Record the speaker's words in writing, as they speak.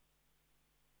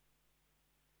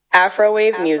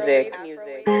Afrowave music. How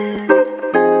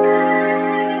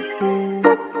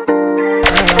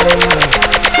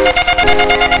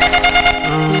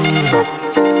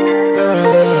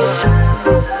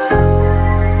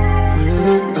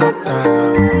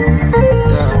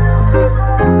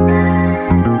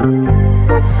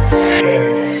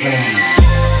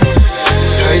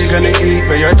you gonna eat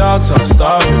when your dogs are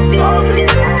starving?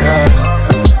 Yeah.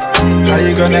 How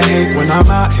you gonna hate when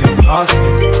I'm out here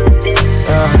hustling?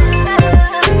 Yeah.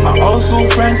 My old school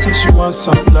friend said she wants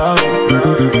some love.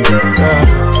 Yeah.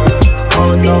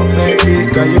 Oh no, baby,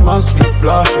 girl, you must be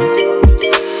bluffing.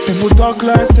 People talk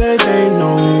like say they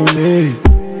know me.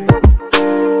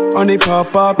 Only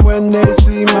pop up when they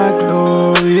see my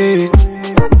glory.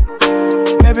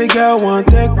 Baby girl won't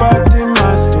take part in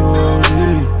my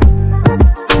story.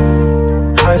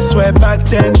 I swear back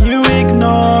then you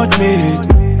ignored me.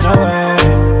 No way.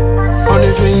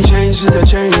 Only thing changed is the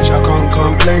change, I can't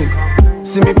complain.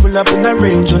 See me pull up in the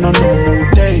range on a normal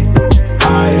day.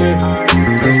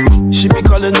 She be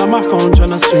calling on my phone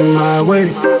tryna swing my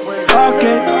way.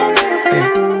 Okay,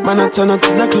 man I turn up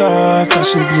to the club,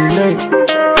 fashionably late.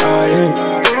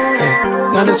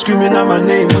 Now they screaming out my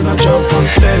name when I jump on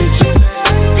stage.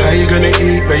 How you gonna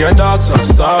eat when your dogs are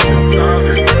starving?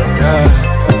 Yeah.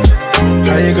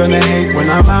 How you gonna hate when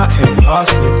I'm out here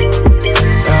hustling?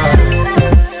 Yeah.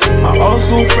 My old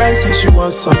school friend said she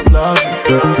wants some love.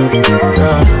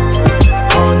 Yeah.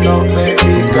 Oh no,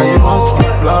 baby, girl, you must be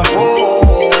bluffing.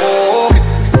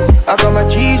 I got my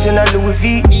cheese in a Louis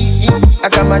V. I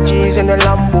got my cheese in a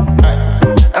Lambo.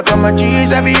 I got my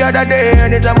cheese every other day.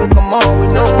 Anytime we come on, we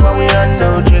know how we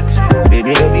handle chicks.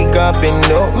 Baby, no be capping,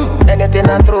 no. Anything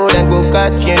I throw, then go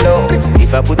catch, you know.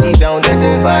 If I put it down, then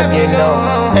go vibe, you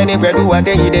know. Anywhere do what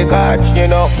they catch, you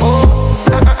know.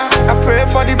 I pray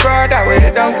for the brother where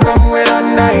they don't come, where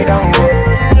don't die, don't go.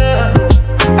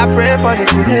 I pray for the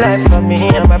good life for me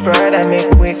and my brother make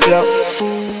quick love.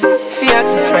 See us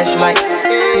is fresh like,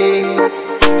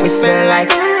 we smell like,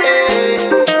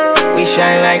 we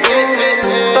shine like,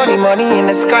 throw the money in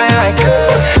the sky like.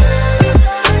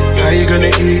 How you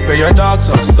gonna eat when your dogs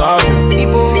are starving?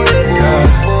 Yeah.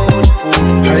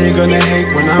 How you gonna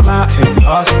hate when I'm out here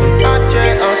hustling? Yeah.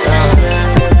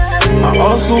 My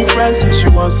old school friend said she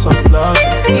wants some love.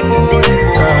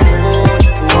 Yeah.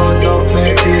 Oh no,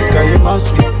 baby, girl, you must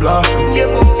be bluffing.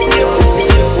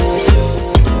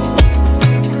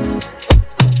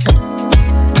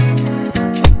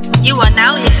 You are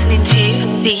now listening to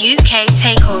the UK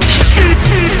Takeover Show.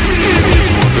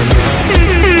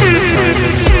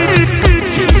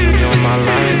 Hit me on my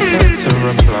line, head to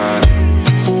reply.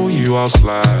 For you I'll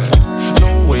slide. No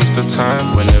waste of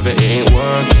time whenever it ain't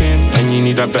working and you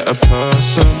need a better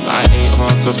person. I ain't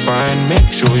hard to find,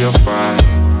 make sure you're fine.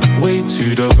 Way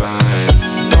too divine,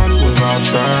 done without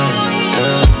trying.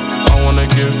 Yeah, I wanna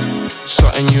give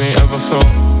something you ain't ever felt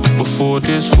before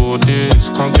this, for this.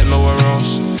 Can't get nowhere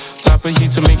else. Type of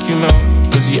heat to make you melt,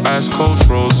 cause you ice cold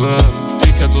frozen.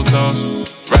 Big heads or tails,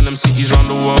 random cities round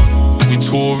the world. We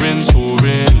touring,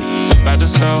 bad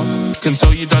as hell. Can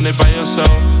tell you done it by yourself.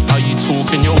 How you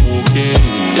talking, you're walking.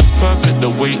 It's perfect, the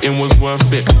waiting was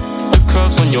worth it. The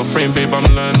curves on your frame, babe, I'm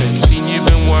learning. Seen you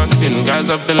been working, guys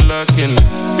have been lurking.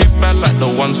 Big bad like the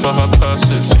ones for her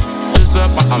purses. Dessert,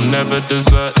 but I'm never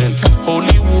deserting.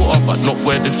 Holy water, but not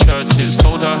where the church is.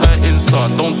 Told her Insta,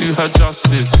 don't do her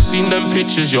justice. Seen them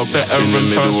pictures, you're better in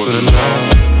person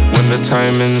now. When the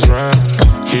timing's right,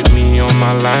 hit me on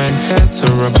my line, head to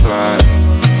reply.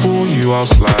 For you I'll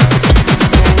slide.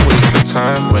 Don't waste the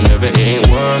time whenever it ain't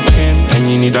working and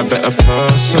you need a better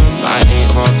person. I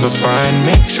ain't hard to find,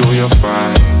 make sure you're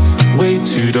fine. Way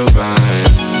too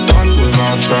divine, done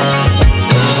without trying.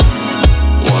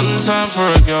 One time for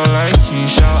a girl like you,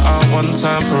 shout out one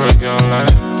time for a girl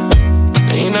like.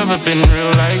 They ain't never been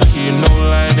real like you, no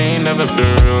lie, they ain't never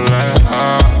been real like.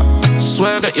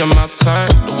 Swear that you're my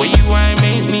type, the way you ain't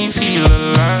make me feel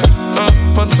alive.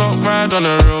 Up on top, ride on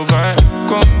a real vibe,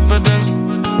 confidence.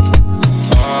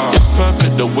 It's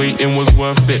perfect, the waiting was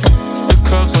worth it. The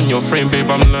curves on your frame, babe,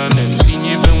 I'm learning. Seen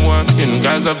you been working,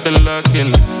 guys have been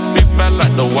lurking. Big bad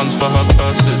like the ones for her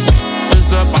purses.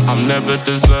 Dessert, but I'm never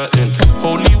deserting.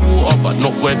 Holy water, but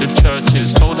not where the church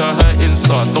is. Told her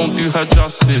Insta, don't do her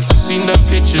justice. Seen them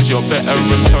pictures, you're better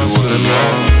in person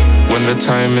now. When the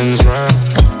timing's right,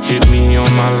 hit me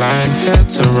on my line, head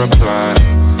to reply.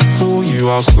 For you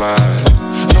I'll slide.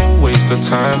 No waste of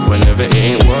time whenever it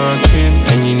ain't working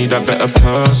and you need a better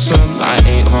person. I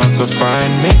ain't hard to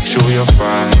find, make sure you're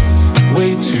fine.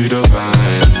 Way too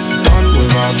divine, done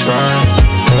without trying.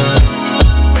 Yeah.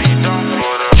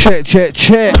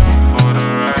 Check.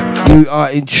 You are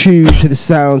in tune to the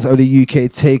sounds of the UK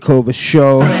Takeover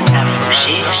show.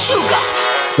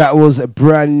 That was a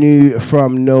brand new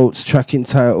from Notes, track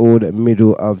entitled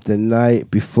Middle of the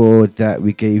Night. Before that,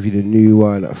 we gave you the new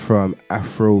one from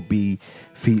Afro B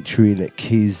featuring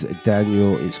Kiz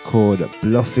Daniel. It's called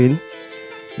Bluffing.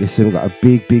 Listen, we've got a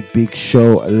big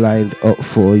show lined up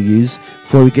for you.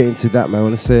 Before we get into that, man, I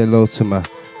want to say hello to my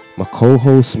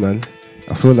co-host, man.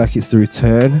 I feel like it's the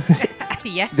return.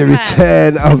 Yes, the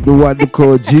return of the one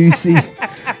called Juicy.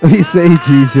 What you say,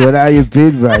 Juicy? Man, how you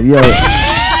been, man? Yo,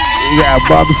 you got a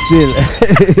bomb still.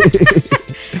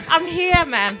 I'm here,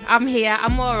 man. I'm here.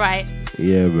 I'm all right.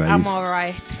 Yeah, man. I'm all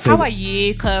right. How are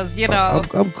you? Because, you know,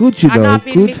 I'm good, you know. I know I've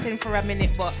been good. missing for a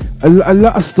minute, but A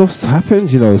lot of stuff's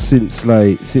happened, you know, since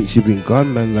you've been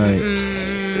gone, man. Like,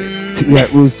 yeah,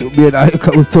 we and I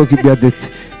was talking about the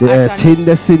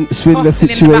Tinder swindler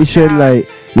situation. Like,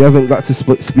 we haven't got to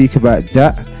speak about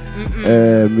that.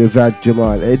 We've had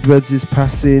Jamal Edwards is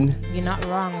passing. You're not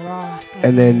wrong, Ross.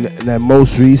 And then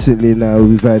most recently now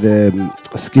we've had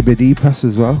Skibba D pass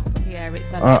as well. Yeah,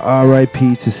 it's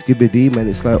R.I.P. to Skibba D, man.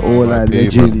 It's like all our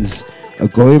legends are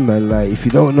going, man. Like, if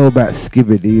you don't know about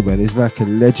Skibba D, man, it's like a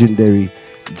legendary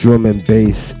drum and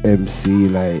bass MC.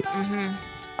 Like,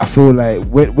 I feel like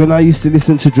when I used to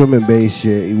listen to drum and bass,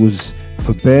 yeah, it was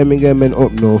for Birmingham and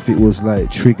up north, it was like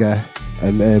Trigger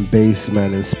and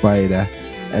Bassman and Spider.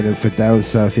 And then for down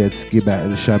south, you had Skibba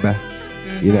and Shabba.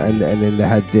 You know, and then they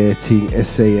had their thing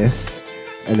SAS,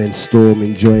 and then Storm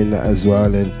enjoying that as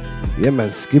well. And yeah, man,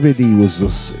 Skibba D was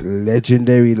just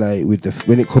legendary. Like with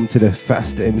when it come to the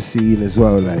fast MCing as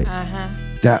well, like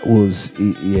that was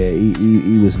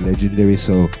he was legendary.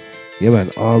 So yeah,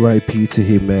 man, R.I.P. to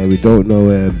him, man. We don't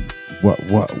know what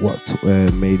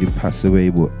made him pass away,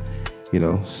 but you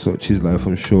know, such is life.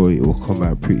 I'm sure it will come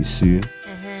out pretty soon. Do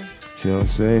you know what I'm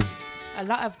saying? A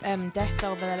lot of deaths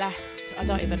over the last, I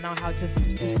don't even know how to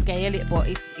scale it, but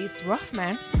it's rough,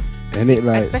 man. And it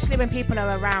like, especially when people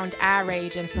are around our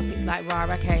age and stuff, it's like, wow,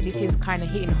 okay, this is kind of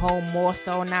hitting home more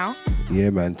so now. Yeah,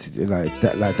 man,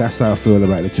 that's how I feel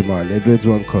about the Jamal Edwards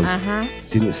one, cause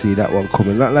didn't see that one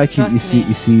coming. Not like you see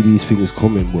these things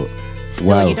coming, but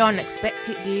wow, you don't expect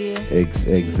it, do you?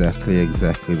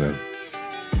 Exactly, man.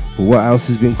 But what else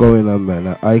has been going on, man?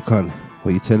 Icon,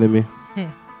 what are you telling me?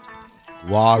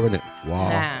 War, innit? War.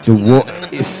 Nah. The war,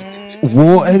 it's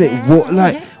war, innit? War,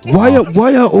 like,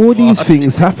 why are all these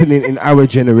things happening in our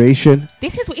generation?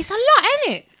 It's a lot,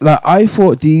 innit? Like, I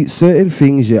thought these certain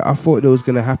things, yeah, I thought they was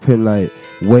gonna happen like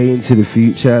way into the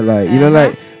future. Like, you know,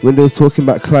 like when they was talking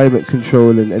about climate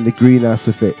control and the greenhouse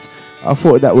effect. I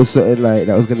thought that was something like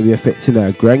that was gonna be affecting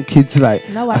our grandkids. Like,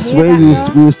 no, I swear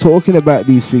we was talking about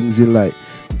these things in like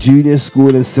junior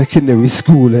school and secondary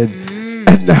school, and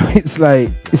now it's like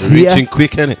it's reaching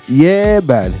quick, innit? Yeah,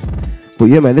 man. But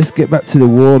yeah, man, let's get back to the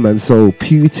war, man. So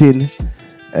Putin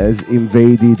has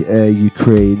invaded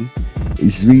Ukraine.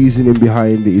 His reasoning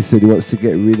behind it, he said he wants to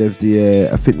get rid of the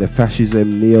I think the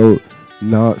fascism,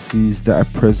 neo-Nazis that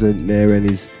are present there, and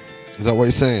is that what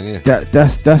you're saying? Yeah.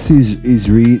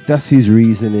 That's his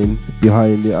reasoning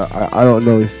behind it. I don't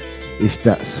know if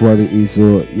that's what it is,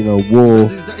 or you know,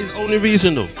 war. Is that his only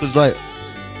reason though? Because like,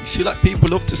 you see, like people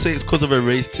love to say it's because of a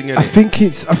race thing. I think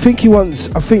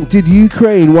did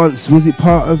Ukraine once, was it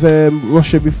part of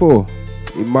Russia before?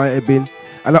 It might have been.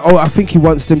 And I think he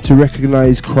wants them to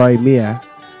recognize Crimea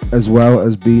as well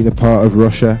as being a part of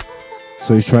Russia.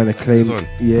 So he's trying to claim.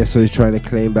 So he's trying to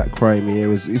claim back Crimea.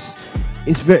 It's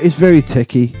very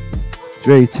techie. It's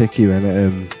very techie,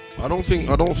 man. I don't think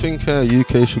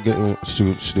UK should get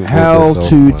Hell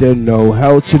to the no.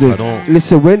 Hell to the.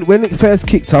 Listen, when it first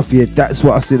kicked off, yeah, that's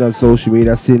what I seen on social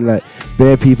media. I seen like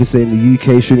bare people saying the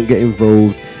UK shouldn't get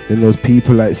involved. Then those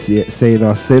people like saying,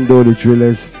 "Oh, send all the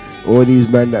drillers, all these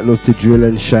men that love to drill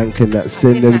and shank and that,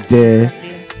 send them there."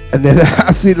 And then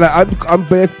I see like I'm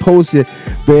bare post here,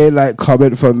 bare like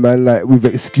comment from man like with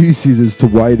excuses as to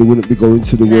why they wouldn't be going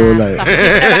to the war. Like,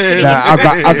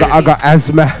 I got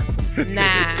asthma.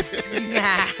 Nah.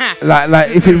 Like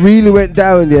if it really went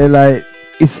down there, like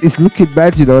it's looking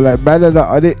bad, you know. Like man are not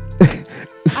on it.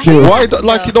 Still, why?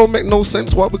 Like it don't make no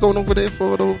sense. Why are we going over there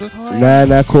for?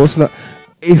 Nah, of course not.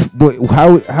 But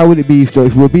how would it be if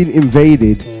we're being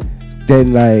invaded?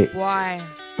 Then like why?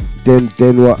 Then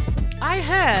what? I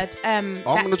heard. I'm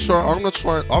gonna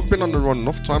try. I've been on the run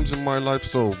enough times in my life,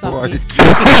 so. I'm trying to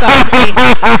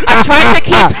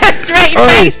keep a straight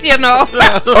face, you know.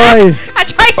 I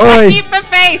try to keep a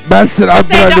face. Man said I've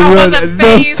been on the run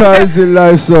enough times in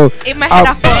life, so. In my head,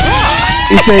 I thought.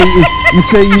 You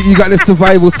say you got the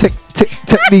survival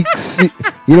techniques.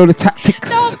 You know the tactics.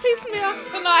 Don't piss me off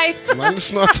tonight. right. Man,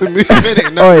 it's not to move,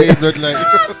 innit? No, Oi. blood, like.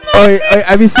 Oi,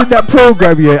 have you seen that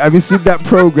program? Yeah, have you seen that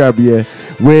program? Yeah,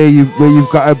 where you've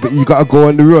got to go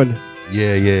on the run.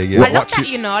 Yeah. I love Watch that, it.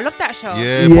 you know. I love that show.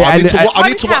 Yeah, Yeah, but I and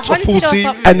need to watch a full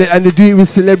series. And they do it with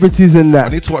celebrities and I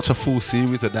that. need to watch a full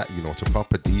series of that, you know, to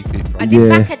proper deep it. I did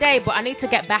Yeah. back a day, but I need to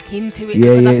get back into it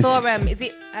Yeah, because I yes. saw is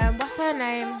it what's her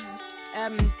name?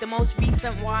 The most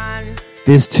recent one.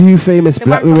 There's two famous The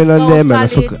black one from women on Soul there, man. I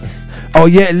Salad. forgot. Oh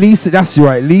yeah, Lisa. That's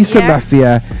right, Lisa Yeah.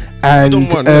 Mafia, and Done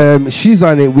one, yeah. she's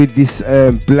on it with this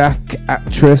black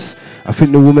actress. I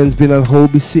think the woman's been on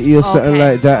Holby City or something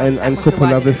Okay. like that, and That a must be couple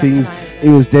why I other didn't things. recognise It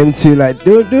was them two. Like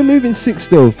they're moving six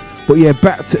though. But yeah,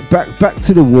 back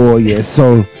to the war. Yeah,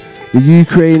 so the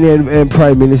Ukrainian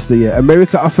Prime Minister. Yeah,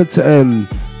 America offered to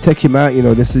take him out. You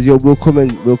know, they says, "Yo, we'll come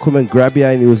and grab you,"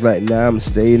 and he was like, "Nah, I'm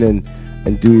staying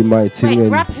and doing my thing." Wait, and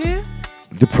grab who?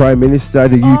 the Prime Minister,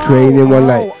 the Ukrainian one,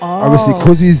 like obviously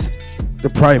because he's the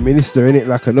Prime Minister in it,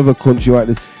 like another country, like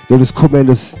they'll just come and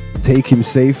just take him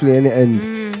safely in it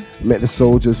and make the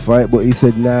soldiers fight. But he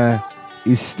said, "Nah,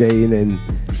 he's staying and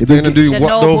they've Staying and doing The what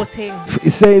noble though? thing.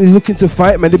 He's saying he's looking to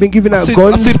fight, man. They've been giving out I've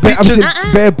guns, seen I've seen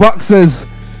pictures. bare boxers.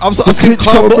 I've The seen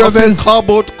Klitschko brothers.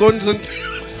 cardboard guns and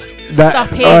That,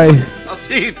 Stop it. I've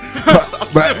seen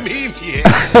but- a meme,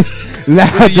 yeah.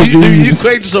 Loud The memes.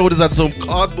 Ukraine soldiers had some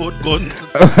cardboard guns.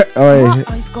 Oi.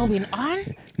 What is going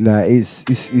on? Nah,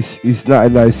 it's not a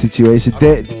nice situation.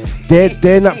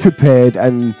 They're not prepared,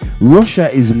 and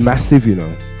Russia is massive, you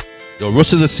know. Yo,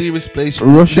 Russia's a serious place.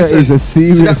 Russia is a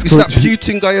serious see that country.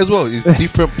 Putin guy as well. He's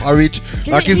different porridge.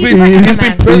 Like He's he's different, been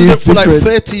man. president He's for like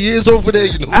different. 30 years over there,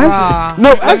 you know. Ah.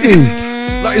 As he?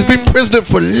 Like he's been president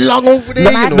for long over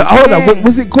there, you know. Hold on,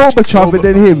 was it Gorbachev and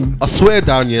then him? I swear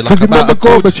down here, like Because about remember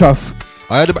a good- Gorbachev?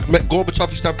 I heard about Gorbachev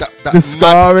used to have that The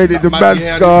scar in it, that the mad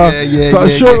yeah, scar. Yeah, So I'm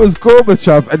sure yeah. it was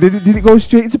Gorbachev, and then did it go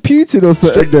straight to Putin or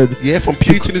something then? Yeah, from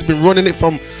Putin has been running it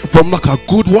from like a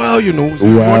good while, you know. He's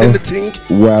been Wow. running the thing.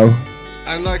 Wow.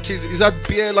 And like he's had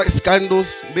beer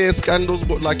scandals,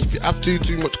 but like if you ask too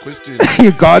much questions,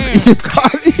 You gone.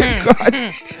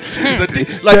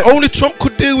 like only Trump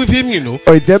could deal with him, you know.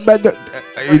 Oh, them man,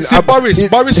 See,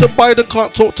 Boris and Biden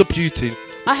can't talk to Putin.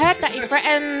 I heard that he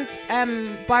threatened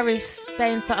Boris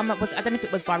saying something. I don't know if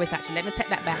it was Boris actually. Let me take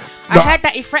that back. I No. heard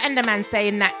that he threatened a man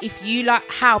saying that if you like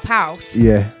help out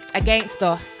Yeah. against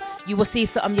us, you will see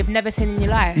something you've never seen in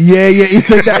your life. Yeah, he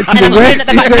said that to And the I'm West.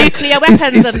 saying that they've got nuclear weapons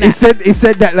and that. He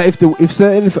said that like if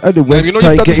certain of the West you know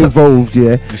try you've and done get this- involved,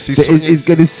 yeah, You see that something it's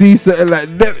gonna see something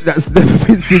like that's never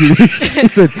been seen in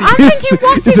history. I'm thinking,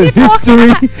 what is he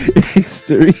talking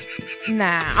history.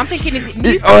 Nah, I'm thinking is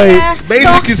it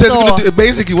Oi, nuclear?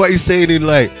 Basically what he's saying in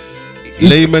like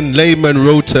layman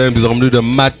road terms is I'm doing the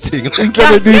mad thing. He's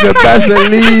gonna do the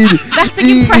Vaseline. That's the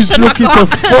He is impression I looking to got.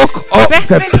 fuck up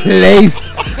the Vaseline. place.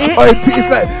 It's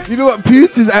like, you know what,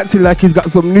 Putin's acting like he's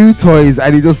got some new toys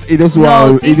and he just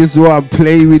want to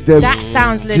play with them. That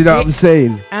sounds Do legit. you know what I'm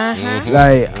saying? Uh-huh.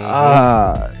 Like,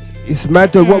 it's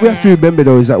mad though. What we have to remember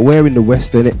though is that we're in the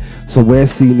West, innit? So we're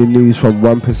seeing the news from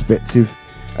one perspective,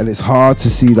 and it's hard to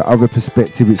see the other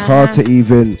perspective. It's hard to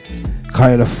even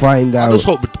kind of find out. I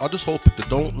just hope they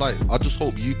don't like. I just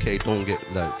hope UK don't get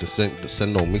like to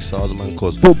send no missiles, man.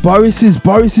 Cause But Boris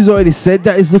has already said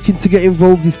that he's looking to get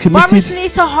involved. He's committed. Boris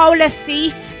needs to hold a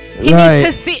seat. He Right.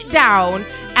 needs to sit down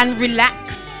and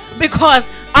relax because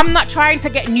I'm not trying to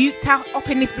get nuked out up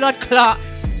in this blood clot.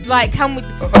 Like, can we?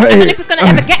 I don't know if it's gonna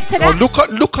ever get to that.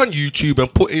 look on YouTube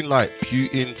and put in like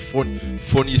Putin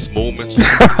funniest moments. You're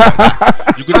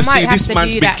gonna I might see have this to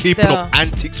man's do been that keeping still. up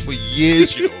antics for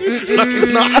years, you know.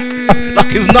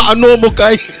 like he's not a normal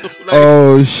guy. You know? Like,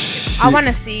 Oh shit! I want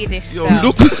to see this. yo, Stuff.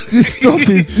 look This stuff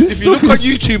is. This if you look stuff on is.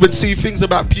 YouTube and see things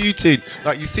about Putin,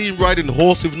 like you see him riding a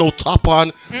horse with no top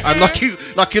on, and like he's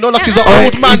like he's an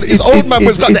old man. He's old man,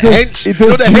 but he's got the hench. It You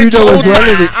know does the hench judo as old well,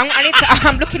 man. innit?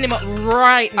 I'm looking him up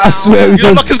right now. I swear he You know,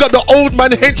 does. like he's got the old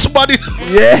man hench body.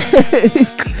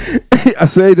 Yeah. I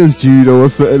say he does judo or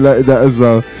something like that as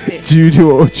well. Judo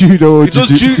or He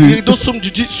jiu-jitsu. does some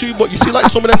jiu-jitsu, but you see like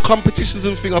some of them competitions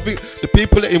and thing, I think the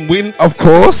people let him win. Of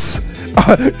course.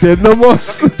 They're no more.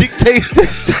 Dictate.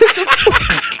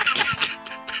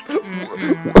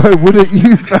 Why wouldn't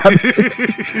you, fam?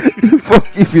 Fuck,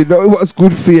 if you know what's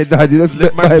good for you, dad, you just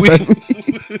Let let man my win. man.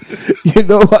 You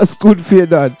know what's good for you,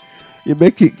 dad. You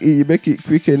make it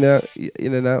quick and out,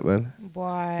 in and out, man.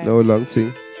 Boy, No long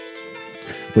thing.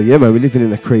 But yeah, man, we're living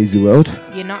in a crazy world.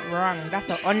 you're not wrong. That's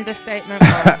an understatement.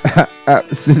 Bro.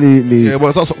 Absolutely. Yeah,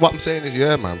 well, that's what I'm saying is,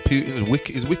 yeah, man, Putin is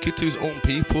wicked. He's wicked to his own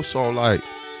people. So like,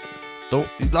 don't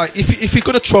like if you're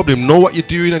gonna trouble him, know what you're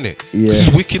doing, innit? Yeah. He's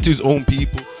wicked to his own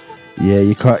people. Yeah,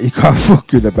 you can't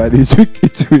fuck with a man who's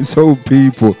wicked to his own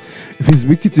people. If he's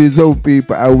wicked to his own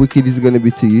people, how wicked is he gonna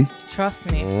be to you?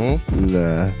 Trust me.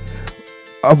 Nah.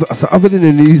 Other than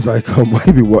the news, I can't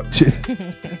maybe watch it.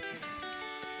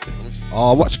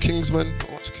 I watched Kingsman.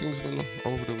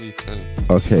 Over the weekend.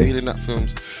 Okay. Feeling that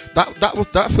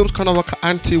that film's kind of like an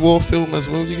anti-war film as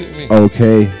well. You get me?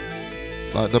 Okay.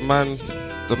 Like the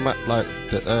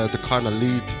kind of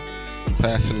lead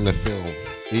person in the film,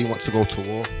 he wants to go to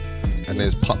war, and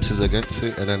there's pops against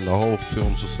it, and then the whole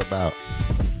film's just about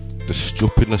the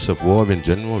stupidness of war in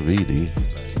general, really.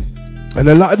 And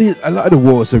a lot of the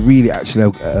wars are really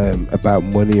actually about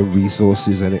money and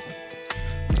resources, isn't it?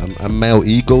 And male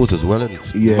egos as well, and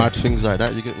mad things like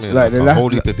that. You get me? Like a whole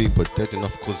heap of people dead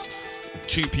enough because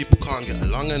two people can't get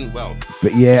along, and well.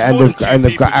 But yeah, and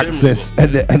they've got access,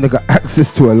 and they've got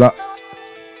access to a lot.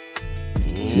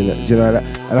 Do you know that?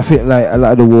 And I think like a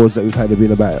lot of the wars that we've had have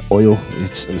been about oil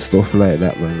and stuff like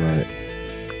that, man. Like,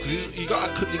 you got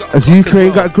has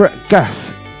Ukraine got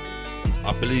gas?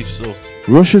 I believe so.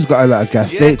 Russia's got a lot of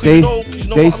gas. Yeah, they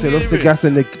sell us the gas,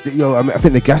 and I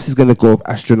think the gas is gonna go up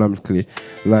astronomically.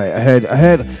 Like I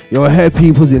heard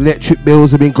people's electric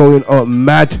bills have been going up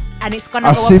mad. And it's gonna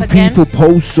I've go seen up again. people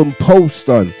post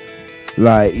on.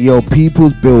 Like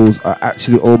people's bills are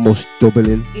actually almost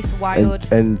doubling. It's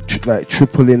wild. And like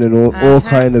tripling and all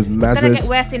kind of matters. It's gonna get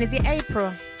worse is it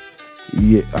April?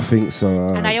 Yeah, I think so.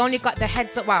 And I only got the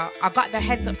heads up. Well, I got the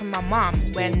heads up from my mom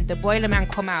when the boiler man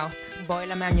come out.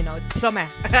 Boiler man, you know, it's plumber.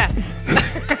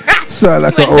 So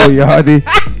like an old yardie.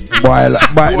 The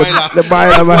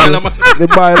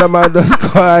boiler man just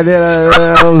called in. I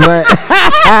was like,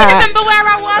 I remember where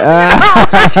I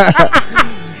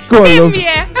was. Go on, love.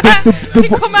 He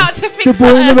come out to fix the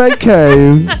boiler man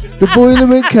came. The boiler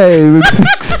man came and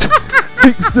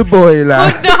fixed the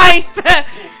boiler. Good night.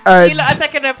 And you lot are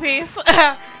taking a piece.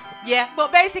 Yeah,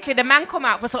 but basically the man come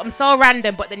out for something so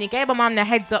random, but then he gave my mum the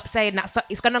heads up saying that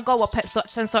it's going to go up at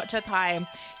such and such a time.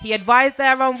 He advised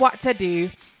her on what to do.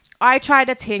 I tried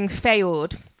a thing,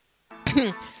 failed.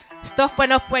 Stuff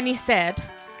went up when he said.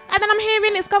 And then I'm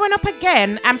hearing it's going up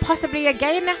again and possibly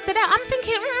again after that. I'm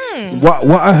thinking,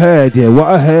 What I heard,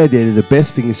 the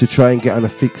best thing is to try and get on a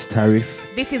fixed tariff.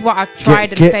 This is what I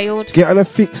tried and failed. Get on a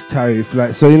fixed tariff,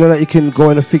 like so you know that you can go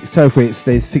on a fixed tariff where it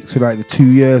stays fixed for like the 2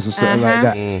 years or something like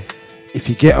that. If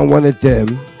you get on one of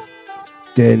them,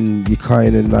 then you're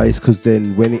kind of nice because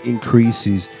then when it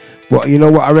increases, but you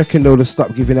know what I reckon they'll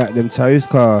stop giving out them tariffs,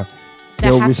 car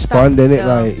they'll respond in it,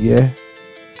 like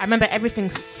I remember everything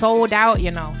sold out,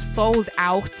 sold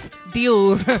out.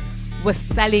 Deals were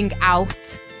selling out.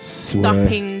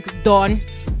 Stopping, done.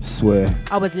 Swear.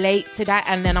 I was late to that,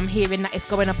 and then I'm hearing that it's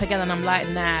going up again, and I'm like,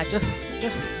 nah, just.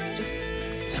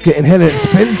 It's getting hella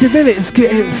expensive, innit? It's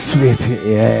getting flipping.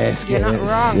 Yeah, it's You're getting. not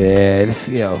wrong. Yeah,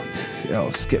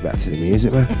 let's get back to the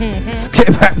music, man. Let's get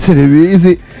back to the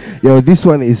music. This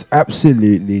one is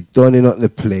absolutely donning up the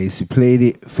place. We played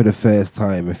it for the first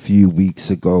time a few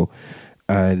weeks ago,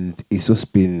 and it's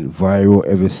just been viral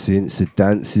ever since. The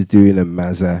dance is doing a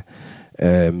mazza.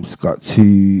 It's got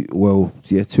two of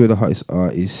the hottest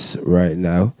artists right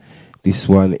now. This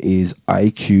one is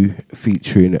IQ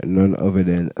featuring none other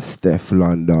than Steph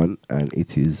London, and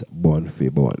it is Bon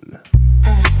for Bon.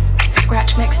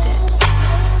 Scratch mixed it.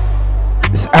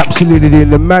 It's absolutely doing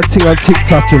the mad thing on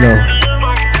TikTok,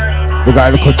 They got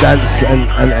a little dance and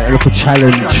a little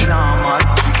challenge.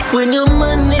 When your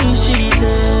money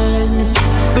cheating,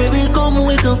 baby, come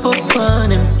we can fuck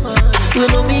on him. We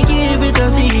don't be give it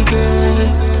a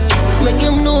secret. Make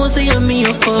him know say I'm me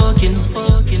a fucking.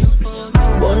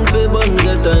 Bun for bun,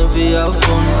 get time for your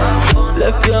fun.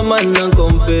 Left your man and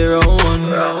come for round one.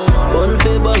 Bun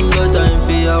for bun, get time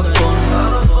for your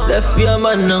fun. Left your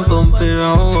man and come for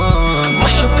round one.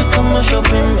 Mash up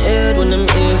him head. When them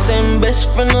here, same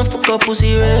best friend and fuck up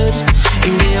pussy red.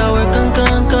 And they are work and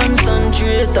can't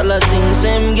concentrate. All the things,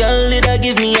 same girl did I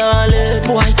give me all it.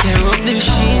 Boy, tear up the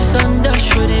sheets and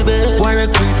dash with the bed. Why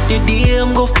regret the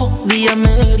DM, go fuck the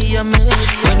amid.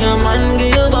 When your man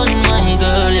get you back, my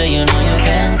girl, yeah, you know you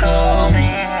can't call me.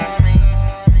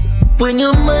 When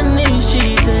your man is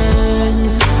cheating,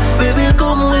 baby,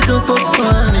 come we can fuck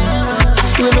on him.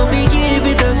 We don't be give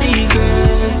it a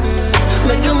secret.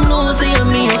 Make him know say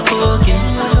I'm me a fucking.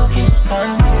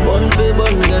 Bun for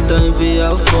bun, get time for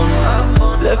your fun.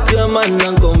 Left your man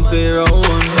and come for round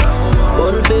one.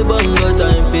 Bun for bun, get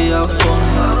time for your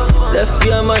fun. Left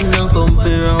your man and come for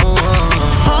round one.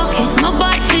 Fuck it, my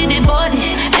body for the body.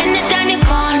 Anytime you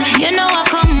call me, you know I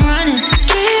come running.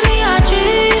 Dream me a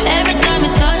dream. Every time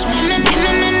you touch me,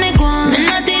 me go on. Me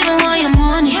not even want your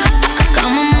money.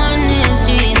 Come on, money is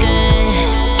cheating.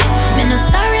 Me not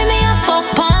sorry, me a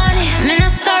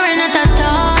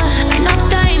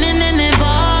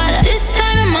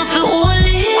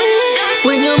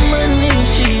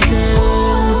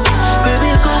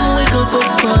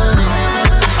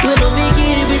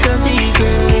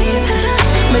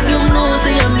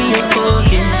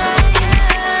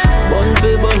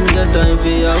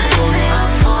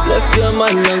Left your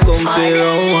man and come for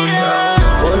round one.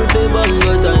 One for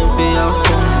bunga time for your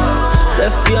fun.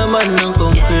 Left your man and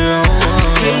come for round one.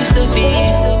 Hey Steffi,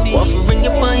 want to ring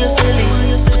you on your silly.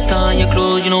 Put on your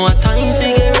clothes, you know what time for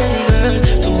get ready, girl.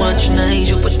 Too much nice,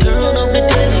 you put turn up the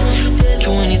telly.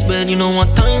 You in his bed, you know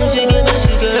what time for get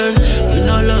messy, girl. Been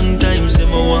a long time, say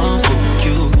me want fuck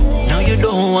you. Now you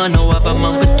don't want no other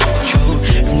man but touch you.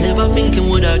 I'm never thinking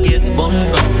would I get born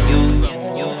from you.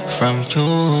 From you.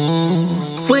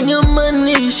 When your man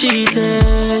is cheating,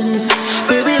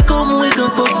 baby come we can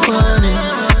fuck on him.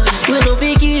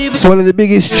 It's one of the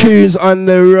biggest tunes on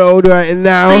the road right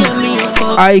now.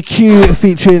 IQ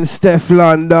featuring Steph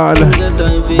London.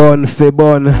 Bun for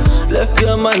bun. I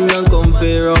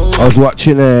was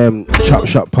watching Chop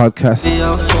Shop podcast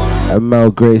and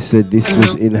Mel Gray said this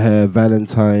was in her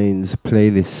Valentine's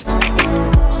playlist.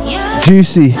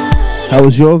 Juicy, how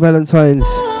was your Valentine's?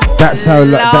 That's how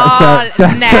long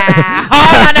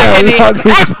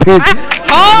it's been.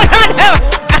 Hold on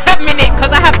a minute,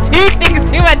 because I have two things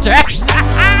to address.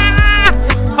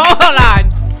 Hold on.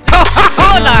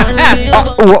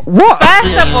 What?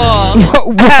 First of all,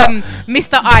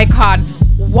 Mr. Icon,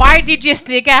 why did you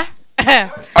snigger?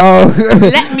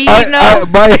 Let me know.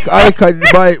 Mike,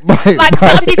 like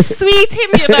something sweet him,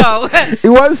 you know. He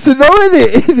wants to know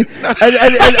it. and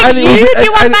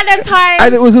you on Valentine's.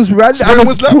 And it was just random.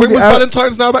 When was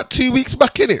Valentine's now? About 2 weeks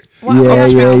back, innit?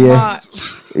 Yeah.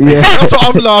 Yeah. That's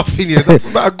what I'm laughing here. That's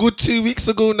about a good 2 weeks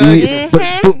ago now. Yeah.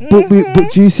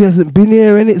 But Juicy hasn't been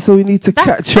here, innit? So we need to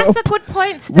catch up. That's a good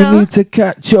point still. We need to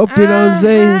catch up, you know what I'm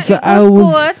saying? So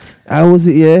how was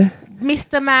it, yeah?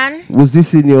 Mr. Man. Was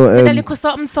this in your... did a little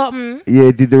something. Yeah,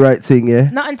 did the right thing, yeah?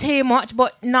 Nothing too much,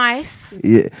 but nice.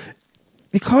 Yeah.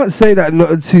 You can't say that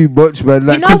not too much, man.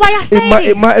 Like, you know why I say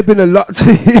it might have been a lot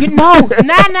to you. Nah.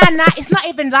 It's not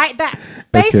even like that.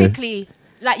 Basically... Okay.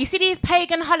 Like, you see these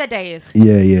pagan holidays?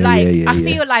 Yeah. I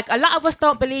feel like a lot of us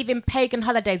don't believe in pagan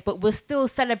holidays, but we'll still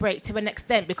celebrate to an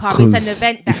extent because it's an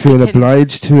event that you feel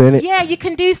obliged to, innit? Yeah, you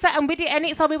can do something with it,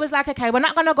 innit? So we was like, okay, we're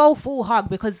not going to go full hog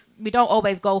because we don't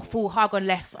always go full hog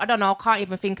unless, I don't know, I can't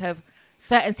even think of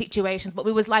certain situations, but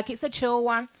we was like, it's a chill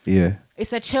one. Yeah.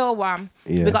 It's a chill one.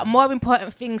 Yeah. We got more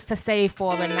important things to save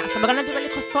for and that. So we're going to do a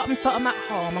little something at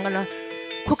home. I'm going to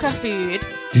cook a food.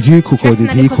 Did you cook or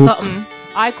did he cook?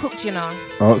 I cooked, you know.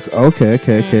 Oh, okay.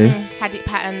 Had it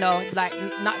patterned though, like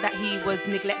not that he was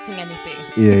neglecting anything.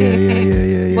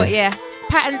 Yeah. But yeah,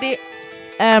 patterned it,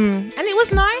 and it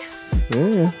was nice.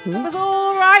 Yeah. It was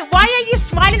all right. Why are you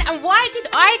smiling? And why did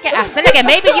I get asked? Then again,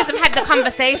 maybe you've had the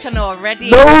conversation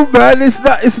already. No, man, it's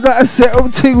not a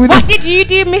set-up thing. What did you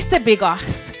do, Mr. Big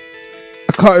Ass?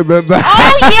 I can't remember.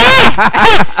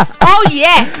 Oh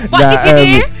yeah. What did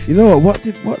you do? You know what?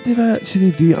 What did I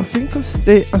actually do? I think I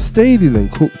stayed in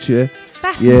and cooked. Yeah.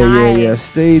 That's nice. Yeah.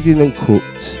 Stayed in and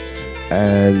cooked,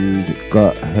 and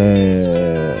got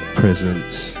her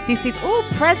presents. This is all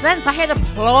presents. I had a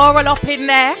plural up in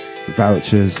there.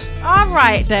 Vouchers. All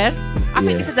right then. I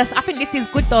think this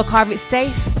is good though, Carve. It's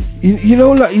safe. You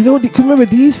know, remember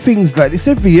these things like it's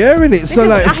every year, innit? So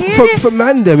like for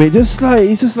Mandem, it's just like,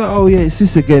 oh yeah, it's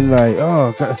this again. Like,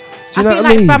 oh, God. Do you know what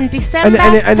I mean? From December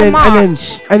to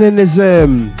March. And then there's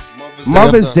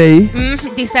Mother's Day.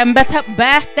 December to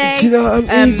birthday. Do you know what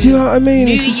I mean?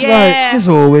 New it's just Year. like there's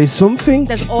always something.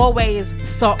 There's always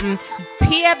something.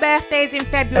 Peer birthdays in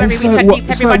February, which like, I think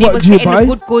everybody was getting the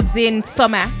good goods in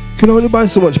summer. Can only buy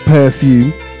so much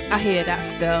perfume. I hear that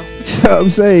still. Do you know what I'm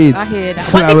saying? I hear that.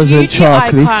 Flowers and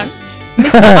chocolate.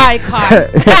 Mr. Icon.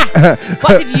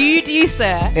 What did you do,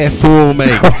 sir? F4,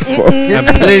 mate. And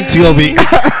plenty of it.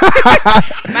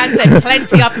 Man said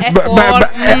plenty of F4.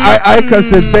 Icon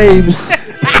said, babes,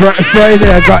 Friday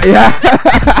I got ya.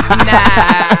 Nah.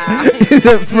 He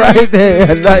said Friday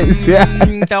and nice, yeah.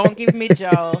 Don't give me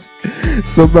Joe.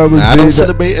 Somebody was I don't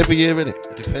celebrate every year, innit?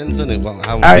 It depends on it.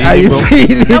 How you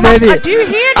feeling, I do hear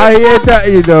this. I hear that,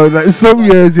 you know. Like some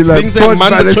years, you like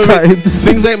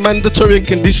things ain't mandatory and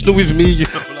conditional with me, you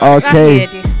know. Okay. I hear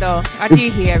this though. I do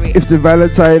hear it. If the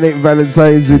Valentine ain't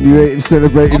Valentine's and you ain't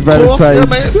celebrating Valentine's,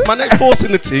 course, yeah, man ain't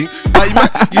forcing the thing. Like,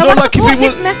 you know, like if it was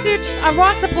this message, I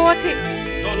want to support it.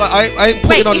 No, like I ain't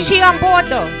putting on. Is she on board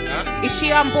though? Huh? Is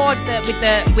she on board with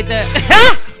the?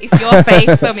 It's your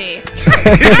face for me.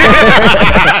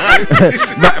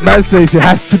 Man says she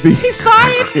has to be. He's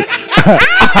signed.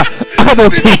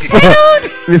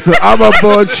 Listen, I'm on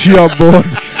board, she on board.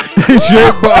 If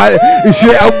she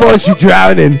ain't on board, she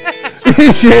drowning.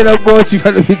 If she ain't on board, she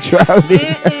gonna be drowning.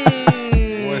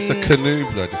 It's a canoe,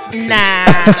 blood.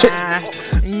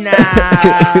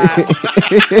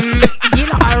 You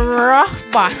lot are rough,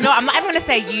 boss. No, I'm not even gonna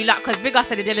say you lot because big ass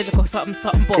said the diligent something.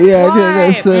 But yeah, boy,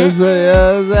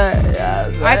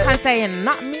 I can't say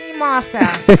not me, Marcel.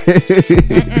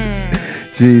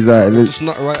 Jeez, like, it's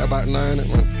not right about now, innit,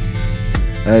 man?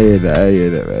 I hear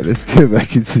that, man. Let's get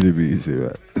back into the music,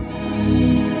 man.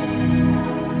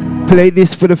 Played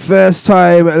this for the first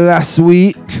time last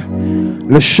week.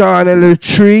 Lashana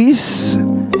Latrice.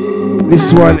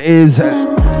 This one is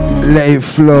Let It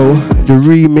Flow, the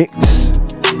remix,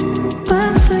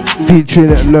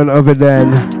 featuring none other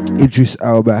than Idris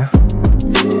Elba.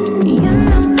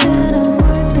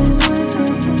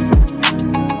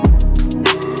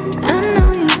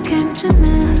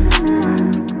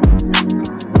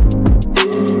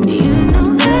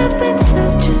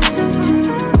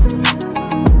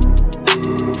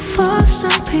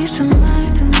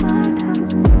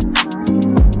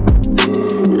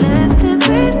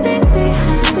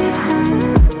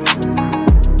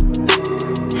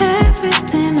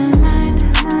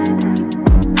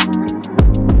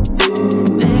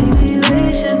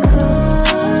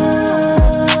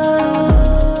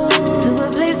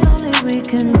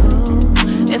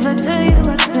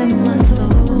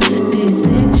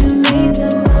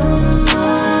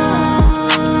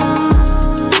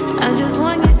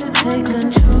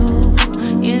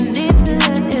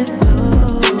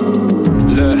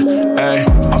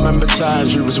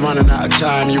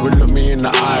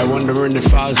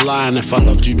 If I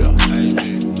loved you though,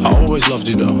 I always loved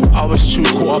you though. I was too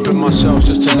caught up in myself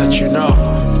just to let you know.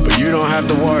 But you don't have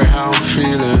to worry how I'm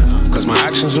feeling, cause my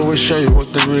actions always show you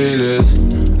what the real is.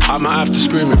 I might have to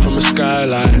scream it from a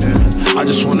skyline. I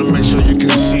just wanna make sure you can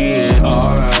see it.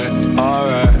 Alright,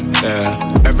 yeah.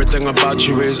 Everything about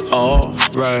you is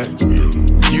alright.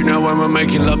 You know when we're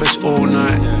making love it's all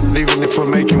night. And even if we're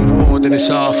making war then it's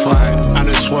our fight. And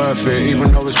it's worth it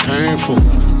even though it's painful.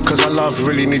 Cause our love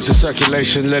really needs a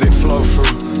circulation, let it flow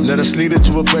through. Let us lead it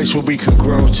to a place where we can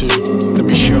grow to. Let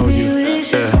me show you, Maybe we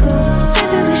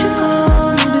should go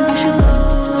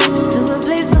to a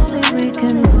place only we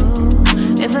can go.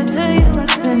 If I tell you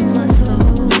what's in my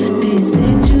soul, these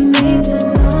things you need to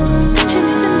know.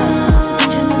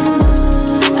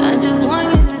 I just want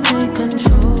you to take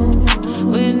control.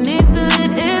 We need to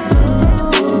let it flow.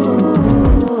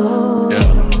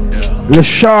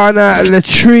 Lashana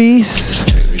Latrice.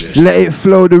 Let It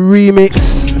Flow, the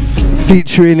remix,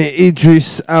 featuring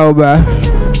Idris Elba.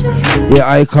 Yeah,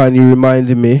 Icon, you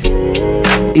reminded me.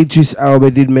 Idris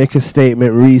Elba did make a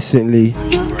statement recently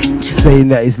saying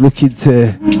that he's looking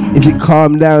to, is it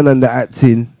calm down on the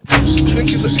acting? I think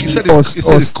he said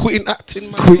he's quitting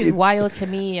acting, man. Which is wild to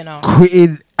me, you know.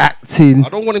 Quitting acting. I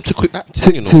don't want him to quit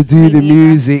acting, you know. To do the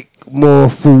music more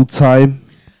full time.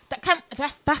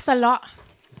 That's a lot.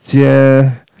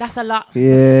 Yeah. That's a lot.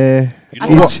 Yeah. You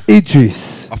know what?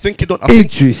 Idris. I think man. I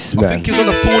think he's on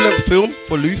a full-length film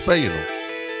for Luther, you know.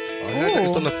 I heard that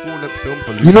he's on a full-length film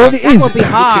for Luther. You know what it is? That would be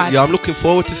hard. I'm looking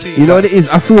forward to seeing. You know what it is?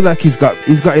 I feel like he's got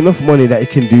enough money that he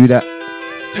can do that.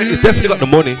 Yeah, he's definitely got the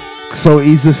money. So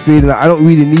he's just feeling like I don't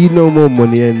really need no more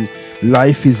money and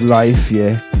life is life,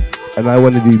 yeah. And I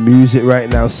want to do music right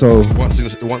now, so He wants to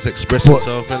express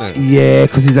himself, innit? yeah,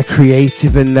 because he's a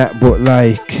creative and that, but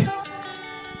like.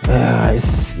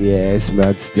 It's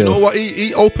mad still. You know what?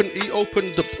 He opened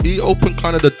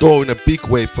kind of the door in a big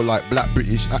way for like black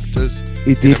British actors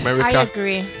He did. in America. I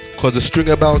agree. Because the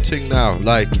Stringer Bell thing now,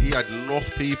 like he had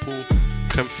enough people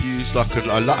confused. Like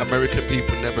a lot of American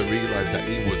people never realized that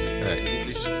he was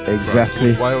English.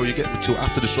 Exactly. Why you get me to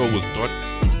after the show was done?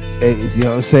 You know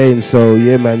what I'm saying? So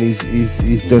yeah, man,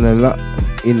 he's done a lot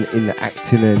in the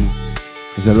acting, and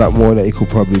there's a lot more that he could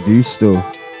probably do still.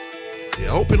 Yeah,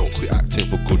 I hope he don't quit acting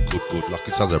for good. Like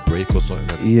it has a break or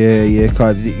something. Yeah,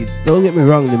 cause don't get me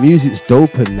wrong, the music's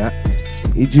dope and that.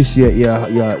 It just your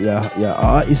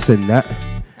artists and that.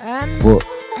 But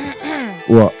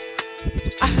what?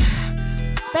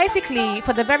 Basically,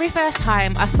 for the very first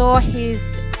time, I saw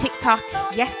his TikTok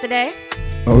yesterday.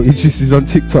 Oh, he just is on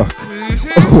TikTok.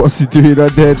 What's he doing on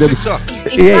there? TikTok.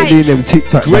 He ain't doing them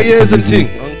TikTok. Grey hairs and thing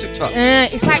on TikTok.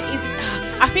 It's like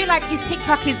I feel like his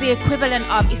TikTok is the equivalent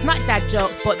of, it's not dad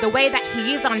jokes, but the way that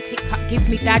he is on TikTok gives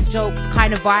me dad jokes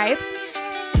kind of vibes.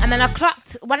 And then I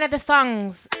clocked one of the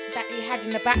songs that he had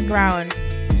in the background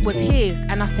was his,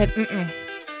 and I said,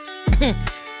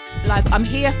 like, I'm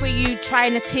here for you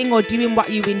trying a thing or doing what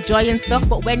you enjoy and stuff,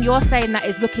 but when you're saying that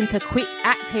he's looking to quit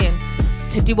acting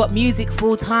to do what music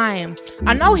full time,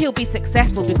 I know he'll be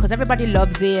successful because everybody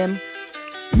loves him.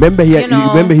 Remember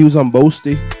he was on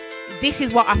Boasty. This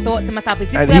is what I thought to myself. Is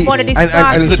this where one of this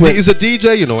started? And he's a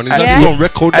DJ, you know, and he's on his own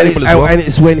record label as well. And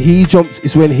it's when he jumped.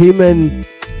 It's when him and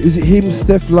Is it him,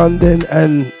 Steph London,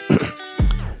 and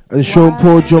Sean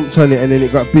Paul jumped on it, and then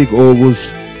it got big, or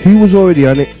who was already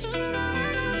on it?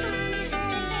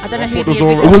 I don't know who was the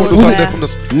all- I original thought it was was. there from the.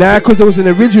 Nah, because there was an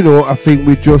original. I think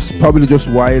with probably just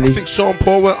Wiley. I think Sean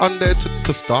Paul went on there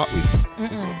to start with.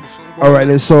 All right,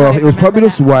 then so it was probably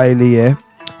just Wiley, yeah.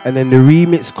 And then the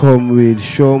remix come with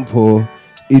Sean Paul,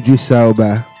 Idris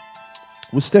Elba.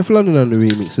 Was Steph London on the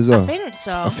remix as well? I think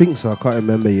so. I think so. I can't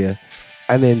remember. Yeah.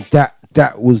 And then that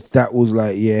was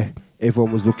like, yeah,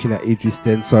 everyone was looking at Idris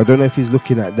then. So I don't know if he's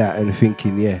looking at that and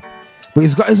thinking, yeah. But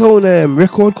he's got his own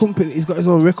record company. He's got his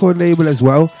own record label as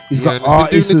well. He's got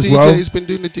artists as well. He's been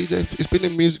doing the DJ. He's been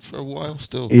in music for a while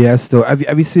still. Yeah, still.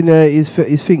 Have you seen his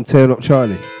thing, Turn Up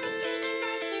Charlie?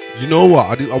 You know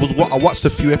what? I watched a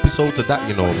few episodes of that.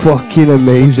 You know, fucking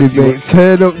amazing, mate.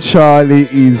 Turn Up Charlie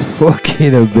is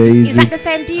fucking amazing. Is that the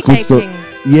same DJ thing?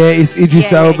 Yeah, it's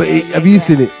Idris Elba. Have you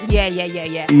seen it? Yeah.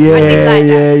 Yeah.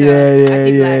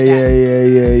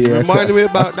 Reminded me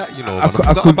about that, you know. I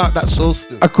forgot about that soul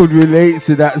still. I could relate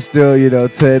to that still, you know.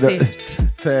 Turn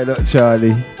up,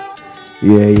 Charlie.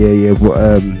 Yeah. But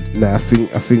I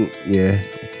think, yeah,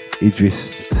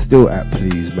 Idris still at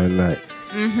please, man. Like,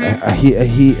 I hear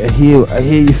you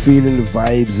feeling the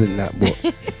vibes and that, but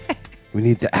we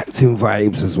need the acting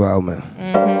vibes as well, man.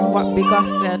 What Big Us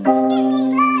said.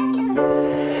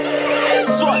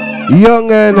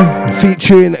 Young'un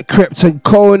featuring Krypton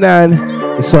Conan.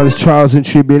 This one's Trials and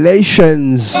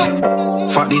Tribulations.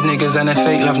 Fuck these niggas and their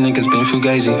fake love niggas been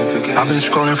fugazi. I've been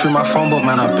scrolling through my phone, but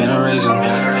man, I've been erasing.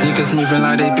 Niggas moving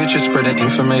like they bitches spreading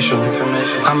information.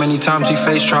 How many times we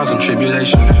face trials and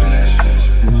tribulations?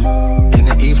 In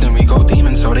the evening we go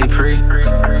demons, so they pray.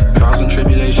 Trials and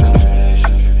tribulations.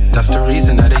 That's the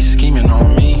reason that they scheming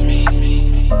on me.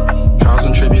 Trials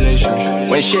and tribulations.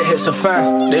 When shit hits a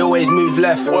fan, they always move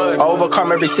left. I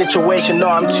overcome every situation, no,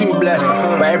 I'm too blessed.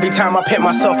 But every time I pick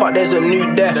myself up, there's a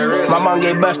new death. My mum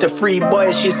gave birth to 3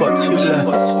 boys, she's got 2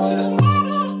 left.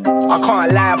 I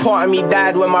can't lie, a part of me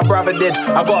died when my brother did.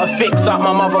 I gotta fix up,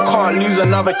 my mother can't lose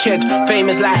another kid. Fame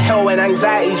is like hell and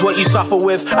anxiety's what you suffer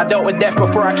with. I dealt with death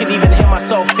before I could even hear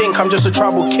myself think. I'm just a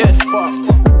troubled kid.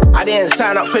 I didn't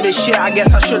sign up for this shit, I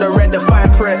guess I should've read the fine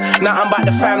print. Nothing but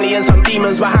the family and some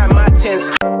demons behind my tents.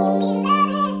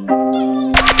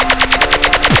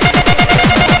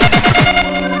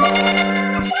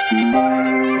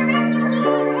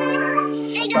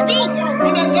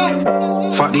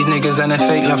 Fuck these niggas and their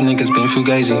fake love niggas been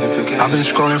fugazi. I've been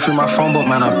scrolling through my phone, but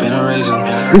man, I've been erasing.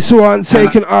 This one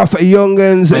taken off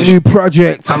Young'un's new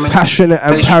project, Passionate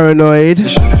and Paranoid. In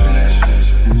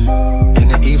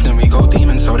the evening we go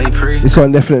demons, so they pray. This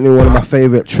one definitely one of my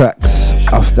favourite tracks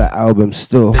off that album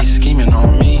still. They scheming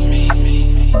on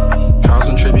me. Trials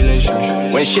and tribulations.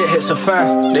 When shit hits a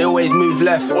fan, they always move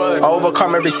left. I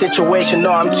overcome every situation,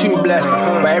 no, I'm too blessed.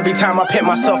 But every time I pick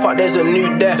myself up, there's a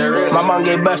new death. My mum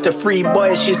gave birth to 3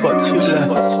 boys, she's got 2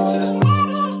 left.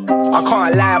 I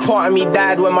can't lie, a part of me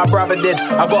died when my brother did.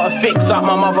 I gotta fix up,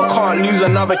 my mother can't lose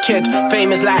another kid.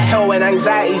 Fame is like hell and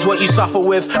anxiety's what you suffer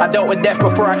with. I dealt with death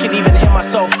before I could even hear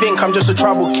myself think. I'm just a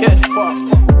troubled kid.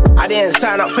 I didn't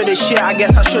sign up for this shit, I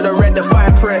guess I should've read the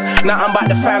fine print. Nothing but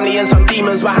the family and some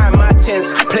demons behind my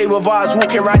tents. Play with ours,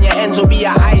 walking around your ends will be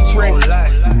an ice ring.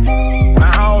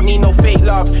 I don't need no fake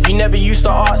love. You never used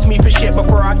to ask me for shit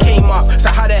before I came up. So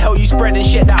how the hell you spreading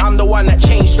shit that I'm the one that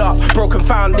changed up? Broken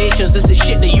foundations, this is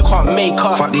shit that you can't make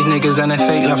up. Fuck these niggas and their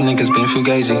fake love niggas been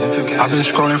fugazi. I've been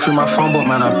scrolling through my phone, but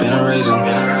man, I've been erasing.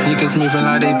 Niggas moving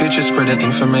like they bitches spreading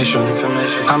information.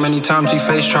 How many times we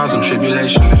face trials and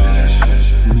tribulations?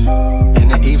 In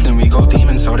the evening we go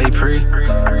demons, so they pray.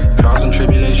 Trials and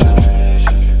tribulations.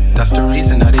 That's the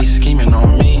reason that they scheming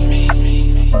on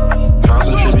me. Trials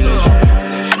and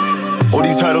tribulations. All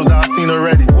these hurdles that I've seen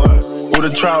already. All the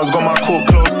trials got my court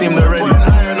clothes steamed already.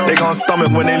 They can't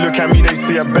stomach when they look at me, they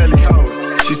see a belly.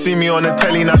 She see me on the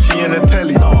telly, now she in the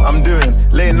telly. I'm doing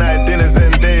late night dinners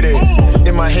and day days.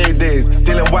 In my heydays,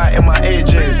 dealing white in my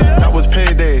AJs. That was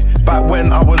payday. Back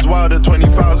when I was wilder,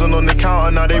 20,000 on the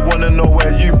counter. Now they wanna know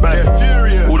where you bang.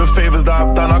 All the favors that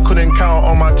I've done, I couldn't count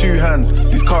on my 2 hands.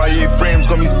 These Cartier frames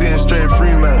got me seeing straight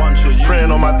through, man.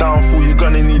 Praying on my downfall, you're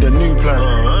gonna need a new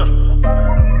plan.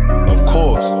 Of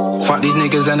course. Fuck these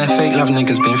niggas and their fake love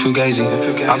niggas been fugazi.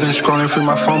 I've been scrolling through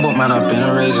my phone, but man, I've been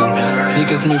erasing.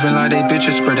 Niggas moving like they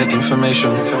bitches spreading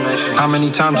information. How many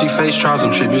times we face trials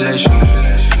and tribulations?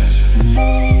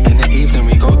 In the evening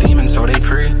we go demons, so they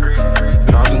pray.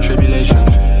 Trials and tribulations.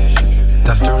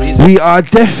 That's the reason. We are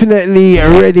definitely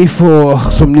ready for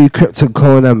some new Krypton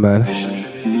Conan, man.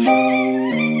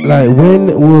 Like,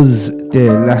 when was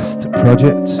their last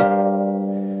project?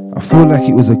 I feel like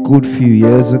it was a good few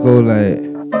years ago. Like,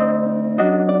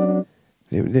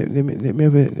 Let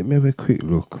me have a quick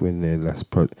look when their last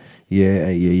Yeah,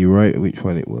 you're right. Which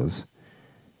one it was?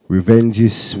 Revenge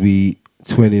is Sweet,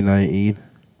 2019,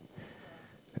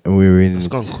 and we're in. It's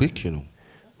gone quick, you know.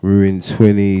 We're in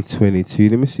 2022.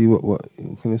 Let me see what.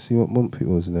 Can I see what month it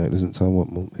was? No, it doesn't tell what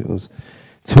month it was.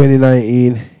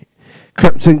 2019.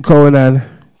 Captain Conan,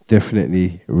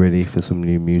 definitely ready for some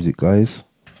new music, guys.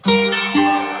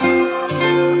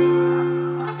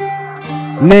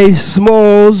 Nate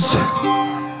Smalls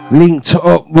linked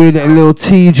up with a little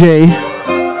TJ.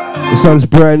 This one's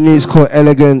brand new. It's called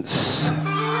Elegance.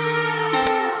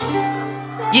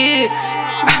 Yeah,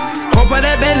 hope of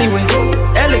that Bentley with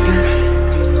elegant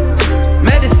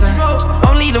medicine.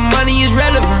 Only the money is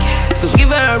relevant, so give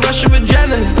her a rush of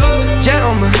adrenaline.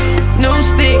 Gentlemen, no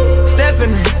stick,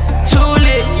 stepping in, too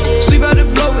lit. Sweep out the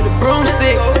blow with a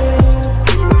broomstick.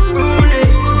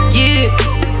 Yeah,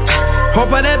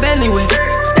 hope of that Bentley with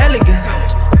elegant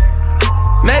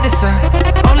medicine.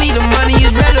 Only the money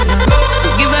is relevant,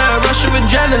 so give her a rush of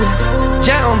adrenaline.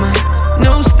 Gentlemen,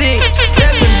 no stick,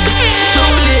 stepping in.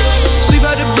 Sweep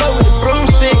out the blow with a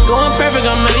broomstick. Going perfect,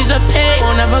 I'm at least a pig.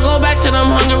 Won't never go back to them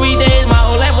hungry days. My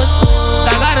whole life was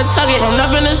I gotta tuck it. From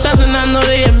nothing to something, I know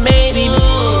they have made me.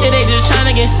 It ain't just trying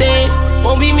to get saved.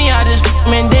 Won't be me, I just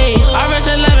man days.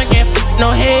 RS11 can't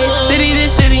no haze. City to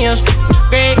city, I'm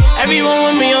great. Everyone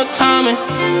with me on timing.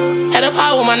 Head up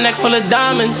high with my neck full of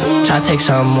diamonds. Try to take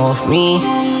something off me.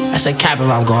 That's a cap if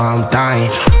I'm going, I'm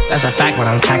dying. That's a fact, but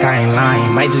I'm tack, I ain't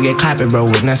lying. Might just get clapping, bro,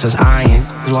 witness is iron.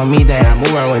 Just want me there, I'm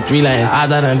moving with 3 lanes.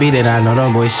 Odds I done beat it, I know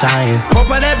them boys shying.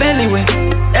 Hope of that Bentley with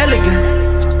elegant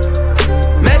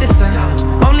medicine.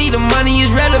 Only the money is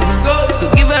relevant,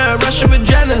 so give her a rush of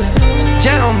adrenaline.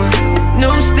 Gentlemen,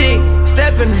 no stick,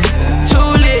 stepping in, too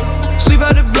lit. Sweep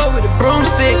out the blow with a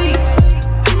broomstick.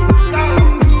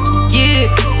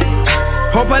 Yeah,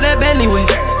 hope of that Bentley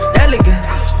with elegant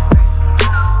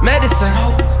medicine.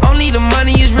 Only the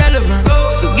money is relevant,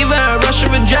 so give her a rush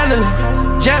of adrenaline.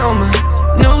 Gentlemen,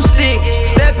 no stick,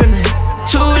 stepping in,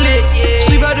 too lit.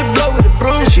 Sweep out the blow with a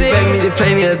broomstick. She begged me to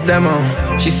play me a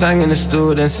demo. She sang in the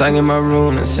studio, then sang in my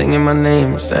room, and singing my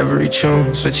name. It's every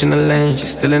tune, switching the lane.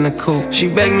 She's still in the coupe. She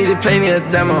begged me to play me a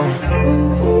demo.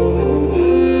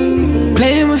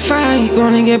 Playing with fire, you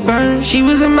gonna get burned. She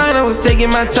was a mine, I was taking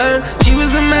my turn. She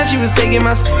was a man, she was taking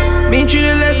my been through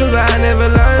the lessons, but I never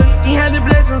learned. He had the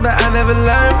blessings, but I never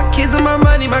learned. My kids and my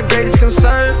money, my greatest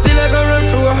concern. Still I go run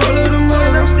through a whole lot of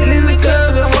money. I'm still in the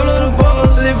club, a whole lot of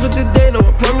balls. Live for today, no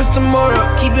promise tomorrow.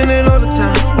 Keeping it all the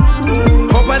time.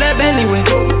 Hope of that Bentley with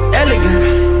elegant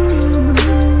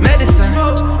medicine.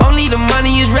 Only the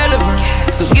money is relevant,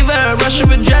 so give her a rush of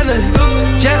adrenaline.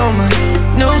 Gentlemen,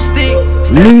 no stick.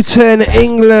 Luton,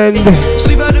 England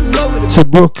to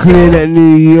Brooklyn,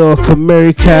 New York,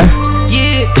 America.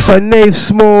 It's like Nave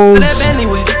Smalls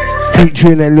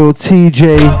featuring a little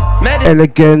TJ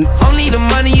Elegance.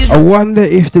 I wonder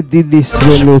if they did this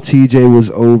when Lil TJ was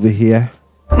over here,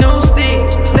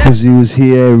 because he was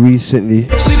here recently.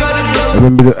 I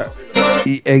remember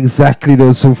exactly, there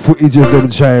was some footage of them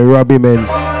trying to rob him and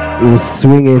it was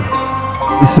swinging.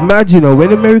 It's mad, you know,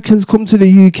 when Americans come to the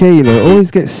UK, you know, it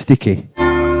always gets sticky.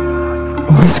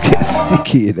 Always gets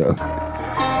sticky, you know.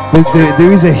 But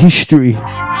there is a history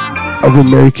of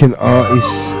American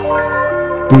artists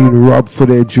being robbed for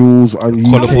their jewels on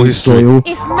UK soil.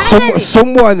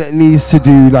 Someone needs to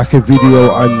do like a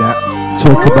video on that,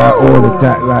 talk about all of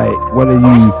that, like one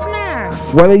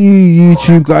of you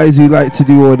YouTube guys who like to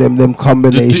do all them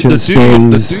combination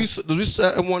stories. There's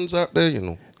certain ones out there, you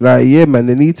know. Like, yeah, man,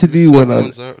 they need to do one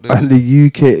on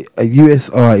the UK, a US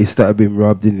artist that have been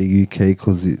robbed in the UK,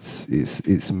 because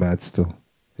it's mad still.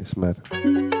 It's mad.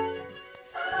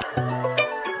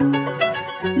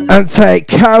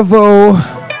 Anti-Cavo.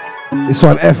 This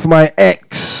one, F my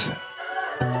X.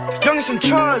 Youngest in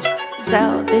charge.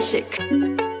 Sell this shit.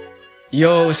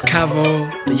 Yo, it's Cavo,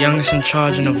 the youngest in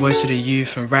charge and the voice of the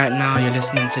youth, and right now you're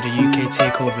listening to the UK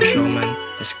Takeover show, man.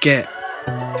 Let's get.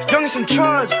 Youngest in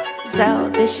charge. Sell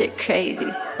this shit crazy.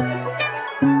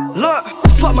 Look,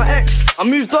 fuck my ex, I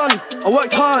moved on. I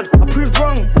worked hard, I proved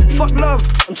wrong. Fuck love,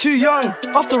 I'm too young.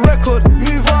 Off the record,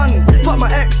 move on. Fuck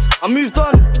my ex, I moved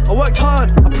on. I worked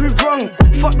hard, I proved wrong.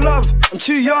 Fuck love, I'm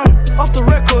too young. Off the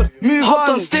record, move Hopped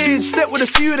on stage, stepped with a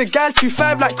few of the guys,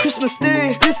 2-5 like Christmas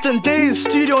Day. Distant days,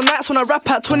 studio nights when I rap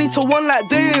at 20 to 1 like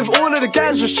Dave. All of the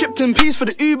guys just chipped in peace for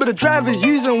the Uber, the drivers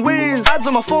using Waze. Ads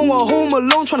on my phone while home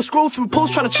alone, trying to scroll through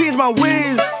posts, trying to change my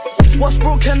ways. What's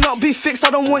broke cannot be fixed,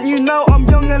 I don't want you now. I'm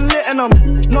young and lit and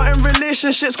I'm not in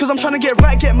relationships, cause I'm trying to get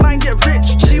right, get mine, get rich.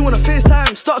 She wanna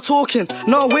FaceTime, start talking.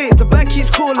 No wait, the bank keeps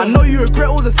calling. I know you regret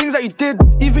all the things things that you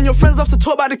did. Even your friends love to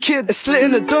talk about the kid. It's lit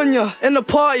in the dunya, in the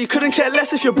party. Couldn't care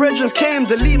less if your brethren came.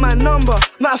 Delete my number.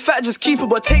 Matter of fact, just keep it,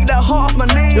 but take that heart off my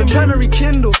name. You're trying to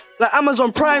rekindle. Like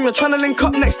Amazon Prime, you're trying to link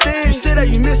up next day. You say that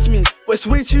you miss me, but it's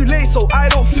way too late, so I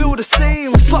don't feel the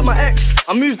same. Fuck my ex,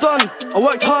 I moved on. I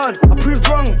worked hard, I proved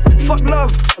wrong. Fuck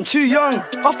love, I'm too young.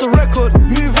 Off the record,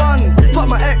 move on. Fuck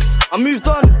my ex, I moved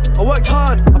on. I worked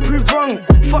hard, I proved wrong.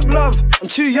 Fuck love, I'm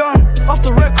too young. Off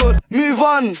the record, move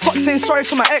on. Fuck saying sorry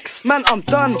to my ex, man, I'm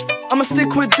done. I'ma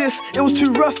stick with this, it was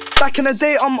too rough. Back in the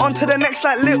day, I'm on to the next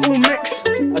like little mix.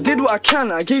 I did what I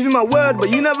can, I gave you my word,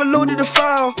 but you never loaded the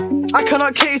file. I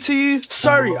cannot cater to you,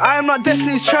 sorry, I am not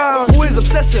Destiny's Child. Always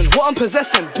obsessing, what I'm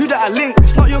possessing. Who that I link,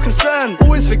 it's not your concern.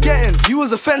 Always forgetting, you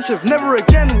was offensive, never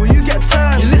again will you get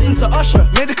turned. You listen to Usher,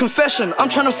 made a confession. I'm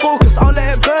trying to focus, I'll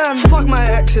let it burn. Fuck my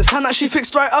exes, hand that she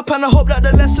fixed right up, and I hope that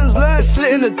the lessons learned. It's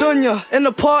lit in the dunya, in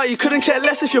the party. Couldn't care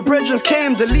less if your brethren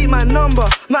came. Delete my number,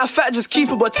 matter of fact, just keep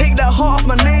it, but take that heart off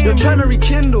my name. You're trying to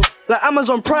rekindle. Like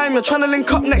Amazon Prime, you're trying to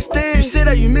link up next day. You say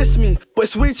that you miss me, but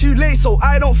it's way too late, so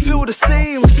I don't feel the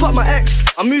same. Fuck my ex,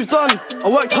 I moved on. I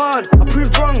worked hard, I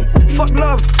proved wrong. Fuck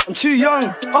love, I'm too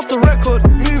young. Off the record,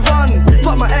 move on.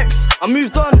 Fuck my ex, I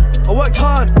moved on. I worked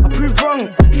hard, I proved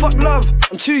wrong. Fuck love,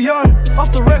 I'm too young.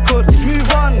 Off the record,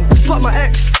 move on. Fuck my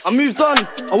ex, I moved on.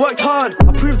 I worked hard,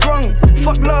 I proved wrong.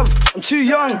 Fuck love, I'm too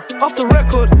young. Off the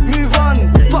record, move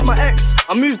on. Fuck my ex,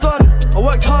 I moved on. I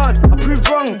worked hard, I proved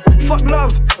wrong. Fuck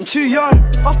love, I'm too young.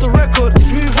 Off the record,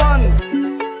 move on.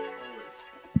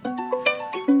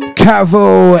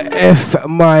 Cavo F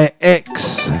My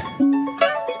Ex.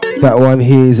 That one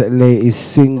here is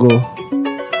latest single.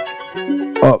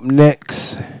 Up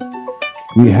next,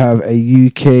 we have a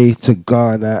UK to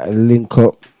Ghana link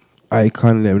up.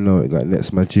 Icon, let me know what we got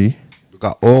next, my G. We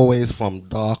got Always from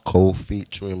Darko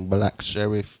featuring Black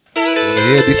Sheriff. You wanna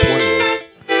hear this one?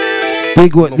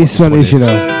 Big what this one is, you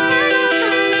know.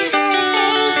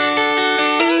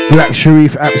 Black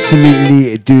Sharif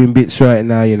absolutely doing bits right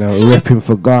now, you know, repping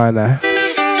for Ghana.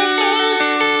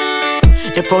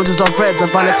 If roses are red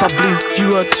and violets are blue, you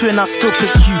were a twin, I still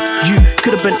pick you. You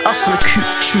could have been us on a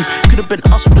coupe, true. Could have been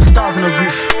us with the stars on the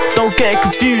roof. Don't get it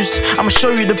confused, I'ma show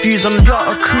you the views on the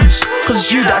yacht or cruise, cause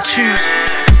it's you that I choose.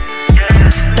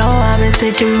 No, I've been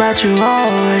thinking about you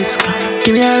always.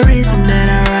 Give me a reason that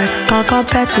I write. Can't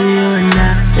compare to you and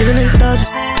I. Even if it does,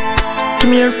 give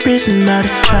me a reason not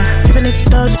to try. Even if it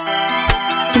does,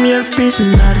 give me a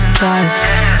reason not to try.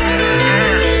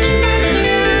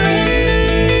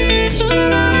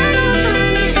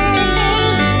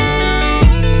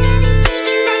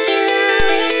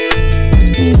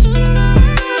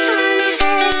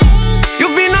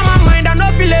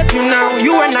 You now,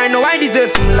 you and I know I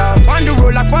deserve some love. On the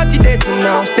road like 40 days from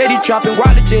now, steady trapping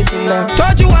while the chasing now.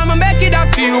 Told you I'ma make it up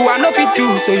to you, I know fit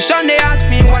too. So you shun they ask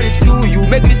me what it do. You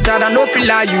make me sad, I know feel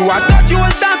like you. I thought you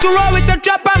was down to roll with a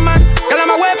trapper man. Girl,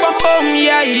 I'm away from home,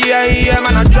 yeah,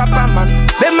 man, a trapper man.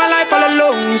 Live my life all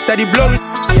alone, steady blowing,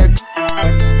 yeah.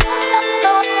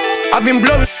 I've been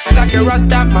blowing like a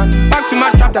rasta man. Back to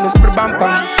my trap, then it's pretty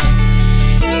bumper.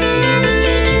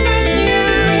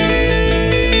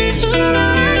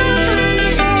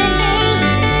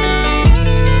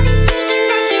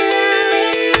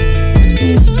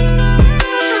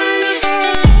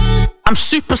 I'm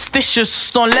superstitious,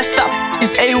 so unless that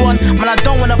is A1, man, I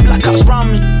don't want a black house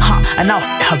round me. And now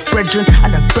her brethren,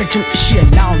 and her brethren, she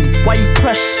allow me. Why you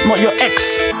press, not your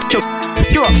ex?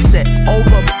 You're upset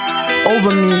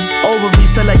over me, over me,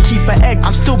 so like keep an egg.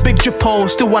 I'm still big drippo,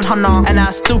 still 100, and I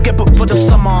still get booked for the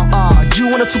summer. You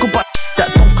wanna talk about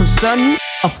that don't concern you?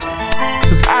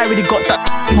 Cause I already got that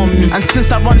on me. And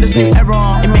since I run this new era,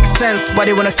 it makes sense why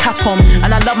they wanna cap on me.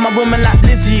 And I love my woman like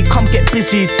Lizzie, come get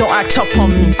busy, don't act up on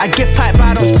me. I give pipe but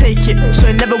I don't take it, so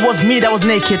it never was me that was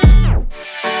naked.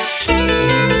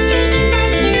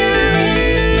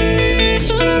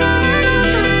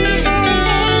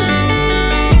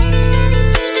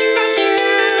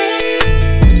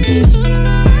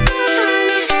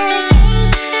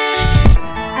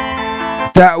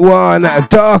 That one,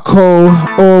 Darko,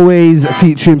 Always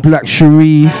featuring Black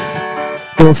Sharif.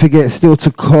 Don't forget, still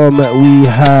to come, we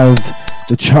have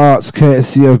the charts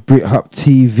courtesy of BritHop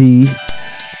TV.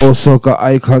 Also got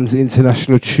Icon's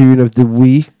International Tune of the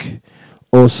Week.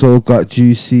 Also got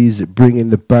Juicy's Bringing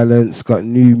the Balance. Got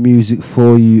new music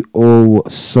for you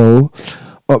also.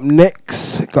 Up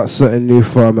next, got something new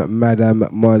from Madame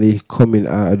Molly coming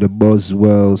out of the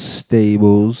Boswell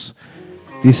stables.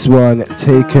 This one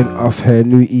taken off her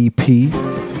new EP,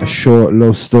 A Short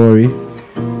Love Story.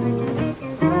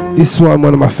 This one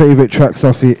of my favourite tracks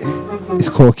off it, it's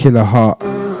called Killer Heart.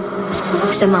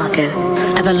 So Marco,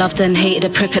 ever loved and hated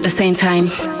a prick at the same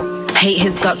time? Hate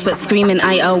his guts, but screaming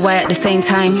I-O-Y at the same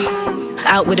time.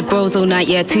 Out with the bros all night,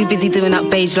 yeah, too busy doing up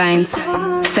beige lines.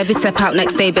 Said we step out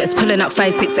next day, but it's pulling up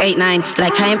 5, 6, 8, 9.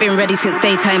 Like I ain't been ready since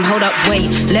daytime. Hold up, wait,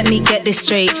 let me get this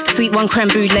straight. Sweet one creme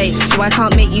brulee, so I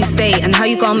can't make you stay. And how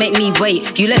you gonna make me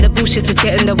wait? You let the bullshit just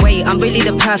get in the way. I'm really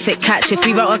the perfect catch. If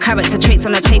we wrote our character traits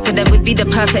on a paper, then we'd be the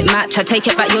perfect match. I take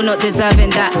it back, you're not deserving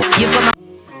that. You've got my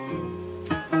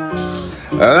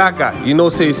that guy, you know,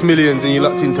 say it's millions and you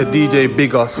locked into DJ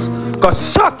Big Us. Cause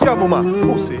suck your mama,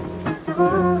 pussy.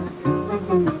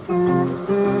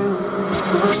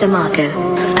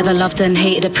 Ever loved and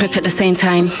hated a prick at the same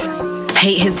time.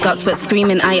 Hate his guts, but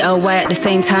screaming I-O-Y at the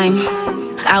same time.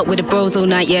 Out with the bros all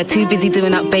night, yeah, too busy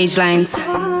doing up beige lines.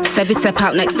 Said we step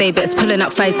out next day, but it's pulling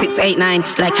up 5, 6, 8, 9.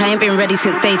 Like I ain't been ready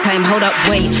since daytime. Hold up,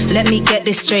 wait, let me get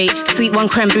this straight. Sweet one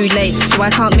creme brulee, so I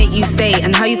can't make you stay.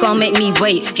 And how you gonna make me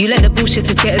wait? You let the bullshit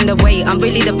just get in the way. I'm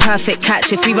really the perfect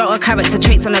catch. If we wrote our character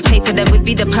traits on a paper, then we'd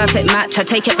be the perfect match. I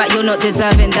take it back, you're not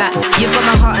deserving that. You've got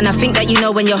my heart and I think that you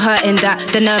know when you're hurting that.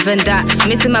 The nerve and that.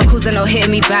 Missing my calls and not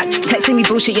hitting me back. Texting me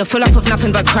bullshit, you're full up of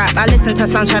nothing but crap. I listen to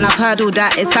Sunshine, I've heard all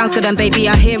that. It sounds good and baby,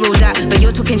 I hear all that. But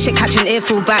you're talking shit, catching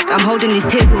earful back. I'm holding these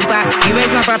tears all back. You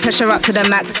raise my blood pressure up to the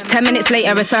max. 10 minutes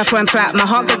later, it's surf went flat. My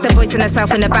heart gets a voice in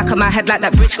herself in the back of my head like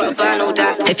that bridge got to burn all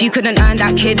that. If you couldn't earn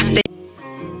that kid, then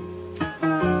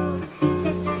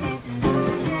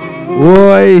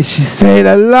Boy, she's saying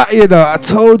a lot, you know. I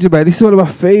told you, man. This is one of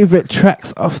my favourite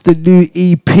tracks off the new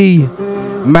EP.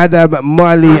 Madame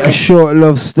Molly, A Short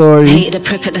Love Story. hated a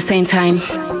prick at the same time.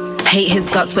 Hate his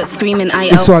guts, but screaming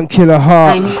I-O. This one, Killer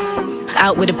Heart.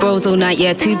 Out with the bros all night,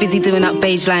 yeah, too busy doing up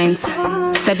beige lines.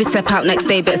 Said we step out next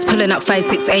day, but it's pulling up 5,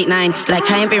 6, 8, 9. Like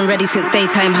I ain't been ready since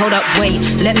daytime. Hold up, wait,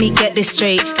 let me get this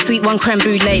straight. Sweet one creme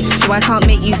brulee, so I can't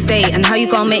make you stay. And how you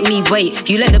gonna make me wait?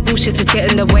 You let the bullshit just get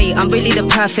in the way. I'm really the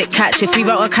perfect catch. If we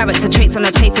wrote our character traits on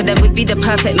a paper, then we'd be the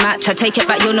perfect match. I take it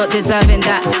back, you're not deserving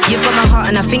that. You've got my heart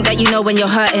and I think that you know when you're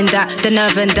hurting that. The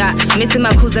nerve and that. Missing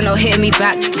my calls and not hitting me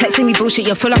back. Texting me bullshit,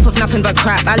 you're full up of nothing but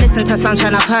crap. I listen to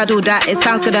Sunshine, I've heard all that. It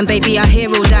sounds good and baby, I hear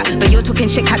all that. But you're talking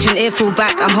shit, catching earful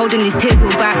back. I'm holding these tears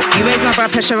all back. You raise my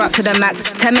blood pressure up to the max.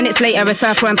 10 minutes later, it's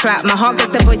surf went flat. My heart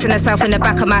gets a voice in herself in the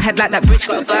back of my head like that bridge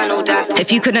got to burn all that.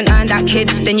 If you couldn't earn that kid,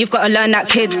 then you've got to learn that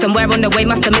kid. Somewhere on the way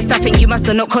must have missed. I think you must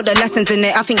have not caught the lessons in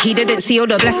it. I think he didn't see all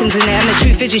the blessings in it. And the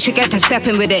truth is you should get to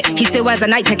stepping with it. He still wears a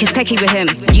night tech, his techie with him.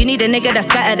 You need a nigga that's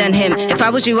better than him. If I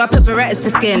was you, I'd put Berettas to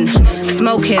skin.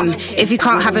 Smoke him. If you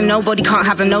can't have him, nobody can't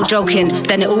have him, no joking.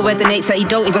 Then it all resonates that he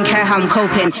don't even care how I'm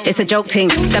coping. It's a joke thing.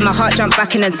 Then my heart jumped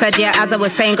back in and said, yeah, as I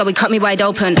was saying, God, we cut me wide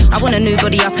open. I want a new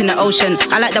body up in the ocean.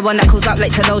 I like the one that calls up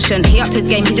like to lotion. He upped his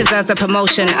game, he deserves a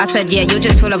promotion. I said, yeah, you're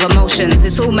just full of emotions.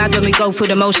 It's all mad when we go through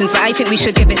the motions, but I think we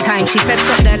should give it time. She said,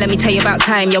 stop there, let me tell you about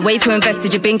time. You're way too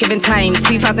invested, you've been given time.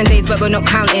 2,000 days, but we're not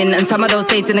counting. And some of those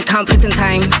days didn't count prison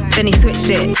time. Then he switched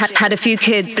it, had a few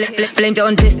kids, blamed it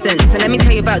on distance. And let me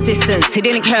tell you about distance. He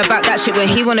didn't care about that shit when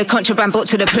he wanted contraband brought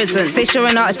to the prison. Say you're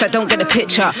an artist that don't get the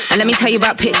picture. And let me tell you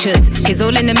about pictures. He's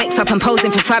all in the mix up and posing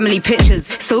for family pictures.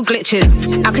 So glitches.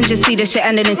 I can just see the shit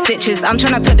ending in stitches. I'm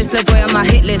trying to put this little boy on my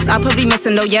hit list. I'll probably miss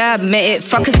him though, yeah, I admit it.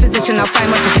 Fuck his position, I'll find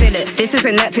one to fill it. This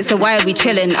isn't Netflix, so why are we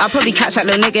chilling? I'll probably catch that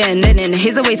little nigga in linen.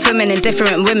 He's always swimming in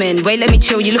different women. Wait, let me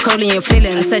chill, you look only in your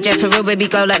feelings. I said, yeah, for real, baby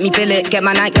girl, let me bill it. Get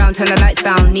my nightgown, turn the lights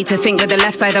down. Need to think with the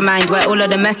left side of mind, where all of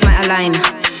the mess might align.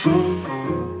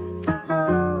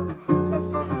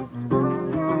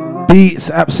 Beats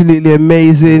absolutely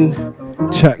amazing.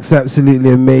 Tracks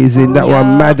absolutely amazing. That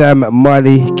one, Madame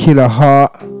Molly, Killer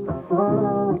Heart.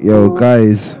 Yo,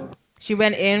 guys. She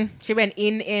went in.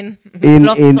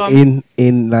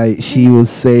 Like she was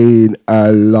saying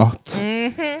a lot.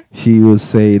 She was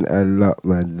saying a lot,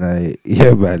 man. Like,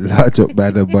 yeah, man, large up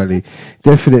Madame Molly.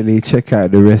 Definitely check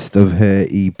out the rest of her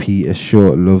EP, A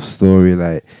Short Love Story.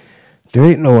 Like, there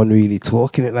ain't no one really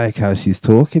talking it like how she's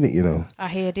talking it, you know. I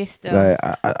hear this stuff. Like,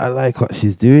 I like what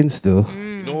she's doing still.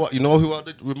 You know what? You know who I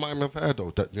did remind me of her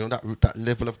though? That, you know, that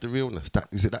level of the realness. That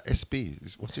is it. That SP.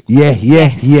 What's it called?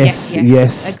 Yes.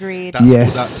 Agreed. That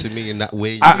stood out to me in that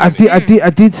way. I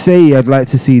did say I'd like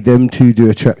to see them two do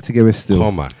a track together still.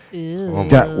 Come on.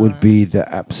 That would be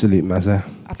the absolute mazza.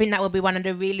 I think that would be one of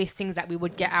the realest things that we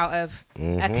would get out of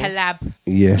a collab.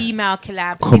 Yeah. Female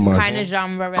collab. Come this on. kind of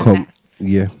genre.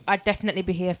 Yeah. I'd definitely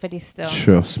be here for this still.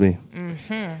 Trust me.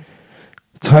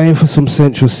 Time for some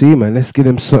Central C, man. Let's get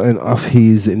him something off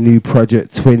his new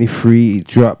project 23. It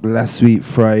dropped last week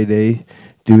Friday.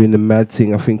 Doing the mad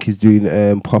thing. I think he's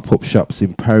doing pop-up shops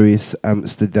in Paris,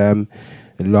 Amsterdam,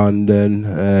 London.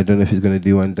 I don't know if he's going to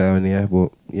do one down here,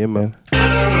 but yeah, man.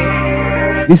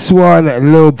 This one,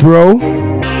 Lil Bro,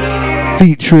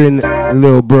 featuring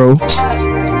Lil Bro.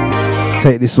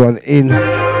 Take this one in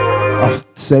off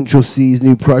Central C's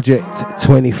new project,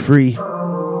 23. Lil'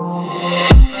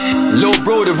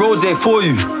 bro, the roads ain't for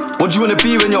you. What do you wanna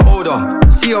be when you're older?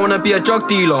 See, I wanna be a drug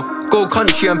dealer. Go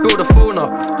country and build a phone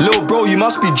up. Lil' bro, you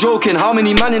must be joking. How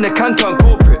many man in the can turn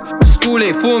corporate? School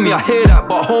ain't for me. I hear that,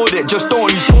 but hold it, just don't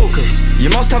lose focus. You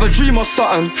must have a dream or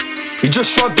something. He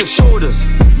just shrugged his shoulders.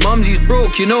 Mumsy's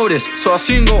broke, you know this, so I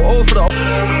soon go all for the.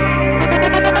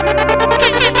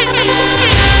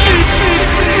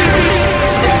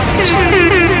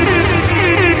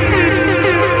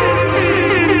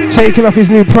 Taking off his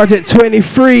new project,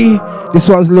 23. This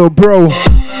one's Lil' Bro.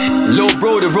 Lil'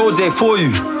 bro, the roads ain't for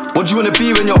you. What do you wanna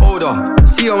be when you're older?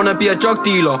 See, I wanna be a drug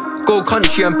dealer. Go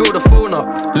country and build a phone up.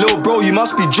 Lil' bro, you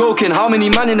must be joking. How many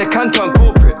man in the can turn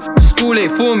corporate? School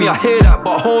ain't for me. I hear that,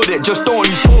 but hold it, just don't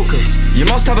lose focus. You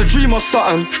must have a dream or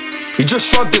something. He just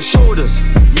shrugged his shoulders.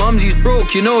 Mumsy's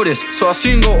broke, you know this, so I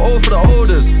soon go all for the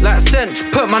holders. Like Cinch,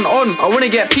 put man on. I wanna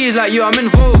get peas like you, I'm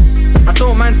involved. I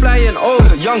don't mind flying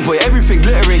old. Young boy, everything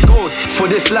glittering gold. For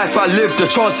this life I live, the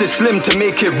chance is slim to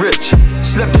make it rich.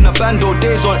 Slept in a bando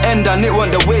days on end and it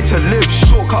wasn't the way to live.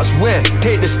 Shortcuts where?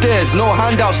 Take the stairs, no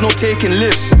handouts, no taking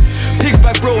lifts. Pigs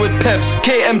back bro with peps,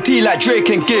 KMT like Drake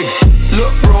and Gigs.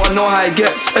 Look bro, I know how it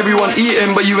gets. Everyone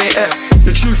eating but you ain't ate.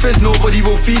 The truth is nobody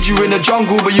will feed you in the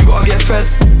jungle, but you gotta get fed.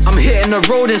 I'm hitting the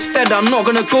road instead, I'm not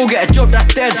gonna go get a job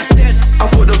that's dead. I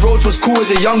thought the roads was cool as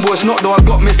a young boy, it's not though, I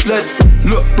got misled.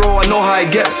 Look bro, I know how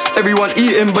it gets. Everyone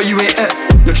eating but you ain't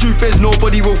ate. The truth is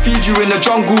nobody will feed you in the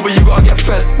jungle, but you gotta get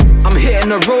fed. I'm hitting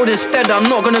the road instead, I'm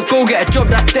not gonna go get a job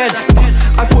that's dead.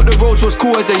 I thought the roads was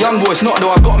cool as a young boy, it's not though,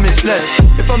 I got misled.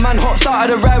 If a man hops out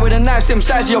of the ride with a knife, same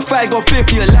size of your thigh, got fear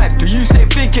for your life. Do you say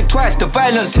think it twice? The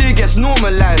violence here gets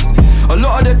normalized. A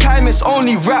lot of the time it's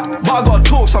only rap, but I gotta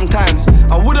talk sometimes.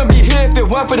 I wouldn't be here if it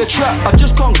weren't for the trap, I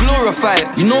just can't glorify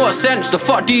it. You know what sense, the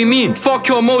fuck do you mean? Fuck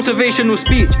your motivational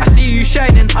speech. I see you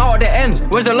shining out of the ends.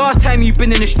 When's the last time you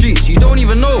been in the streets? You don't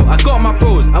even know, I got my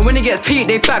bros. And when it gets peaked,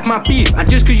 they back my beef. And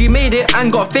just cause you made it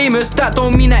and got famous, that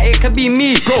don't mean that it could be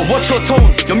me. Bro, watch your tone,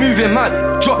 you're moving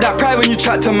mad. Drop that pride when you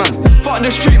chat to man. Fuck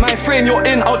the street, my frame you're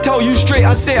in. I'll tell you straight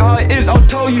and say it how it is. I'll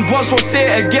tell you once, won't say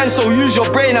it again. So use your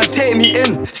brain and take me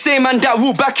in. Same man that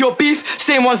will back your beef,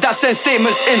 same ones that send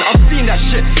statements in. I've seen that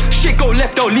shit. Shit go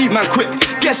left, they'll leave man quick.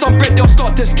 Get some bread, they'll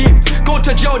start to scheme. Go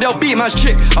to jail, they'll beat man's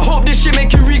chick. I hope this shit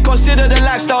make you reconsider the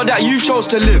lifestyle that you chose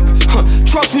to live.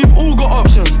 Trust me, we've all got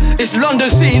options. It's London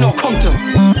City, not Compton.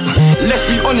 Let's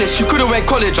be honest, you could've went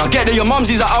college. I get that your mum's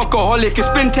is an alcoholic. It's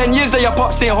been 10 years that your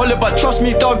pops ain't holler, but trust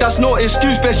me dog, that's no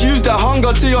excuse. Best use that hunger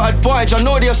to your advantage. I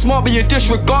know they're smart but you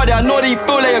disregard it. I know they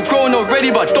feel like you're grown already,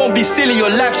 but don't be silly, your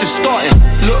life's just starting.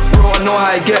 Look bro, I know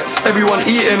how it gets. Everyone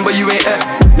eating but you ain't ate.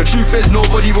 The truth is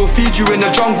nobody will feed you in the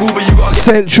jungle, but you got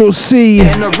Central C.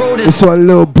 This one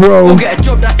Lil' Bro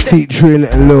featuring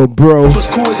Lil' Bro. Was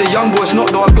cool as a young boy, it's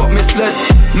not though, I got misled.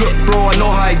 Look bro, I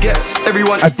know how it gets.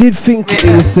 Everyone I did think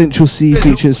it was Central C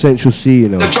featuring Central C, you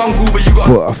know.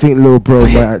 But I think Lil' Bro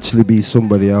might actually be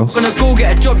somebody else. Gonna go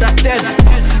get a job that's dead.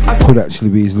 Could actually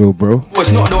be his Lil' Bro.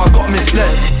 It's not though, I got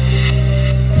misled.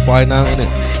 Find out, innit?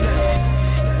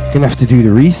 Gonna have to do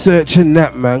the research and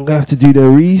that, man. Gonna have to do the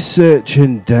research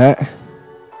and that.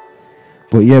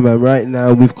 But yeah, man, right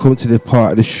now we've come to the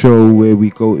part of the show where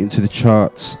we go into the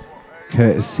charts,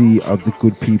 courtesy of the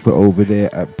good people over there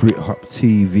at Brithop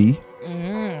TV.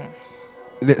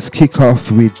 Let's kick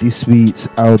off with this week's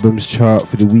albums chart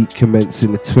for the week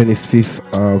commencing the 25th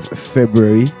of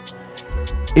February.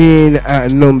 In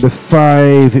at number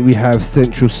 5, we have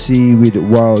Central C with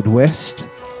Wild West.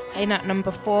 In at number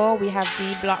 4, we have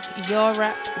D Block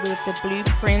Europe with The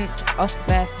Blueprint, Us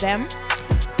vs Them.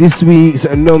 This week's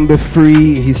at number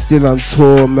 3, he's still on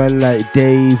tour, man like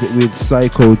Dave with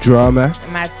Psychodrama.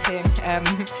 Mad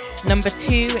thing. Number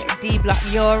 2, D Block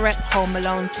Europe, Home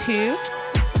Alone 2.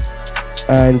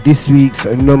 And this week's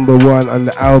number 1 on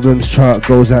the albums chart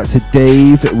goes out to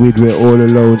Dave with We're All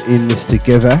Alone in This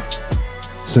Together.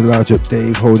 So large up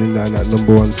Dave holding down that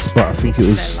number 1 spot. I think it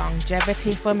was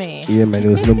longevity for me. Yeah, man, it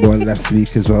was number 1 last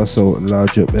week as well. So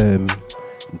large up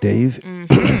Dave.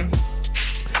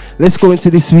 Let's go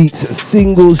into this week's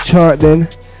singles chart then.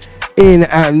 In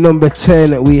at number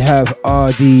 10, we have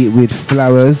RD with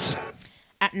Flowers.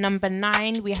 At number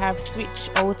 9, we have Switch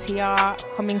OTR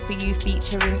Coming For You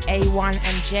featuring A1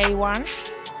 and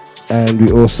J1. And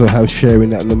we also have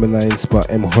sharing that number 9 spot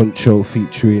M Huncho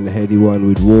featuring Heady One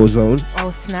with Warzone.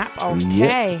 Oh snap,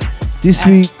 okay. Yep. This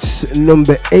week's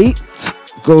number 8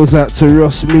 goes out to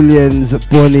Ross Millions,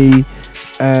 Bonnie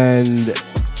and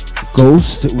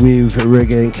Ghost with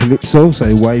Reggae and Calypso. So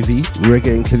YV,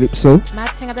 Reggae and Calypso. Mad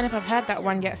thing, I don't know if I've heard that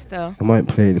one yet still. I might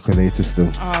play it a little later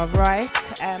still. Alright.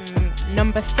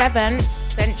 Number 7,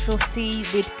 Central C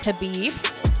with Khabib.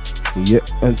 Yep,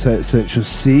 Anti Central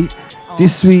C.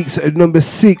 This week's number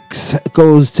 6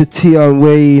 goes to Tion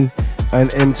Wayne and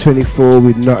M24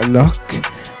 with Knock Knock.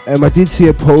 I did see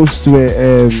a post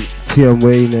where Tion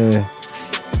Wayne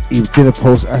he did a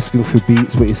post asking for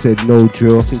beats, but he said no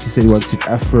drill. I think he said he wanted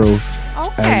Afro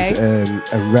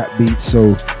and rap beats.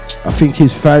 So I think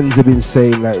his fans have been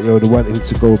saying like, they want him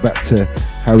to go back to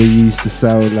how he used to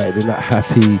sound. Like they're not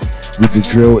happy with the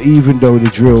drill, even though the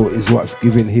drill is what's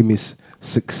giving him his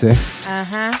success.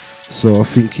 So I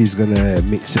think he's gonna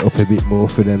mix it up a bit more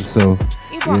for them. So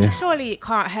surely it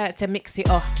can't hurt to mix it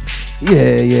up.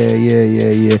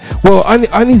 Yeah. Well,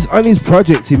 on his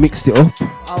project, he mixed it up.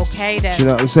 Okay then. Do you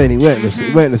know what I'm saying?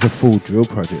 It went as a full drill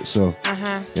project. So you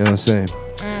know what I'm saying.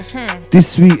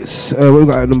 This week's we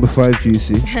got at number 5,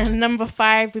 Juicy. Number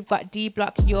 5, we've got D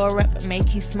Block Europe,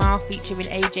 Make You Smile featuring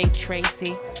AJ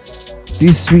Tracy.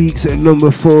 This week's at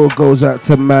number 4 goes out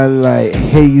to man like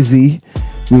Hazy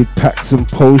with Packs and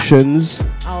Potions.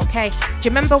 Okay. Do you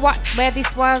remember where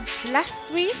this was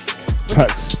last week?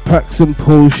 Packs and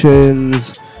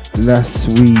Potions last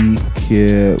week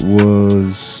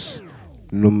was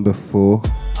number 4.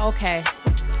 Okay.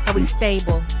 So it's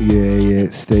stable. Yeah,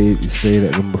 it stayed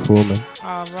at number 4, man.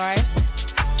 Alright.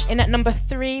 In at number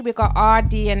 3, we got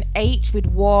RD and H with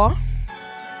War.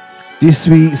 This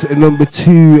week's at number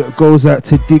 2 goes out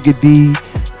to Digga D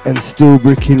and Still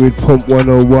Bricking with Pump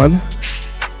 101.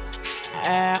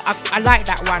 I like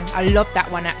that one. I love that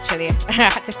one actually. I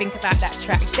had to think about that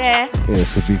track there. Yeah,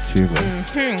 it's a big tune, man.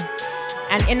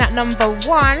 And in at number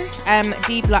 1,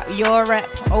 D Block Europe,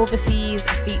 Overseas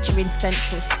featuring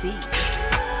Central C.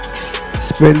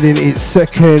 Spending its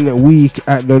second week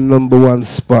at the number 1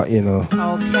 spot, you know.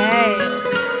 Okay.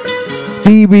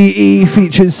 DBE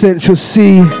featuring Central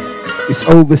C. It's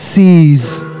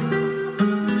Overseas.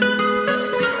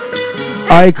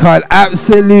 Icon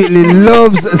absolutely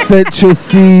loves Central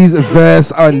C's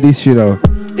verse on this, you know.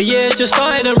 The year just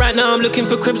started and right now I'm looking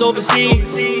for cribs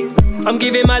overseas. I'm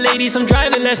giving my lady some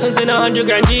driving lessons in 100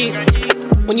 grand G.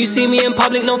 When you see me in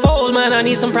public, no photos, man, I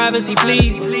need some privacy,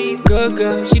 please. Good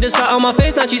girl, she just sat on my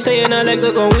face, now she saying her legs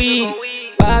are gon' weak.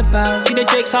 Bad, see the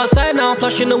Drakes outside now, I'm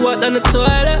flushing the work down the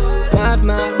toilet.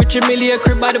 Mad, Richard Millie a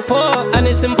crib by the port, and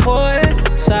it's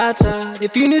important. Sad,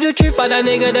 if you knew the truth about that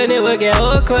nigga, then it would get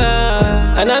awkward.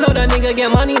 And I know that nigga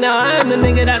get money now, I am the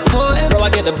nigga that taught him. Bro, I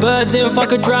get the birds in,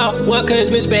 fuck a drought.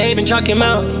 Workers misbehaving, chuck him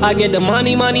out. I get the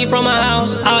money from my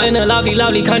house, out in a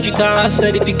lovely country town. I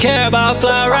said if you care about a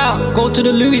fly route, go to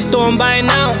the Louis store and buy it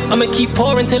now. I'ma keep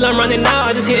pouring till I'm running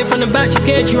out. I just hit it from the back, she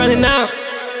scared she running out.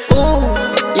 Ooh,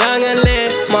 young and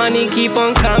lit, money keep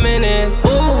on coming in.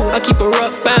 Ooh, I keep a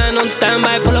rock band on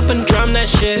standby, pull up and drum that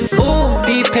shit. Ooh,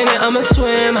 deep in it, I'ma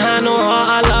swim, hand on heart,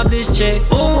 I love this chick.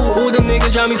 Ooh, all the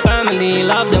niggas around me family,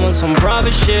 love them on some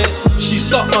private shit. She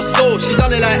sucked my soul, she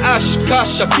done it like Ash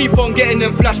Cash. I keep on getting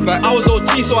them flashbacks. I was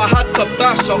OT so I had to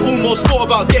bash. I almost thought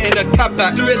about getting a cab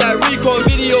back. Do it like recon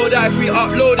video that if we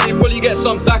upload it, you probably get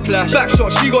some backlash.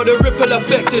 Backshot, she got the ripple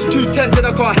effect. It's too tempting,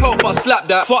 I can't help but slap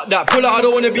that. Fuck that, pull out, I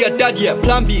don't wanna be a dad yet.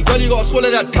 Plan B, girl you gotta swallow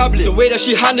that tablet. The way that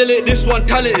she handle it, this one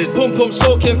talented. Pum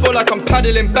soaking, feel like I'm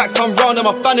paddling. Back come round, I'm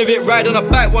a fan of it. Ride on the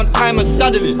back one time and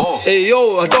saddle it. Hey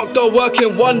yo, a doctor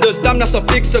working wonders. Damn, that's a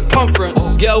big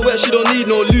circumference. Get her wet, she don't need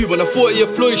no lube. On a 40-year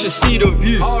floor, you should see the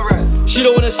view. She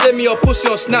don't wanna send me a pussy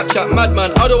on Snapchat,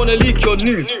 madman. I don't wanna leak your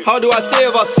news. How do I say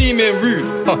if I seem rude?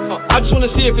 I just wanna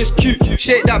see if it's cute.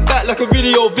 Shake that back like a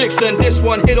video vixen. This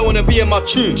one here don't wanna be in my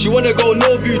tune. She wanna go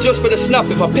no view just for the snap.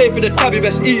 If I pay for the tab, you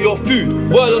best eat your food.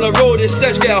 Word on the road, this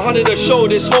search get 100 a show.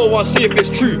 This whole one, see if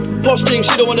it's true. Posh thing,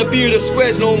 she don't wanna be with the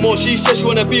squares no more. She says she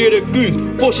wanna be with the goons.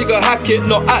 Thought she could hack it,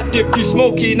 not active, too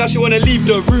smoky. Now she wanna leave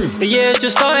the room. The year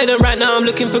just started and right now I'm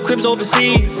looking for cribs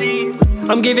overseas.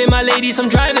 I'm giving my lady some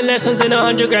driving lessons in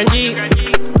 100 grand G.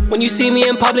 When you see me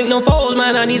in public, no photos,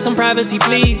 man, I need some privacy,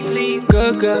 please.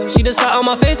 Good girl, she just sat on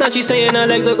my face, now she saying her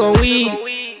legs are gon' weak.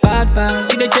 Bad,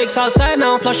 see the Drakes outside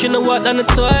now, I'm flushing the work down the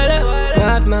toilet.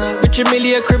 Mad, Richard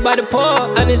Millie a crib by the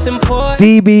port, and it's important.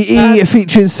 DBE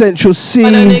featuring Central C.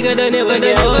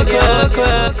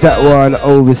 That one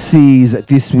overseas.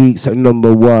 This week's at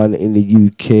number 1 in the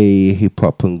UK hip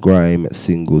hop and grime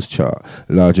singles chart.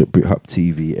 Large at Brit-Hop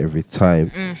TV every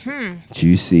time.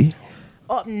 Juicy.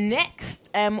 Up next,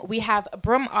 we have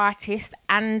Brum artist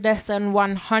Anderson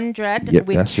 100 Yep,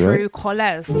 with that's True right.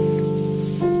 Colours.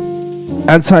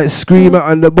 Anti Screamer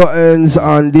on the buttons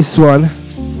on this one.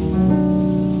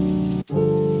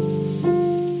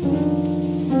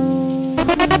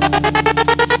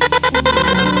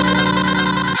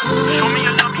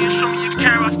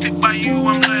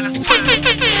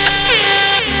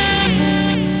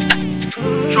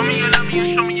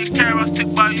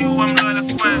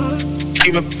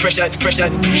 If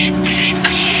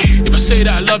I say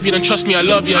that I love you, then trust me, I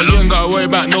love you. You ain't gotta worry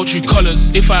about no true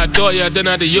colours. If I adore you, then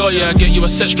I adore you. I get you a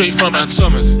set straight from Ann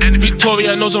Summers.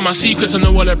 Victoria knows all my secrets. I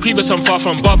know all her previous, I'm far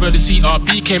from bothered. The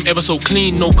CRB came ever so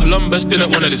clean. No Columbus,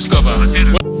 didn't wanna discover.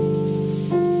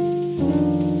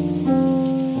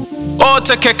 Oh,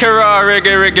 Takeover,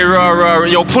 reggae, raw.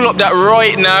 Yo, pull up that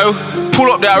right now.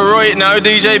 Pull up that right now.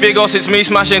 DJ Big Us, it's me,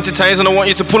 Smash Entertains, and I want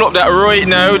you to pull up that right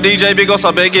now. DJ Big Us, I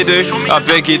beg you do. I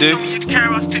beg you do.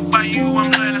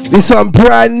 This one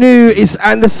brand new. It's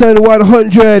Anderson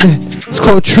 100. It's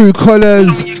called True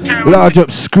Colours. Large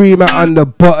up screamer on the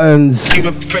buttons.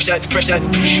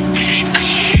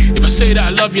 If I say that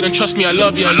I love you, then trust me, I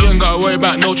love you. You ain't gotta worry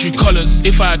about no true colours.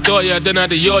 If I adore you, then I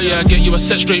adore you. I get you a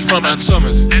set straight from Ann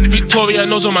Summers. Victoria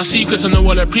knows all my secrets. I know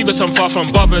all her previous, I'm far from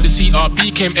bothered. The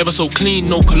CRB came ever so clean.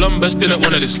 No Columbus, didn't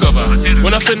wanna discover.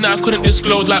 When I think that I couldn't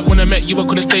disclose, like when I met you, I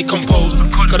couldn't stay composed.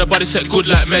 Got a body set good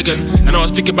like Megan, and I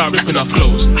was thinking about ripping off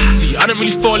clothes. See, I didn't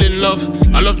really fall in love.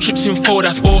 I love trips in fall,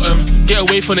 that's autumn. Get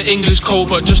away from the English cold,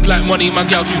 but just like money, my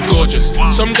gal too gorgeous.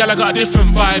 Some gal I got a different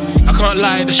vibe. I can't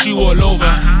lie, the shoe all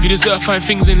over. You deserve fine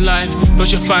things in life,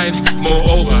 plus you find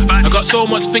moreover. I got so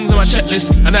much things on my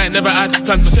checklist, and I ain't never had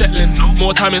plans for settling.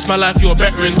 More time in my life, you're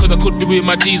bettering, cause I could be with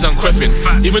my G's, I'm creffing.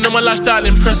 Even though my lifestyle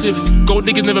impressive, gold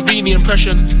diggers never been the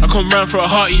impression. I come round for a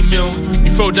hearty meal, we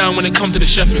throw down when it comes to the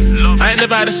chefing. I ain't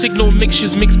never had a signal mix,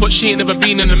 she's mixed, but she ain't never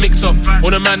been in a mix-up. All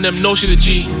the man them know she's a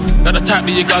G, not the type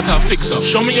that you got to fix up.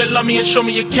 Show me you love me and show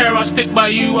me you care, I'll stick by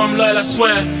you, I'm loyal, I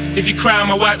swear. If you cry,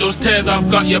 I'ma wipe those tears, I've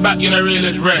got your back, you're not real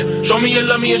as red. Show me you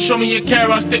love me and show me you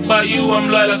care, I'll stick by you, I'm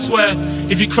loyal, I swear.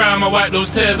 If you cry, I'ma wipe those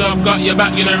tears, I've got your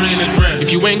back, you're not real as red. If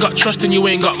you ain't got trust and you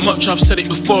ain't got much, I've said it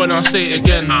before and I'll say it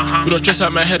again. We don't stress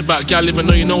out my head about gal, even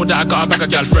though you know that I got a back a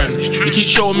gal friend. You keep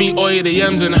showing me all your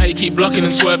DMs and how you keep blocking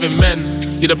and swerving men.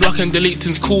 Yeah, the block and delete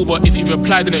thing's cool, but if you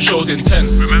reply, then it shows intent.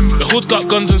 The hood's got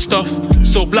guns and stuff,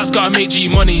 so black's gotta make G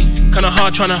money. Kinda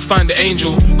hard trying to find the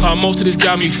angel, cause most of this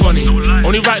gal me funny.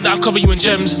 Only right that I cover you in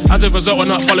gems, as a result of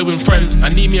not following friends. I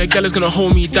need me a gal is gonna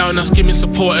hold me down, that's give me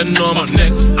support and know I'm up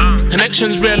next.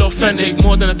 Connections real authentic,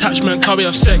 more than attachment, can't we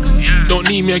have sex? Don't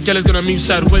need me a gal is gonna move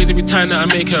sideways every time that I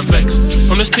make her vex.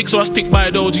 From the stick, so I stick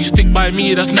by those, you stick by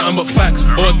me, that's nothing but facts.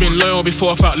 Always been loyal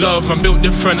before I felt love, I'm built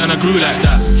different and I grew like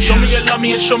that. Show me you love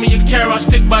me and show me you care, I'll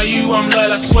stick by you, I'm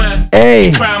loyal, I swear.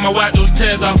 Hey, cry, I'ma wipe those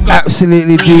tears, I've got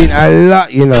absolutely doing a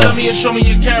lot, you know.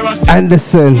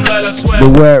 Anderson,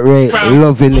 the work rate,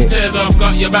 loving it.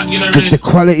 The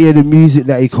quality of the music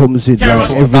that he comes with,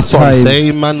 like every that's time. What I'm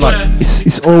saying, man. Like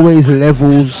it's always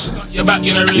levels.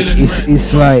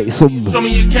 It's like some.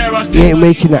 He ain't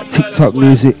making that TikTok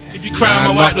music.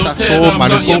 Man, not at all,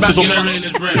 man. It's going for some.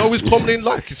 No, it's coming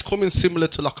like it's coming similar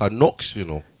to like a Knox, you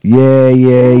know. Yeah,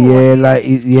 like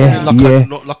yeah.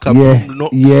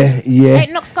 Hey,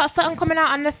 Knox got something coming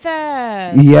out on the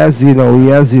 3rd. He has, you know.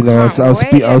 I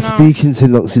was speaking to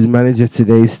Knox's manager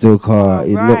today. Still, car.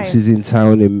 Knox is in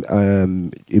town in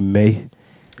May.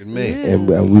 And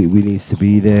we needs to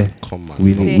be there. Come on,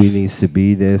 we needs to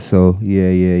be there. So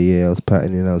yeah. I was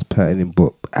patterning.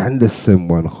 But Anderson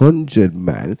 100,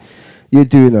 man, you're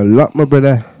doing a lot, my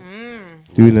brother.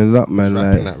 Doing a lot, man.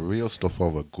 Rapping like that real stuff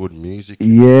over good music.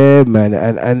 Yeah, man,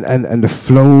 and the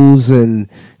flows and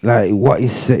like what he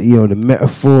said, you know, the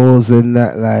metaphors and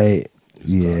that, like,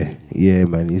 yeah,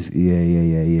 man. He's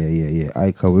yeah.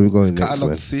 Icon, we're going next,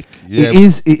 man. Sick. Yeah,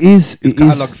 it is. His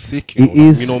catalog's sick.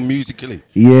 You know, musically.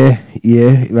 Yeah.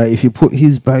 Like if you put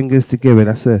his bangers together,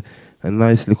 that's a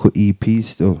nice little EP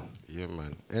still. Yeah,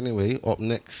 man. Anyway, up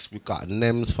next we got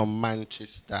Nems from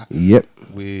Manchester. Yep.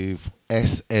 With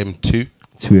SM2.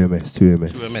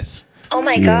 2MS. Oh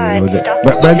my god, stop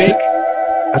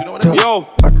Yo,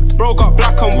 bro got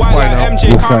black and white like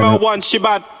MJ Caramel one, she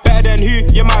bad. Better than who,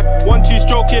 you mad. 1-2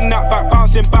 stroking that back,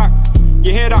 bouncing back.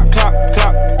 You hear that clap,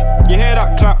 clap. You hear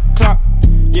that clap, clap.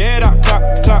 You hear that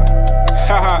clap.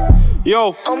 Haha.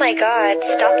 Yo. Oh my god,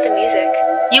 stop the music.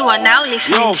 You are now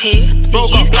listening to bro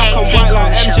the got UK black and white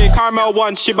like Takeover MJ Show. Caramel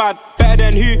one, she bad. Better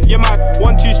than who, you mad.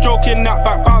 1-2 stroking that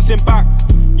back, bouncing back.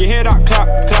 You hear that clap,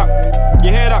 clap. You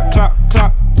hear that clap,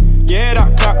 clap. You hear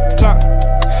that clap.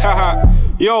 Haha.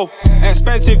 Yo,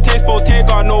 expensive taste,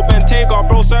 Bottega, no Bentayga.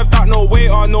 Bro, serve that, no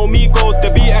waiter, no Migos. The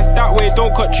BS that way,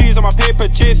 don't cut trees on my paper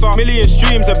chaser. Million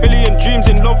streams, a billion dreams,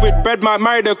 in love with bread, might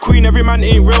marry the queen. Every man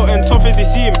ain't real and tough as he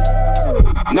seem.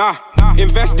 Nah,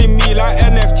 invest in me like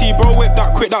NFT. Bro, whip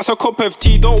that quick, that's a cup of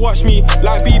tea. Don't watch me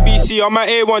like BBC. I'm at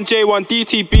A1, J1,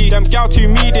 DTB. Them gal too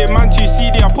meaty, man too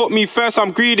seedy. I put me first, I'm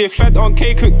greedy. Fed on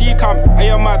K, cook decamp, I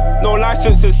am mad. No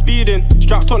license is speeding.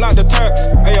 Strapped up like the Turks,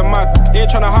 I am mad. Ain't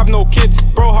tryna have no kids.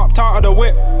 Bro hopped out of the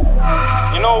whip.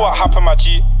 You know what happened, my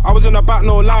G? I was in the back,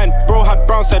 no line. Bro had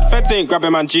brown, said feds ain't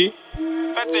grabbing, man, G.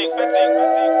 Feds ain't grabbing,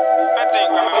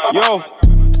 man. Yo,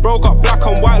 bro got black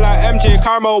and white like MJ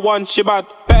Caramel one. She bad,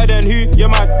 better than who? You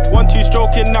mad? 1-2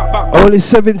 stroking that back. Only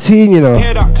 17, you know. You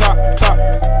hear that clap, clap.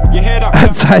 You hear that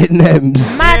clap. Tight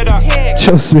Nems.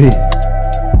 Trust me.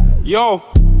 Yo,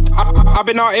 I've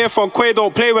been out here from Quay,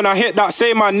 don't play when I hit that,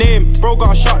 say my name. Bro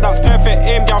got a shot, that's perfect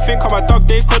aim. Y'all think I'm a dog,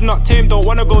 they could not tame. Don't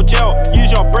wanna go jail,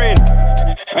 use your brain.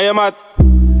 Are you mad?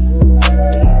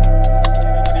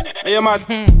 Are you mad?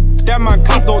 Them man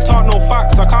cap, don't talk no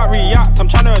facts. I can't react, I'm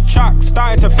trying to attract.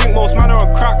 Starting to think most man are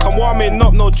on crack. I'm warming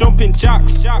up, no jumping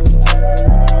jacks.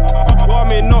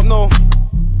 Warming up, no.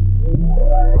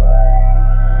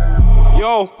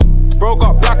 Yo, bro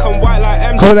got black and white like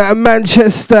M. Coming out of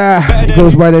Manchester, he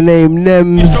goes by the name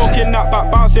Nems.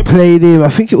 Played him, I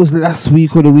think it was last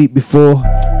week or the week before.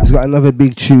 He's got another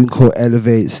big tune called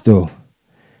Elevate still.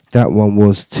 That one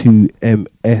was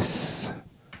 2MS.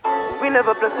 We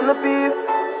never blessing the beef.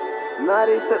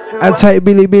 Anti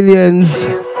Billy Billions,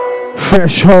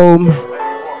 Fresh Home,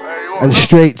 and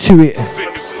Straight to It.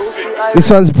 This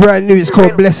one's brand new, it's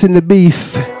called Blessing the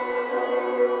Beef.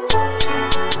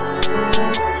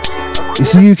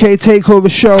 It's a UK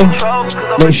Takeover show.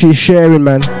 Make sure you're sharing,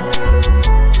 man.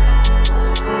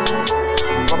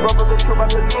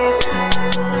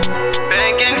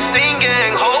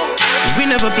 We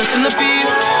never blessing the beef.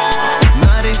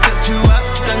 Now they step to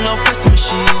apps, gang off pressing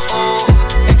machines.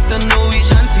 External each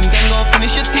hunting, gang off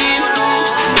finish your team.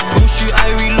 Don't shoot,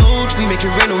 I reload, we make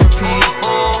it rain on repeat.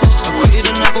 I quitted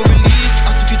and I got released.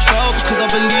 I took control because I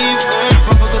believe.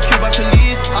 Brother got killed by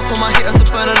police. I told my hitter to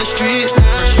burn on the streets.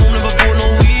 Fresh home, never bought no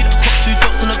weed. I caught 2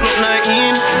 dots on the Glock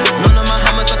 19. None of my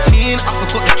hammers are clean. I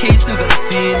forgot the casings at the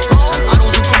scene. And I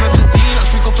don't drink from Methazine. I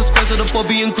drink off the squares of the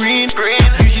Bobby and Green.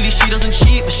 Usually she doesn't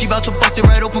cheat, but she about to bust it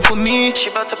right open for me. She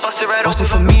about to bust it right open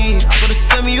for me. I gotta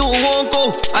send me, you won't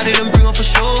go. I didn't bring her for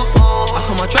show. I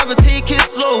told my driver take it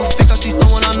slow. Think I see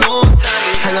someone I know.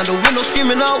 Hang on the window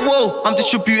screaming out, whoa. I'm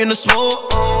distributing the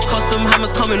smoke. Custom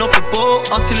hammers coming off the boat.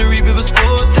 Artillery with a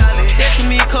sport. Dead to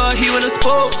me car, he wanna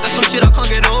spoke. That's some shit I can't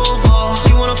get over.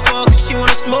 She wanna fuck, she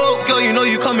wanna smoke. Girl, you know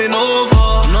you coming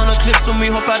over. None of clips when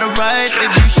we hop out the ride.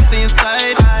 Baby, you should stay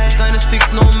inside. Designer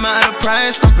sticks, no matter the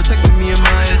price. I'm protecting me and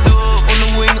mine. On the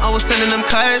wing, I was sending them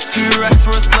kites. 2 racks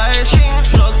for a slice.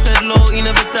 Plug said low, he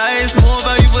never dies. More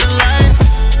valuable than life.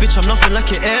 Bitch, I'm nothing like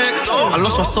your ex. I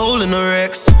lost my soul in the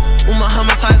Rex. All my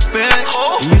hammers high spec.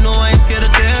 And you know I ain't scared of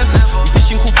death. You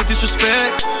dishing cool for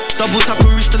disrespect. Double tap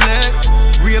and reselect.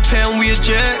 Reappear and we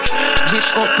eject. Which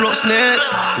up blocks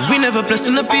next? We never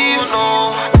blessing the beef.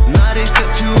 Now they step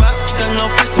to apps, gang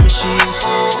off pressing machines.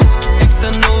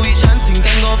 External each hunting,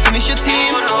 gang off finish your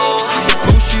team.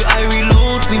 Don't shoot, I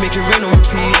reload, we make it rain on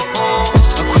repeat.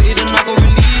 I quitted and I got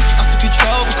released. I took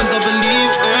control because I believe.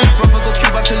 Brother got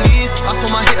killed by police. I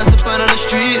told my hitter to burn on the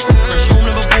streets. Fresh home,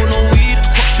 never bought no weed. I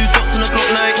caught 2 dots on the Glock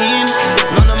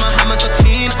 19. None of my hammers are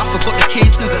clean. I forgot the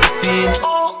casings at the scene.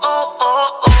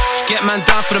 Get man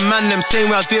down for the man them, same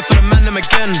way I'll do it for the man them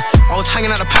again. I was hanging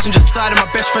out the passenger side and my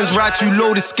best friend's ride 2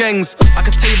 loaded skanks. I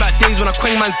can tell you about days when I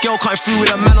quang man's girl cutting through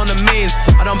with a man on the mains.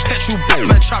 I done petrol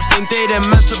book, man trap same day, then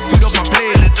man took food off my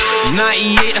plate.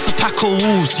 98, that's a pack of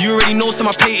wolves. You already know so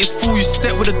my plate is full. You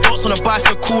step with the dots on a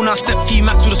bicycle, now step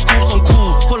T-Max with the scoops on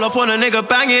cool. Pull up on a nigga,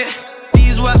 bang it.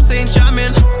 These waps ain't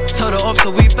jamming. Tell the ops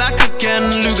that we back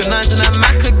again. Luger 9s and that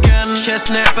Mac again.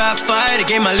 Chestnut backfire, they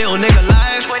gave my little nigga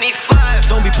life. 25.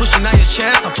 Don't be pushing out your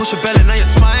chest, I push your belly out your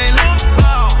spine.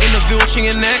 In the Ville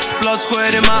chinging next, blood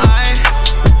squared in my eye.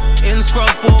 In scrub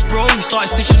ball, bro, he started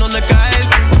stitching on the guys.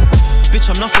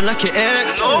 Bitch, I'm nothing like your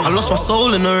ex. I lost my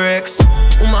soul in the Rex.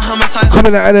 All my hammers high.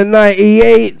 Coming out of the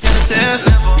 98.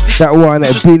 That one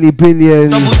at Billy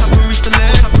Billions.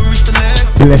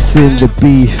 Blessing the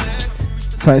Beef.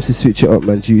 Time to switch it up,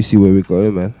 man. Juicy, where we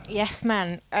going, man? Yes,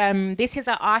 man. This is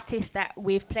an artist that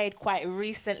we've played quite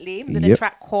recently with a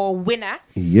track called Winner.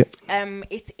 Yep.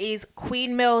 It is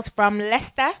Queen Mills from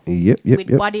Leicester. Yep.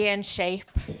 With Body and Shape.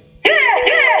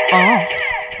 Oh.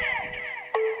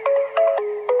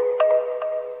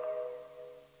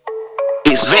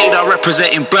 It's Vader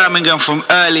representing Birmingham from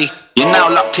early. You're now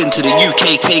locked into the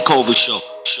UK Takeover show.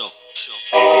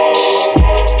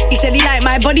 He said he liked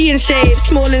my body and shape,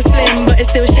 small and slim, but it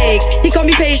still shakes. He can't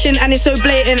be patient and it's so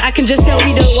blatant, I can just tell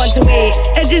he don't want to wait.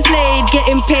 Edges laid,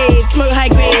 getting paid, smoke high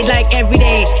grade like every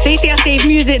day. They say I save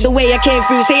music the way I came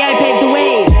through, say I paved the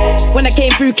way. When I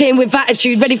came through, came with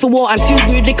attitude, ready for war, I'm too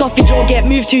rude. Lick off your jaw, get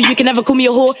moved to, you can never call me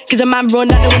a whore, cause a man run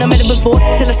like the one I met it before.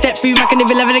 Till I step through, I can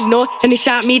never ignore. And they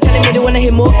shout me, telling me they wanna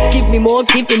hear more. Give me more,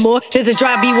 give me more. There's a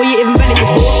dry beat where you even belly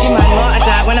before. You man heart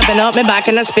attack when I been up my back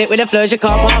and I spit with the flows. You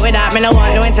can't part with that, man, I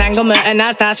want no entanglement. And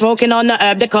I start smoking on the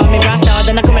herb, they call me Rasta.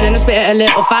 Then I come in and I spit it a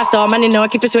little faster. Man, you know I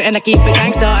keep it sweet and I keep it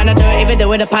gangster. And I don't even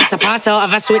do it, I pass out.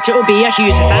 If I switch, it'll be a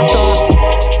huge disaster.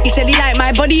 He said he liked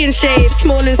my body and shape,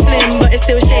 small and slim, but it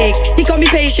still shakes. He can't be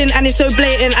patient and it's so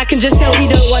blatant, I can just tell he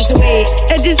don't want to wait.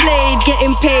 Edges laid,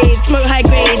 getting paid, smoke high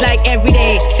grade like every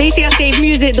day. They say I save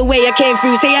music the way I came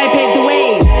through, say I paved the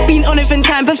way. Been on it for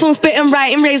time, perform, spit and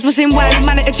write, and raise what's in wine.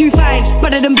 Man, it's too fine,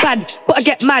 better than bad, but I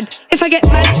get mad. If I get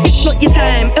mad, it's not your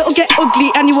time. It'll get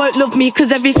ugly and you won't love me,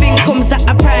 cause everything comes at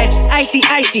a price. Icy,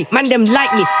 man, them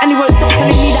like me, and he won't stop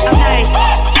telling me that I'm nice.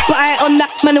 But I ain't on that,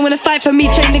 man, I wanna fight for me,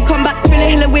 trained in combat.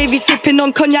 Feeling hella wavy, sipping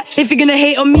on cognac. If you're gonna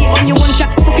hate on me, on your one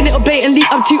track, fucking it up blatantly,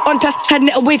 I'm too on task. Hiding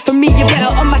it away from me, you better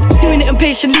unmask. Doing it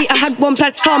impatiently, I had one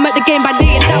plan, how I met the game by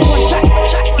laying down one track.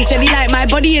 He said he liked my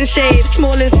body and shape,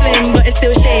 small and slim, but it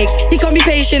still shakes. He can't be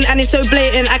patient and it's so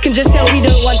blatant, I can just tell he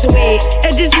don't want to wait.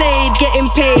 Edges laid, getting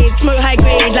paid, smoke high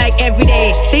grade like every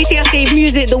day. They say I save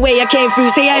music the way I came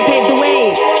through, say I paved the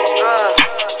way.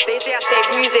 They say I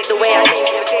save music the way I came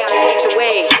through, say I paved the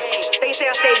way. They say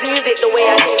I save music the way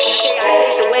I came through, say I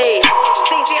paved the way.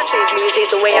 They say I save music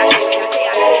the way I came through, say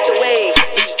I paved the way.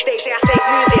 They say I save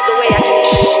music the way I came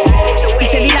through. He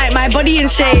said he liked my body and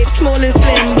shape, small and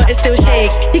slim, but it still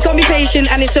shakes. He can't be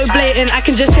patient and it's so blatant, I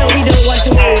can just tell he don't want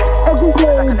to wait.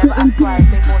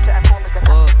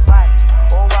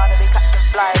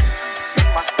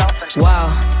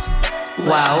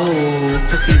 Wow,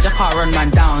 prestige, I can't run man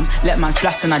down. Let man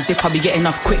splash and I dip, I'll be getting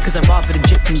off quick, cause I'd rather the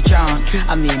drip than drown.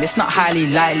 I mean, it's not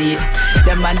highly likely.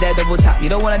 Them man there double tap, you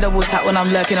don't wanna double tap when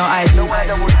I'm lurking on IG.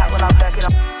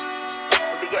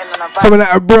 Coming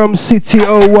out of Brum City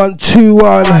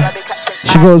 0121.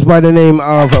 She goes by the name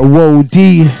of Whoa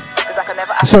D.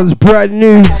 The song's brand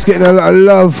new, it's getting a lot of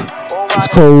love. It's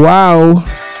called Wow.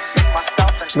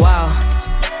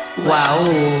 Wow,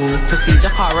 prestige, I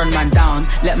can't run man down.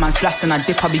 Let man splash and I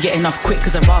dip, I'll be getting off quick,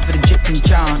 cause I'd rather the drip than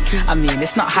drown. I mean,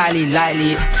 it's not highly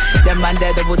likely. Them man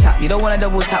there double tap, you don't wanna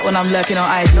double tap when I'm lurking on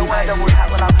IG.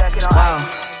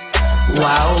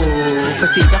 Wow,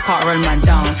 prestige, I can't run man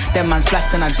down. Them man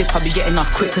splashed and I dip, I'll be getting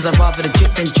off quick, cause I'd rather the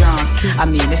drip than drown. I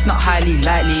mean, it's not highly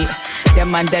likely.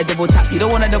 Them man there double tap, you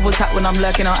don't wanna double tap when I'm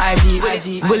lurking on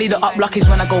IG. Really the up block is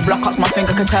when I go block up, my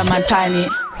finger can turn man tiny.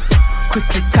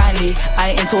 Quickly, kindly, I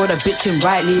ain't into all the bitching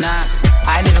rightly. Nah,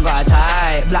 I ain't even got a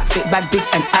tie. Black fit, bag big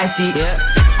and icy. Yeah.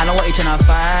 I know what you're tryna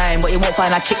find, but you won't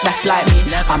find a chick that's like me.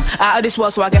 I'm out of this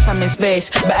world, so I guess I'm in space.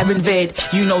 Better invade,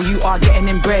 you know you are getting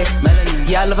embraced. Melanin.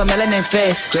 Yeah, I love a melanin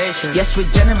face. Gracious. Yes, with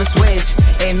generous ways.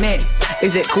 Hey mate,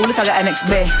 is it cool if I got an next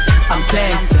bae? I'm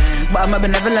playing, but I'm a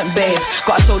benevolent babe.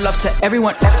 Gotta show love to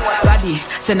everyone. Baddie,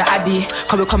 send a addy.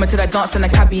 Come we coming to the dance in a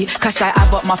cabbie. Cash I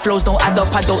add up, my flows don't add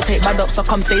up. I don't take bad up, so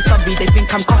come say sorry. They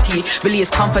think I'm cocky, really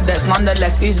it's confidence.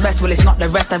 Nonetheless, who's best? Well, it's not the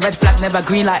rest. The red flag never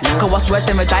green light. Cause what's worse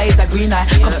than a die is a green light.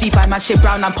 Come see fine man, shit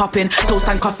brown and popping. Toast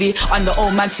and coffee on the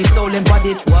old man, she's soul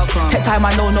embodied. Tech time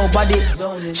I know nobody.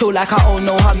 Chill like I own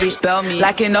no hobby. Spell me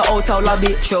like in the hotel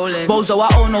lobby. Trolling. Bozo I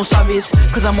own no sorries.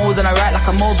 Cause I'm always on the right like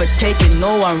I'm overtaking.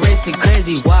 No one racing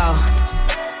crazy. Wow,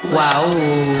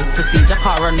 prestige, I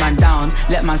can't run man down.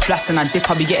 Let man splash and I dip,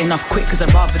 I'll be getting off quick, cause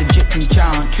I'd rather the drip than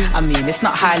drown. I mean, it's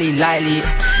not highly likely.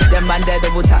 Them man there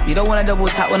double tap, you don't wanna double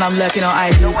tap when I'm lurking on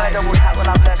IG.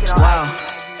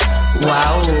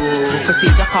 Wow,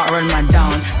 prestige, I can't run man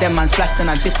down. Them man splashed and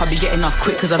I dip, I'll be getting off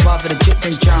quick, cause I'd rather the drip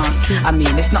than drown. I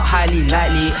mean, it's not highly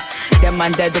likely. Them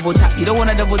man there double tap, you don't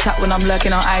wanna double tap when I'm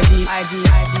lurking on IG.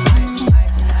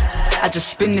 I just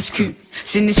spin this coupe,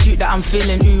 seen this shoot that I'm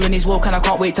feeling. Ooh, and he's woke and I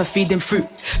can't wait to feed him fruit.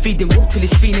 Feed him walk till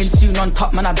he's feeling soon. On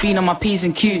top, man, I've been on my P's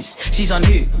and Q's. She's on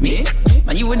who? Me?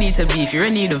 Man, you would need to be if you're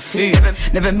in need of food.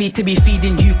 Never me to be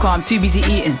feeding you, cause I'm too busy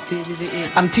eating.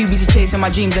 I'm too busy chasing my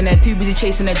dreams and they're too busy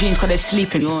chasing their dreams cause they're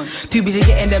sleeping. Too busy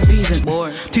getting them peas and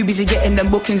too busy getting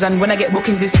them bookings. And when I get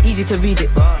bookings, it's easy to read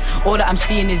it. All that I'm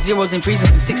seeing is zeros and threes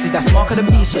and some sixes. That's mark of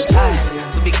the beast shit.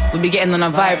 We be getting on a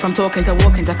vibe from talking to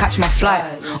walking to catch my flight.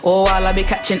 All while I be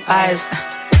catching eyes.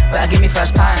 Better give me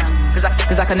first time,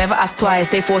 cause I can never ask twice.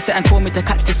 They force it and call me to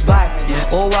catch this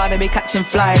vibe. All while they be catching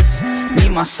flies. Me,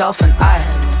 myself and I.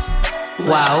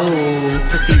 Wow,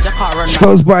 prestige, I can't run. She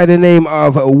goes by the name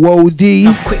of Wody.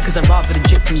 I'm quick cause I'd rather the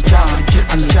drip and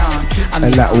jam.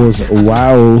 And that was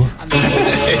Wow.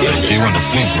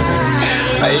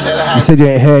 You said you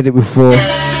ain't heard it before.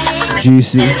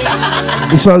 Juicy.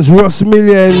 This one's Ross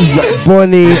Millions,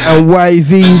 Bonnie and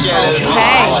YV.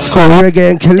 It's called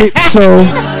Reggae and Calypso.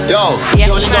 Yo, she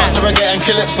only dance to reggae and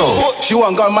calypso. She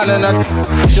won't go man and that.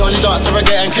 She only dance to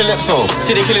reggae and calypso.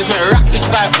 See the killers make rap this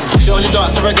Bible. She only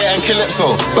dance to reggae and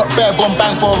calypso. Got bare bomb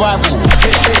bang for a rival.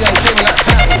 Young claiming that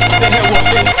title. They hear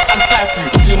what's in and cypher.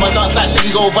 Do my dance like she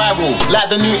go viral.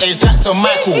 Like the new age Jackson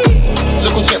Michael.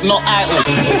 Little chip, not idle.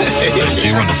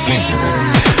 You want the things,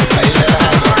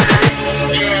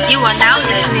 You are now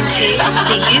listening to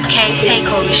the UK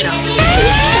Takeover Show.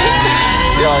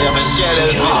 Yo, man, share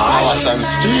this. Oh, some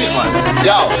street, man.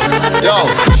 Yo,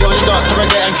 she only dance to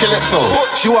reggae and calypso.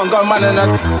 She won't go man and that.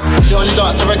 She only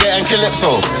dance to reggae and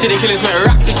calypso. See the killers make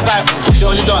rap this Bible. She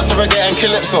only dance to reggae and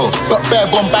calypso. Got bare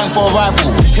bomb bang for a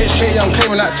rival. HK Young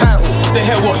claiming that title. They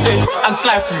hear what's in and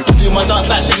slide through. Do my dance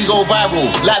like she can go viral.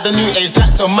 Like the new age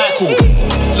Jackson Michael.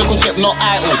 Little chip, not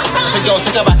idle. She go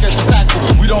take her back as a cycle.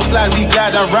 We don't slide, we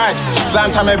glide and ride.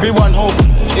 Slam time, everyone hope.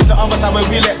 It's the other side where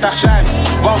we let that shine.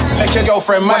 Well, make your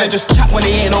girlfriend mine. Just chat when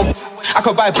he ain't on. I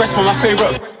could buy breast for my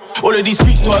favorite. All of these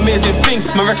freaks do amazing things.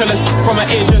 Miraculous from an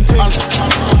Asian thing.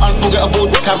 Unforgettable,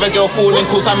 have a girl falling.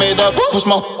 Cause I made her push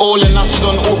my all in. Now she's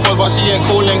on all fours, but she ain't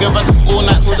calling. Give her all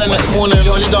night till the next morning. She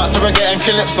only dance to reggae and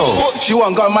calypso. She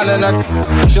won't go man and that.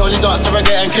 She only dance to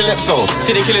reggae and calypso.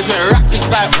 See the killers make rap this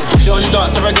Bible. She only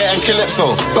dance to reggae and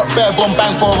calypso. Got bare bomb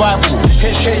bang for a rival.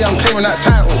 HK Young claiming that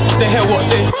title. They hear what's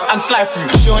in and slide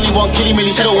through. She only want killy milly,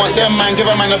 she don't want them man. Give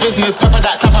a man a business, pepper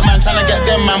that clapper man. Tryna get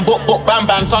them man, book, bam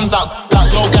bam. Sun's out,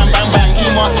 glow gang bang bang.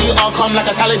 See, I'll come like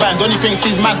a Taliban. Don't you think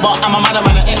she's mad, but I'm a madder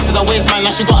man. Her ex is a waste man.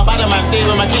 Now she got a badder man. Stay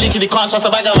with my killy, can't trust a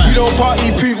bagger man. We don't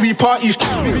party poot, we party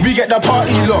we get the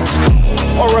party locked.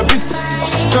 Or a big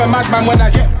turn madman when I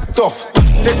get off.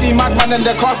 They see madman and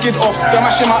their car skid off. They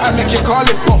mash him out and make your car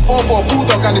lift off. 4-4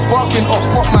 bulldog and it's barking off.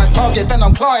 Spot my target, then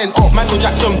I'm clarting off. Michael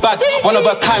Jackson bad, one of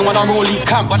a kind when I'm rolling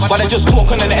camp. But they just talk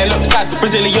and then it looks sad.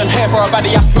 Brazilian hair for a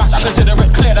baddie I smash. I consider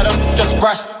it clear that I'm just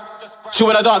brass. She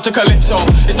wanna dance to calypso.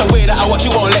 It's the way that I watch,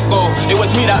 you won't let go. It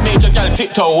was me that made your gal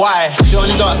tiptoe. Why? She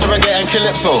only dance to reggae and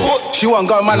calypso. She won't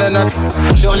go man and that.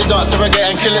 She only dance to reggae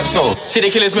and calypso. See the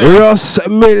killers make Ross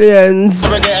Millions,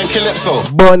 reggae and calypso.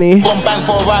 Bonnie, bomb bang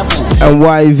for a rival. And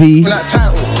YV. That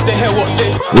title, they hear what's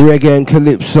it. Reggae and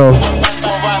calypso.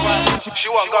 She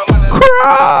won't go man and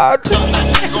crowd.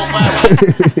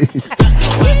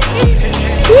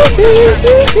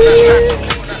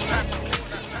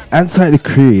 Outside the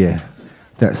crew, yeah,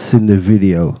 that's in the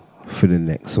video for the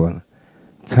next one.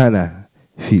 Tana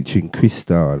featuring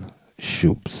Crystal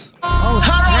Shoops.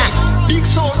 Alright, big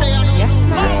soul there. Yes,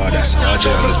 man. That's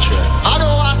RJ on the track. I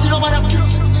don't want to see nobody else.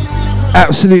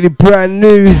 Absolutely brand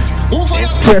new,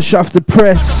 fresh off the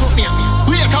press.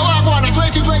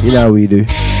 You know how we do.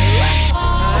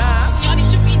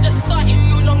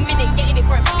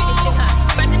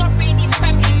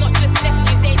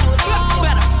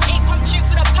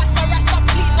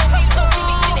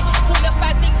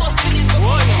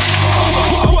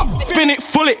 Spin it,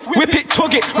 full it, whip it,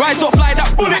 tug it, rise up, fly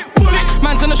that bullet.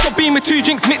 Man's in the shop beam with 2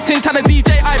 drinks mixing, tell the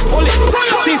DJ I pull it.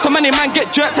 Seen so many man get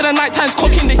jerked to the night times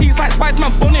cooking. The heat's like Spice Man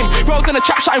bun him. Rose in a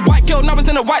trap shot, white girl, now it's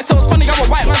in a white, so it's funny how a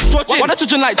white man's judging. Why the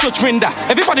judging like Judge Rinda?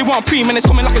 Everybody want pre, man, it's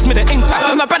coming like it's mid in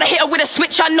time. My brother hit her with a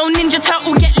switch, I know Ninja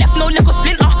Turtle, get left, no little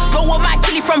splinter. Roll with my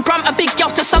killie from Brum, a big girl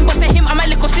to some, but to him, I'm a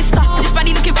little sister. This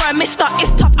body looking for a mister,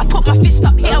 it's tough, I put my fist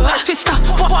up, hit her with a twister.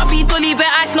 Barbie, dolly, bare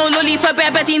ice, no lolly, for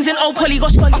bare beddings and old poly,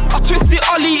 gosh golly. I twist it,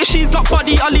 Ollie, if she's got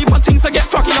body, I leave on things to get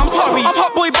froggy, I'm sorry. I'm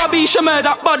hot boy Bobby, she murder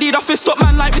that body, that fist up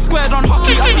man like we squared on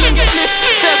hockey. I see him get lift,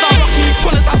 stairs are rocky.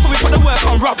 Put us out so we put the work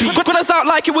on Robbie. Put us out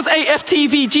like it was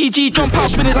AFTV, GG, jump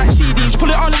out, spin it like CDs.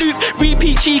 Pull it on loop,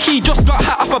 repeat cheeky, just got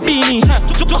hat off a beanie.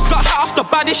 Just got hat off the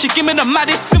baddest, she give me the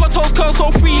maddest. See my toes curl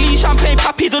so freely, champagne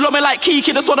pappy, they love me like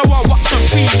Kiki, that's what I want, watch them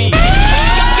free me.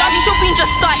 This shopping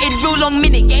just started, real long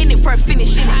minute, getting it for a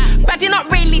finish, innit? Badding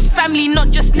up Rainley's family, not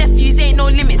just nephews, ain't no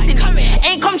limits, innit?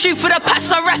 Ain't come true for the past,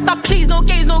 so rasta, please, no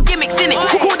games, no gimmicks, innit?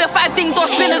 Call the 5 thing door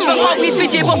spinners from how we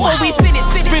fidget before we spin it.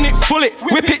 Spin it, full it,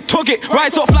 whip it, tug it,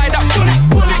 rise up, fly that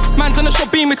bullet. Man's in the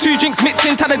shop beam with 2 drinks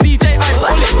mixing, tell the DJ I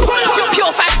pull it.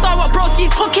 Pure 5-star, what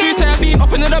broski's cooking. You say I been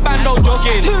up into the band, no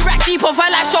joking. 2 rack deep off a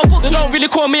live show booking. They don't really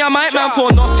call me a mic man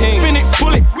for nothing. Spin it,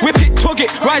 full it, whip it, tug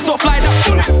it, rise up, fly that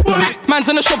bullet.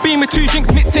 Man's in the shop beam with 2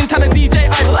 drinks mixing, tell the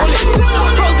DJ I pull it.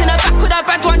 Rose in the back with with a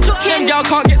bad one joking. Girl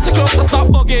can't get too close, I start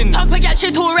bugging. Top of that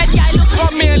shit already, I look.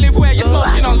 Got me a live where you're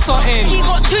smoking on something. He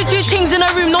got two things in a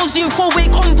room, no Zoom, 4-way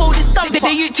convo, this stuff.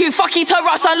 They you too fucky to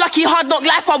us, unlucky hard knock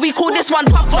life, while we call this one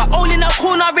tough luck. All in a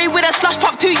corner, Ray with a slush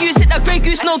pop, 2 U's hit the grey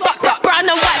goose, no duck duck. Brown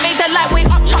and white made the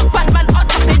lightweight up chuck, Batman up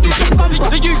chuck, then you get gone.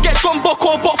 The you get gone buck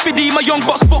or bot fiddy, my young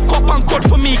bots buck up and cod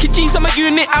for me. Kid G's, I'm a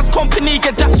unit as company,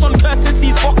 get Jackson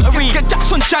courtesies fuckery. Get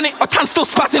Jackson Janet, I can still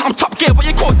spazzing, I'm top gear, what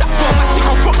you call that formatting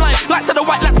on front line. Like said the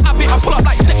white lads have it, I pull up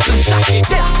like Dexter Jacket.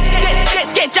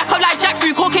 Let's get jack up like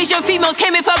jackfruit. Caucasian females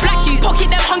came in for black youth.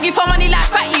 Pocket them hungry for money like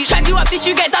fat you. Shag you up this,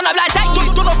 you get done up like that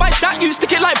you. Don't buy that you,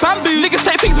 stick it like bamboo. Niggas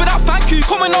take things without thank you.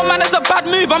 Coming on man, it's a bad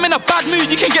move. I'm in a bad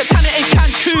mood, you can get tanning in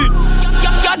Cancun.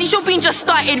 Yardies, your bean just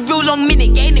started, real long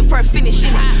minute, getting it for a finish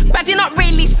in. Badding up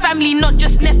Rayleigh's family, not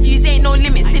just nephews, ain't no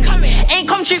limits in it. Ain't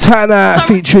come true. Tanner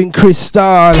featuring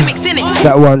Crystal.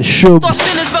 That one,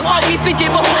 Shubs.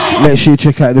 Make sure you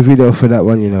check out the video for that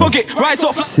one, you know.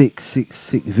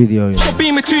 Sick video, you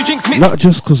know. Not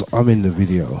just because I'm in the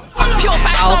video.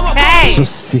 Okay. It's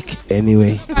just sick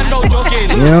anyway. You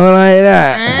know, like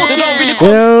that. You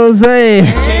know what I'm saying?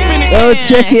 Go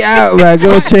check it out, man.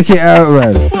 Go check it out,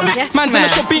 man.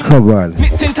 Yes, Come on.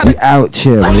 We out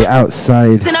here, man. We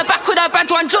outside. In the back with a bad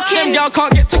one joking. Girl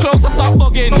can't get too close, I start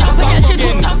bugging.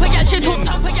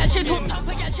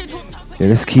 Yeah,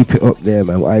 let's keep it up there,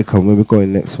 man. Icon, where we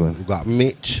going next, man? We got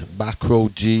Mitch, Back Row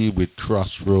G with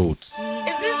Crossroads.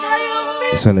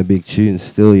 It's on a big tune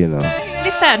still, you know.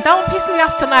 Listen, don't piss me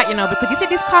off tonight, you know, because you see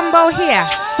this combo here,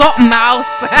 something else.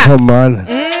 Come on.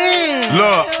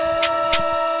 Look.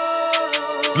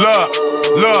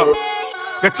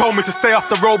 They told me to stay off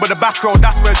the road, but the back road,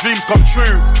 that's where dreams come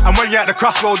true. And when you're at the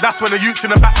crossroad, that's when the youths in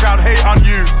the background hate on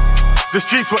you. The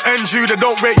streets will end you, they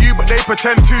don't rate you, but they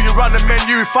pretend to. You run the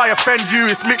menu, if I offend you,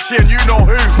 it's Mitchie and you know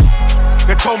who.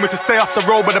 They told me to stay off the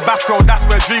road, but the back road, that's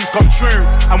where dreams come true.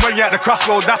 And when you're at the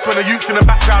crossroad, that's when the youths in the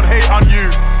background hate on you.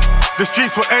 The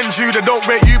streets will end you, they don't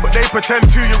rate you, but they pretend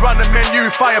to. You run the menu,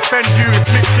 if I offend you, it's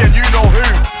Mitchie and you know who.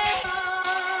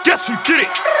 Guess who did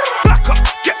it? Back up,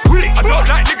 get with it. I don't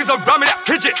like niggas around me that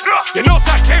fidget. You know,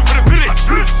 so I came from the village.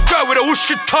 Square with a whoosh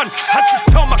shit ton. Had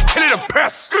to tell my killing and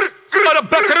press. On the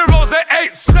back of the roads, they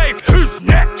ain't safe. Who's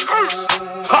next?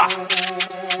 Ha!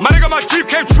 My nigga, my dream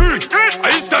came true.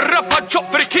 I used to rap and chop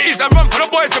for the kitties and run for the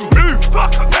boys in blue.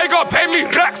 They gotta pay me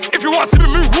racks. If you want to see me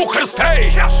move, walk and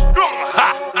stay.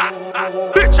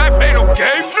 Bitch, I ain't play no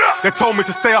games. They told me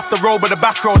to stay off the road, but the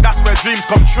back road, that's where dreams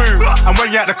come true. And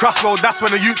when you're at the crossroad, that's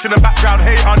when the youths in the background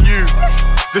hate on you.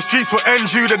 The streets will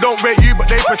end you, they don't rate you, but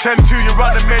they pretend to. You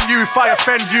run the menu, if I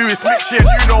offend you, it's Mitchie and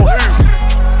you know who.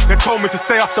 They told me to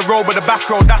stay off the road, but the back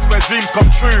road, that's where dreams come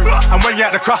true. And when you're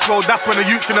at the crossroad, that's when the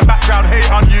youths in the background hate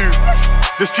on you.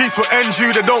 The streets will end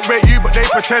you, they don't rate you, but they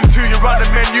pretend to. You run the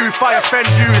menu, if I offend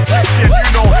you, it's Mitchie and you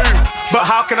know who. But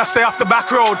how can I stay off the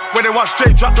back road when they want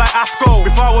straight drop like Asco?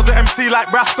 Before I was an MC like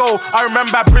Brasco, I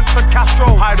remember Prince for Castro.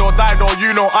 Hide or die though,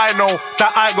 you know I know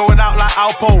that I ain't going out like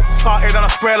Alpo. Started on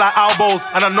a square like elbows,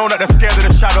 and I know that they're scared of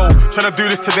the shadow. Tryna do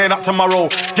this today, not tomorrow.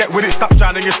 Get with it, stop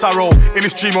drowning your sorrow. In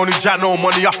this dream only Jano,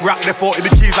 money off rap, they thought it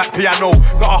the keys like piano.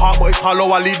 Got a heart but it's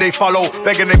hollow, I lead they follow.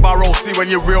 Begging they borrow, see when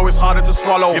you're real it's harder to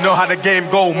swallow. You know how the game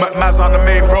go, Maz on the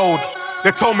main road. They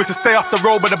told me to stay off the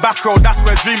road, but the back road, that's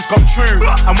where dreams come true.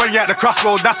 And when you're at the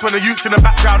crossroad, that's when the youths in the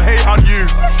background hate on you.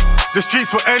 The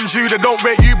streets will end you, they don't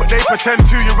rate you, but they pretend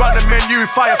to. You run the menu,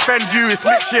 if I offend you, it's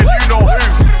Mitchie and you know who.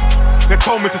 They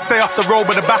told me to stay off the road,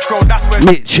 but the back road, that's where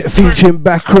Mitch featuring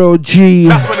Back Row G,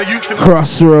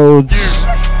 Crossroads.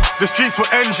 The streets will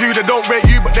end you, they don't rate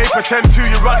you, but they pretend to.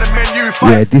 You run the menu, if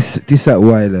I... Yeah, this at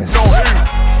Wireless.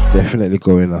 Definitely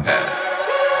going on.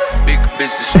 Big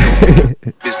business,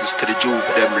 business to the Jew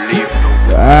for them relief.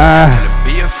 No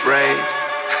be afraid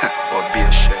or be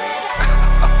ashamed.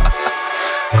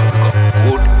 Cause we got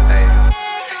good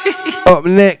Up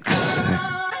next,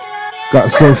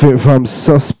 got something from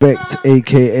Suspect,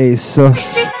 aka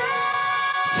Sus,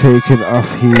 taking off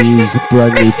his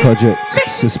brand new project,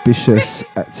 Suspicious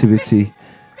Activity.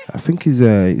 I think he's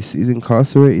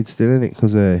incarcerated still, isn't it?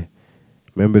 Because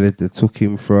remember that they took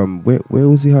him from where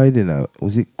was he hiding out?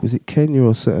 Was it Kenya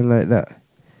or something like that?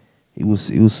 It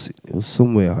was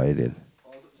somewhere hiding.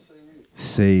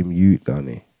 Same youth, down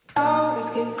here.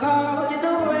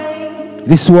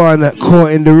 This one,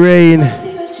 Caught in the Rain,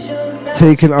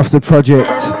 taken off the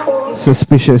project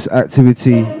Suspicious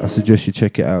Activity. I suggest you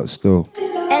check it out still.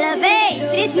 Elevate,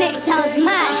 this mix sounds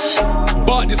mad.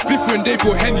 But the spliff when they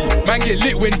go Henny. Man get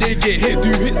lit when they get hit. Do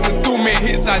hits and still make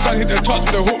hits. I done hit the charts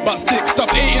with a hook but stick.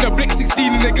 Stuff 8 in a blick,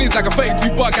 16 in the glaze like a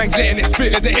 32 bar gangs letting it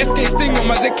split. Let the SK sting on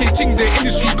my ZK ching. The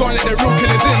industry gone, let the real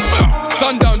killers in.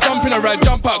 Sundown, jump in a ride,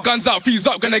 jump out, guns out, freeze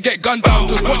up, gonna get gunned down.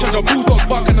 Just watch how the bulldog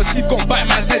bark and the teeth gon' bite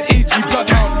man's head, AG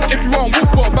bloodhound. If you want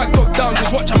wolf ball, back dog down, just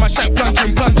watch how my shank plunge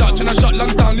in, plunge out. Tryna shut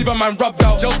lungs down, leave a man rubbed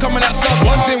out. Gels coming at sub,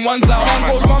 ones in, ones out. Can't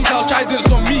go mum's house, tridents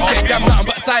on me. Get damn nothing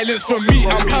but silence from me.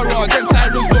 I'm para, them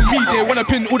sirens from me. They wanna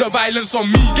pin all the violence on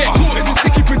me. Get caught in a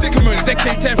sticky predicament.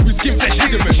 ZK10 through skin, flesh,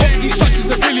 ligament. Off these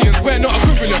touches are billions, we're not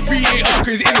equivalent. 3-8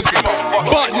 cause innocent.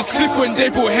 But this spliff when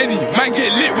they bought Henny. Man get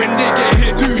lit when they get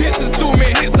hit. Do hits and still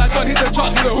make hits. I done hit the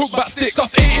charts with a hook back stick.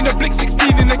 Stuff 8 in the blick,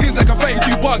 16 in the giz like a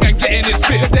 32 bar gang letting it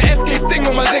spit. The SK sting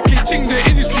on my ZK ching. The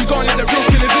industry gone in the real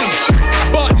killers in.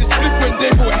 But this spliff when they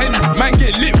bought Henny. Man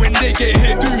get lit when they get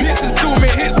hit. Do hits and still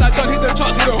make hits. I done hit the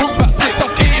charts with a hook back stick.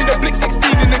 Stuff 8 in the blick,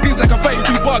 16 in the giz like a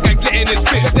 32 bar gang letting it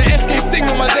spit. The SK sting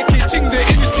on my ZK ching. The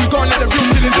industry gone in the real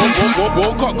killers in.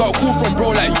 Woke up, got a call from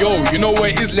bro like yo. You know where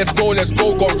it is, let's go.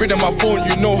 Got rid of my phone,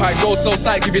 you know how I go. So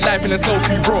side, give you life in a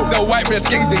selfie, bro. Sell white for the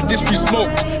skank, then dish free smoke.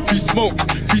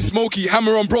 Free smoky.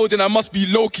 Hammer on bro, then I must be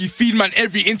low-key. Feed man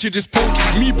every inch of this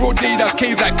pokey. Me bro, day that's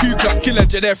K's like Ku Klux. Killer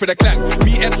J there for the clan.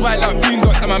 Me SY like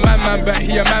Boondocks. I'm a man, but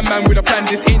he a man with a plan.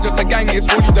 This ain't just a gang, it's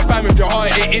only the fam. If your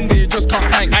heart ain't in there, you just can't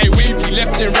hang. I wavy,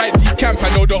 left and right, decamp. I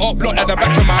know the up block at the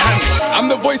back of my hand. I'm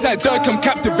the voice like Dirk, I'm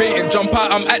captivating. Jump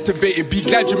out, I'm activated. Be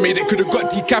glad you made it, could've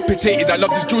got decapitated. I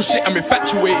love this drill shit, I'm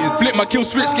infatuated. Flip my kill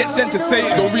switch, get sent to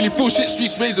Satan. Don't really feel shit,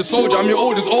 streets raise a soldier. I'm your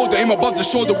oldest older, aim above the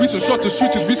shoulder. We some shotters,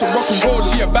 shooters, we some rock and rollers.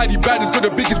 She a baddie, baddest, got the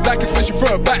biggest blackest. When she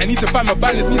throw a bat, I need to find my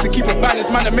balance. Need to keep it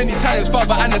balanced, man of many talents.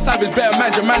 Father and the savage, better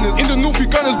man your manners. In the north, we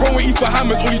gunners, bro, we eat for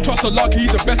hammers. Only trust a lark, he's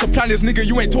the best of planners. Nigga,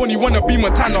 you ain't Tony, wanna be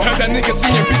Montana. Heard that nigga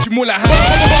singing, bitch, you more like Hannah.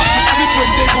 Split when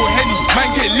they go Henny, man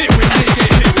get lit when they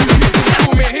get hit. Do hits and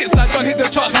still make hits, I done hit the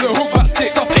charts with a hook back stick.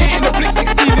 Stuff 8 in the blick, 16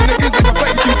 in the giz like a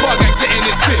 32 bar gang letting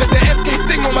it spit. The SK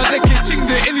sting on my ZK ching,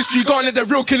 the industry gone let the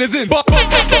real killers in. But this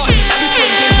split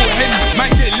when they go Henny,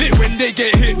 man get lit when they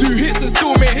get hit. Do hits and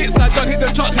still make hits, I done hit the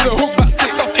charts with a hook back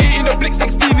stick. Stuff 8 in the blick,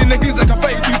 16 in the giz like a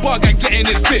 32 bar gang letting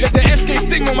it spit. The SK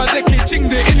sting on my ZK ching,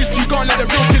 the industry gone let the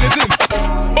real killers in.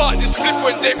 But this split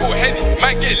when they go Henny,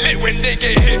 man get lit when they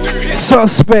get hit. Do hits.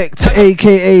 Suspect,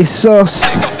 aka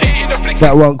Sus.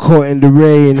 That one caught in the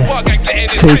rain,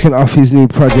 taking off his new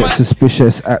project,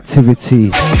 Suspicious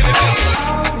Activity.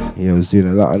 He was doing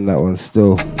a lot on that one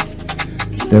still.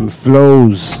 Them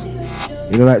flows,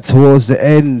 you know, like towards the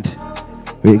end,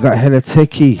 but it got hella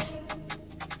techie.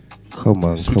 Come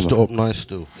on, Switched it up nice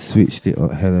still. Switched it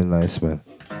up hella nice, man.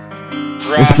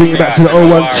 Let's bring it back to the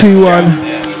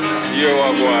 0121.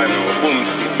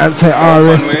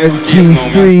 Anti-RS and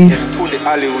T3.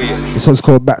 This one's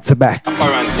called Back to Back.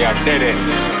 Apparently are dead end.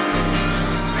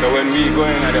 So when we go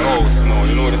in at the house now,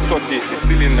 you know the 30 is the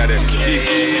cylinder them.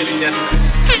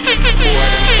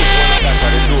 At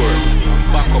the door.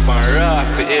 Back up and ras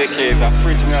the AKs are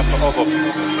preaching up for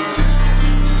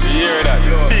You hear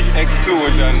that? Big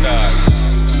explosion dog.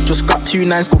 Just got 2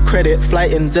 nines, got credit.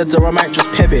 Flight in Zeds or I might just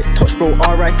pivot. Touch bro,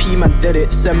 RIP man dead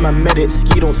it. Send man medic,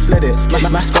 ski don't sled it.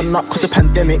 Mask gone up cause of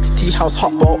pandemics. T-house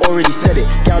hot bar already said it.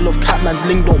 Gal love Catman's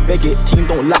ling, don't beg it. Team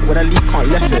don't lack when I leave, can't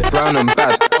left it. Brown and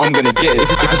bad, I'm gonna get it.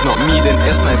 If it's not me then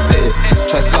S9 set it.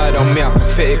 Try slide on me, I'm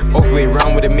pathetic. Off way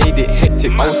round with it, made it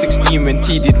hectic. I was 16 when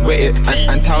T did wet it.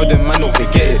 And tell them man don't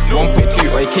forget it.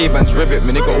 1.2 AK bands rev it.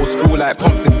 Man nigga old school like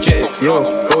pumps and jets. Yo,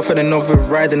 go for the novel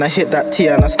ride and I hit that T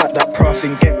and I stack that prof.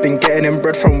 Been getting in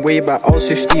bread from way back. I was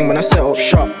 15 when I set up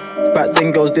shop. Back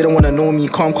then girls didn't wanna know me.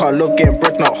 Calm car, love getting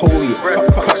bread, not holy.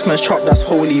 Craftsman's chop, that's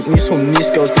holy. News from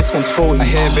these girls, this one's phony. I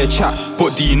hear bad chat,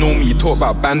 but do you know me? Talk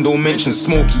about band, don't mention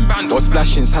Smokey. Or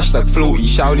splashings, hashtag floaty.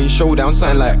 Shaolin showdown,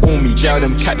 something like Omi. Jail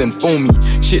them, cat them, foamy.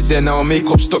 Shit there now,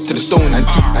 makeup stuck to the stone.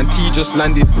 And T just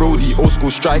landed Brody. Old school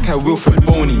striker, Wilfred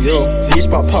Boney. Yo, these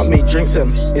pop make drinks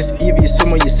in. It's Evie,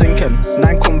 swim or you sinking.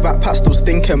 9 combat pat still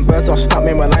stinking. Birds off snap,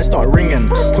 made my line start ringing.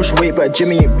 Push weight, but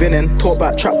Jimmy ain't binning. Talk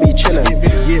about trap, but you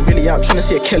chillin'. You ain't really out trying to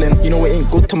see a killing. You know it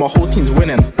ain't good till my whole team's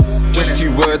winning. Just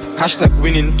 2 words, hashtag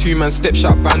winning. 2 man step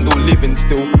shot, bando living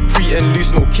still. Free and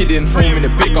loose, no kidding. Home in the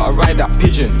big, gotta ride that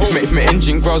pigeon. If my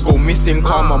engine grounds go missing,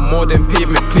 calm, I'm more than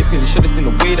pavement clipping. Should've seen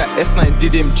the way that S9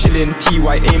 did him, chilling.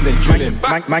 TY aimed and drilling.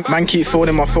 Man keep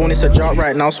phoning my phone, it's a drought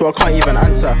right now, so I can't even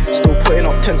answer. Still putting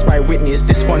up tents by Whitney's.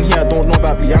 This one here, I don't know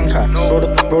about Bianca.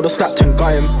 Brother slapped and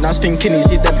got him. Now he's thinking he's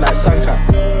dead like Sanka.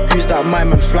 boost that my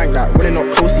man flank that. Running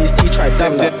up close, his T try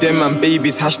damn that. Them man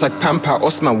babies, hashtag pamper.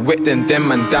 Osman wet then them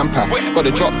man damper.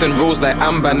 Gotta drop them rolls like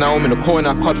Amber. Now I'm in the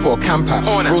corner, cut for a camper.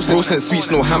 Roast and sweets,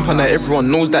 no hamper. Now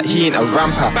everyone knows that he ain't a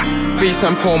ramper.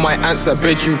 FaceTime call my answer.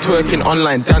 Bedroom twerking,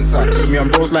 online dancer. Me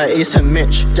and bros like Ace and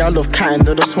Mitch. Y'all love catting,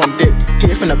 they just want dick.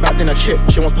 Hit it from the back, then a chip.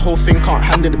 She wants the whole thing, can't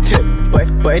handle the tip.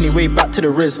 But anyway, back to the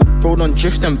Riz. Rolled on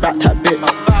drift and back tap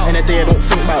bits. In a day I don't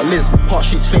think about Liz. Part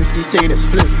streets flames, he's saying it's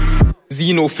fliz.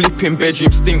 Zeno flipping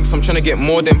bedroom stinks. I'm trying to get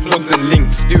more than plugs and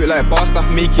links. Do it like bar staff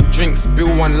making drinks.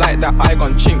 Bill one like that eye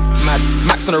gon' chink. Mad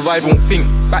Max on the ride won't think.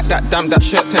 Back that damn that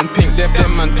shirt turn pink.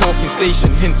 Them man talking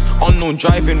station hints. Unknown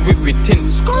driving with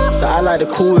tints. That I like the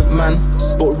cool with man,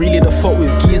 but really the fuck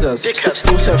with geezers.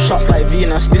 Still serve shots like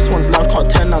Venus. This one's loud, can't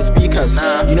turn down speakers.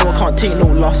 You know I can't take no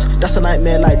loss. That's a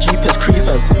nightmare like Jeepers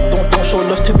Creepers. Don't show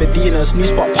love to Bedinas. New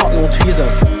spot pop no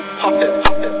tweezers. Pop it.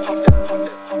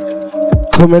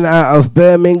 Coming out of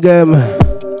Birmingham,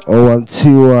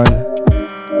 0121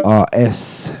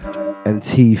 RS and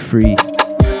T3,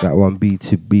 that one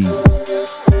B2B.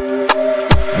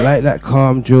 I like that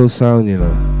calm drill sound, you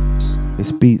know.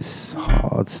 This beat's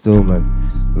hard still, man.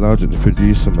 Large at the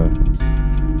producer, man.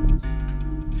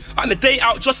 On the day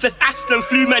out, just left Aston,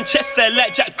 flew Manchester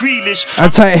like Jack Grealish.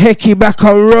 Anti-Hecky back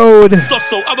on road. Stuff,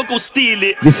 so I'ma go steal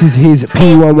it. This is his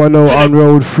P110 on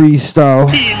road freestyle.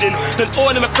 Dealing. Then all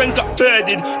of my friends got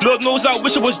birded. Lord knows I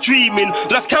wish I was dreaming.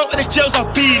 Last count of the jails I've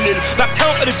been in. Last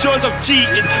count of the Jones I've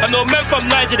cheated. I know men from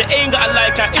Niger, they ain't got a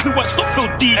like that. If we want stop so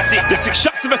decent. The 6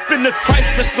 shots of a spin is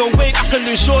priceless. No way I can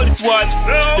insure this one.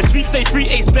 The sweet say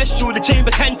 3-8 special. The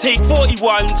chamber can take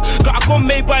 41s. Got a gun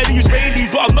made by the Israelis,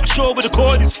 but I'm not sure where the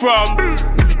cord is from.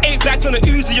 8 bags on a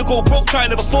Uzi, you go broke trying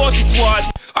to afford this one.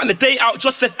 On the day out,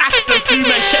 just left Aston, flew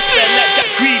Manchester like Jack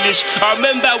Grealish. I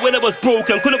remember when I was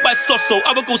broken, couldn't buy stuff, so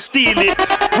I would go steal it.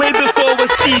 Way before I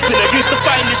was deep in, I used to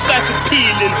find this life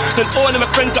appealing. Then all of my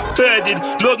friends got birded.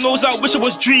 Lord knows I wish I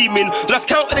was dreaming. Last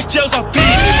count of the jails I've been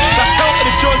in. Last count of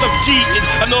the Jones I've cheated.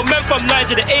 I know men from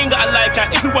Niger, they ain't got a like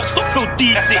that. If we want stuff so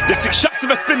decent. The 6 shots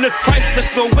of a spin is priceless.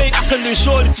 No way I can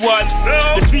insure this one.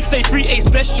 The sweet say 3-8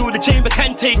 special. The chamber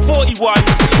can take 41s.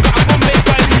 Got a gun made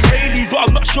by the Israelis, but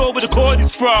I'm not sure where the cord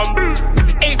is from.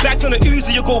 8 bags on a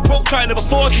Uzi, you go broke trying to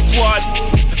afford this one.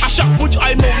 I shot Butch,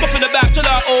 I know nothing about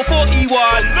July 041.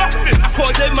 I call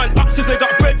them man up since they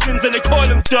got brethrens and they call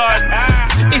them done.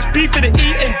 It's beef to the E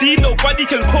and D, nobody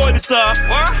can call this off.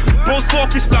 Bro's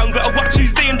forth is long, better watch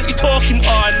who's name that you're talking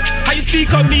on. How you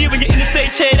speak on me when you're in the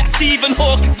same chair that Stephen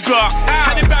Hawkins got?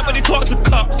 Had it bad when they talk to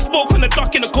cops, spoke on the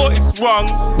dock in the court, it's wrong.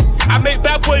 I make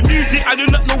bad boy music, I do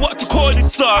not know what to call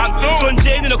this song. Don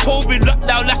Jane in a COVID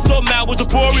lockdown, last summer was a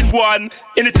boring one.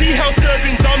 In a tea house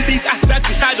serving zombies, ass bags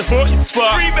beside the hoarding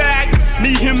spot.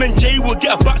 Me, him and Jay will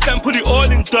get a box and put it all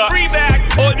in dust.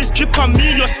 All this drip on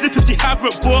me, you're slip if you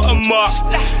haven't bought a mark.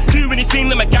 Do anything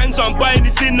that my gang's on, buy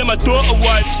anything that my daughter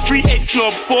wants. 3-8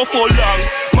 snob, 4-4 long.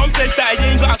 Mom says that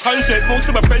I ain't got a conscience, most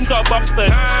of my friends are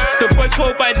bobsters. The boys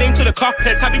call by name to the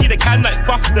coppers, having in a can like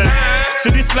busters.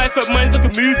 So this life of mine's like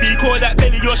a movie, call that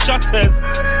belly your shutters.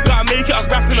 Gotta make it, I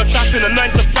was rapping or trapping, a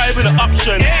 9 to 5 with an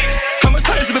option. How much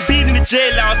times have I been in the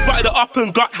jailhouse, spotted it up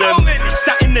and got them.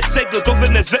 Sat in the seg, the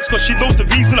governor's vets, cause she knows the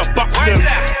reason I boxed them.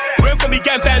 Went from me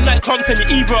gang band like content,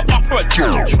 you're either a up or a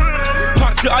judge.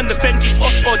 Can't sit on the fence, it's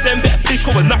us or them, better pick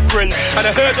or we're not friends. And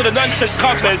I heard all the nonsense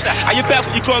comments. Are you bad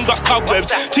but you gone got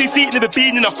cobwebs? 2 feet never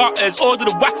been in the hotters, all of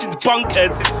the wattings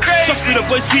bunkers. Trust me, the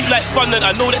boys sweet like fun and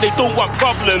I know that they don't want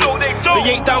problems. They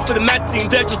ain't down for the mad thing,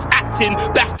 they're just acting,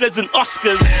 BAFTAs and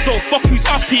Oscars. So fuck who's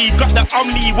uppy, got that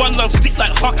on me, one long stick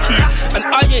like hockey. And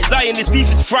I ain't lying, this beef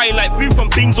is frying like food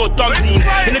from Bings or Dumplings.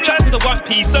 In the trap with a 1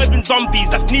 piece, serving zombies,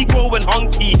 that's Negro and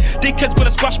honky. Dickheads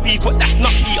wanna squash beef, but that's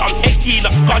not me, I'm Hecky,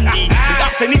 not Gandhi. His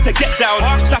apps I need to get down,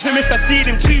 slap him if I see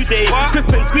him today. Grip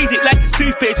and squeeze it like it's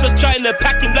toothpaste, just trying to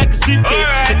pack him like a suitcase.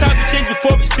 The time to change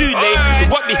before it's too late. They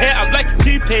want me here, I'm like a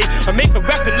toupee. I make for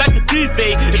rapping like a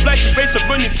duvet. It's like a race of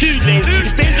running 2 lanes.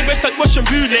 It's dangerous like Russian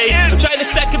roulette. I'm trying to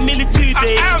stack a million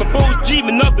today. My bro's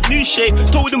dreaming of a new shape.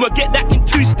 Told him I'll get that in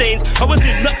 2 stains. I was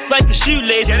in nuts like a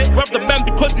shoelace. Robbed the man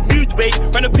because he moved weight.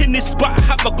 Ran up in this spot, I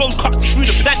had my gun cut through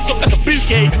the plants up like a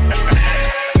bouquet.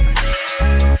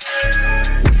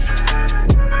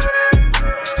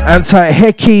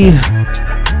 Anti-Hecky,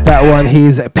 that one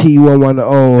he's at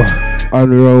P110 on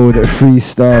road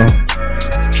freestyle.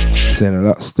 Saying a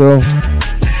lot still.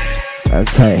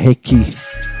 Anti-Hecky.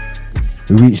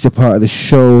 We reached the part of the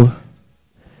show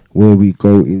where we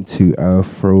go into our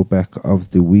throwback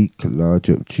of the week. Large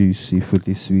up Juicy for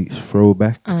this week's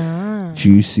throwback.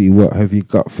 Juicy, what have you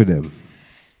got for them?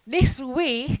 This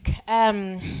week,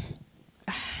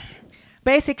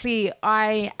 Basically,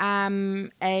 I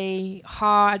am a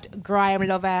hard grime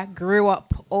lover. Grew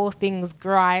up all things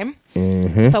grime.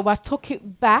 So I took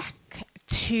it back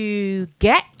to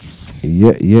Gets.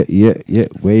 Yeah.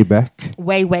 Way back.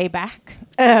 Way back.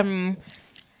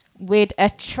 With a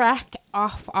track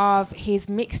off of his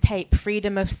mixtape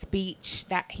Freedom of Speech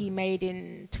that he made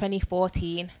in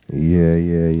 2014.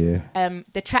 Yeah.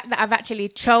 The track that I've actually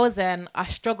chosen, I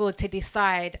struggled to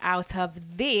decide out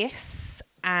of this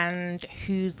and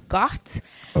Who's Got.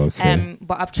 Okay.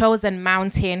 But I've chosen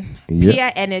Mountain, Yep.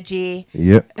 Pure Energy,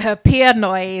 Yep. Pure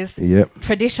Noise, Yep.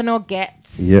 Traditional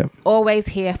Gets, Yep. Always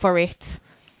Here for It.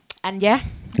 And yeah.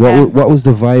 What was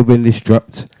the vibe when this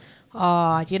dropped?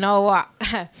 Oh, do you know what?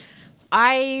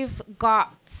 I've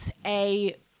got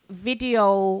a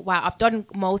video. Well, I've done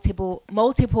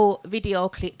multiple video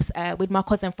clips with my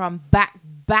cousin from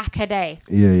back a day.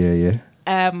 Yeah.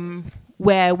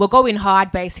 Where we're going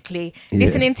hard, basically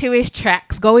listening to his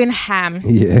tracks, going ham.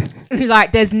 Yeah.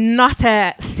 Like there's not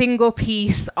a single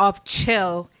piece of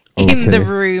chill in the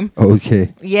room.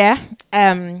 Okay. Yeah.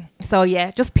 So yeah,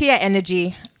 just pure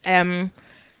energy.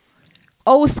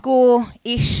 Old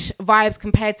school-ish vibes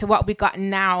compared to what we got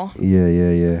now.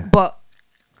 Yeah. But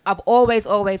I've always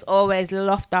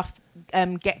loved off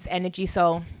Gets energy.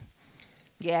 So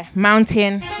yeah,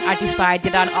 Mountain. I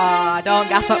decided on. Don't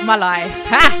gas up my life.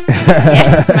 Ha!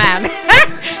 Yes, man.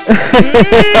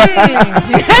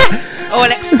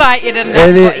 All excited and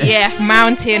that. But yeah,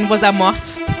 Mountain was a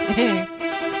must.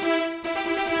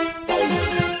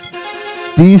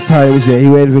 These times, he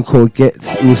wasn't even called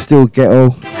Gets. He was still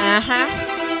ghetto.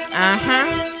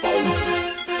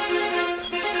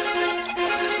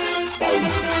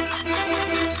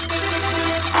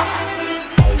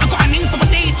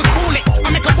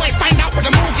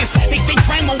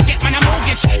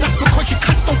 That's because you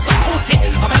cunts don't support it.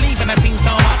 I believe in the scene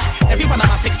so much. Every one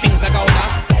of my 16s are gold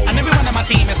dust. And every one of my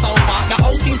team is so far. The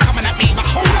whole scene's coming at me. But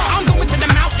hold up, I'm going to the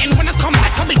mountain. When I come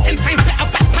back, I'll be 10 times better.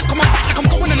 Backpack on my back like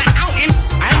I'm going on an outing.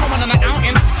 I ain't going on an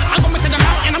outing. I'm going to the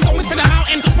mountain. I'm going to the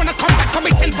mountain. When I come back, I'll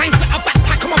be 10 times better.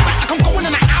 Backpack on my back like I'm going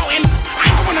on an outing.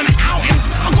 I ain't going on an outing.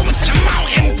 I'm going to the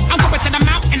mountain. I'm going to the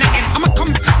mountain again. I'ma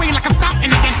come back scream like a fountain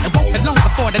again. It won't be long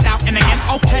before the doubting again.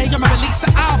 Okay, I'ma release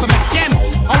the album again.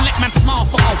 I'll let man smile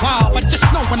for a while, but just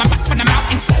know when I'm back from the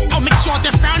mountains, I'll make sure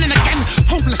they're frowning again.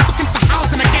 Homeless looking for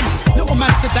housing again. Little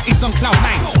man said that he's on cloud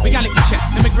 9. Reality check,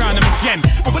 let me ground him again.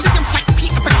 Oh, William's like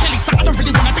Peter Kelly, so I don't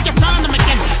really wanna be around him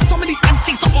again. Some of these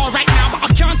MCs are alright now, but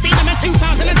I can't see them in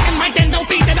 2010. Right then they'll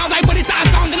be dead. All right, bodies that I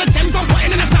found in the Thames, I'm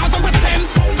putting in 1,000%.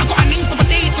 I got a name, so I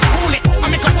need to call it. I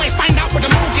make a boy find out what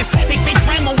the mortgage. They say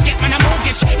crime won't get man a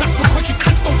mortgage. That's because you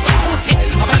cunts don't support it.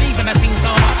 I believe in the scene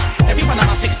so much. Every one of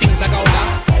my 16s are gold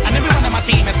dust. And every one of my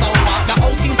team is so far. The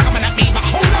whole scene's coming at me, but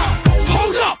hold up.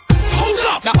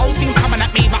 The whole scene's coming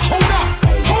at me, but hold up.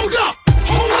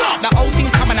 The whole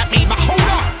scene's coming at me, but hold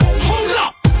up.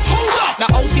 The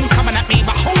whole scene's coming at me,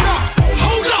 but hold up.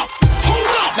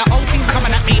 The whole scene's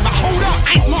coming at me, but hold up.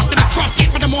 I ain't mastered the craft yet,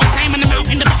 but the more time in the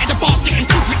mountain, the better the basket.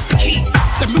 Improvement's the key.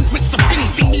 The movements of things,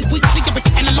 see me weekly, I'll be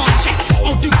getting a large check.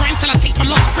 I'll do grind till I take my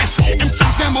last breath.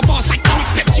 MCs burn my bars like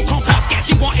dance steps. You can't pass, gets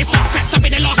you want, it's on threats. I'll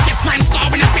be the last step, grind star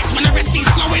in effects when the rest sees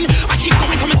flowing. I keep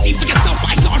going, come and see for yourself,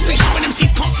 but it's not a free show. And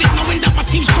MCs can't sleep knowing that my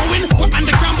team's growing. We're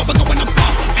underground, but we're going up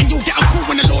fast. And you'll get a call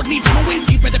when the Lord needs mowing.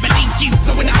 You better believe G's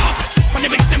blowing it up. When the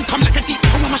big stem come like a deep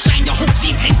hole, I'ma shine, your whole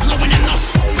team ain't glowing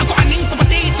enough. I got a name, so I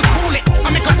need to call it. I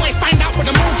make a boy find out what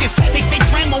the mortgage. They say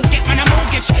crime won't get man a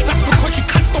mortgage. That's because you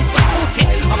cunts don't support it.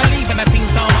 I believe in the scene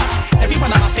so much. Every one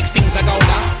of my 16s are gold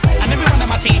dust. And every one of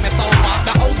my team is so far.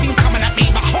 The whole scene's coming at me,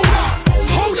 but hold up.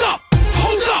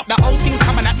 The whole scene's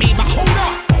coming at me, but hold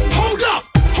up.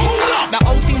 The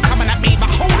whole scene's coming at me,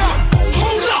 but hold up.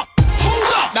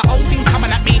 The whole scene's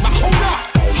coming at me, but hold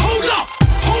up.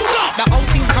 The whole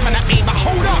scene's coming at me, but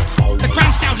hold up. The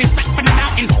crowd shouting back from the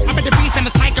mountain. I'm the reason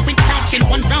the tiger ain't crouching.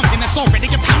 One round and it's already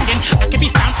a pounding. I can be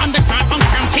found underground,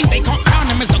 uncrowned. They can't crown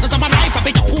him as long as I'm alive. I'll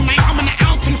be the pool night, I'm in the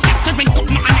outing. Scattering, got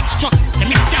nothing extra. Let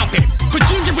me scalp him. But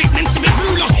Junior ain't meant to be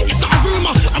ruler. It's not a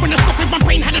rumor. I wanna stop it, my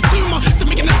brain had a tumor. So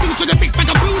making the stews with a big bag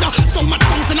of Buddha. So much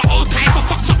songs in the archive, I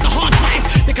fucked up the hard drive.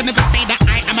 They can never say that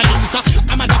I am a loser.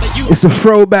 I'm a W. It's the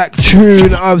throwback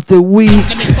tune of the week.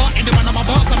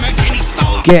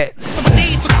 Gets.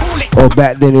 Or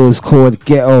back then it was called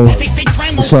Ghetto.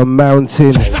 It's on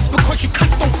Mountain.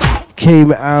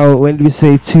 Came out, when did we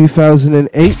say,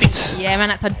 2008? Yeah, man,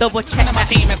 that's a double check.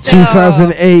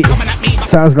 2008.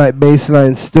 Sounds like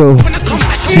baseline still.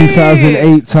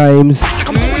 2008 times.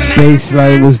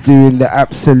 Baseline was doing the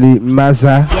absolute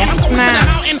mazza. Yes, man.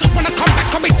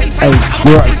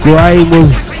 And grime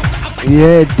was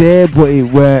Yeah, there, but it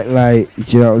worked like, do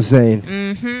you know what I'm saying?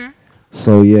 Mm-hmm.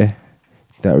 So yeah,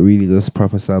 that really does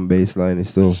proper sound bass line. It's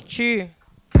still true.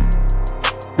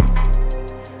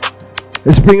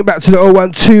 Let's bring it back to the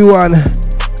 0121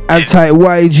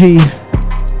 Anti-YG.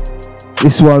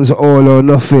 This one's All or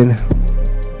Nothing.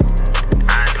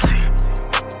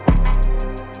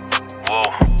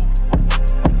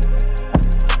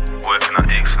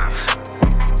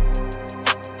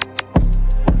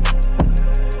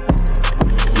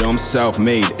 I'm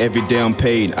self-made, every day I'm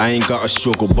paid. I ain't gotta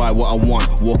struggle, buy what I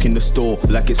want. Walk in the store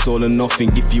like it's all or nothing.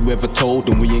 If you ever told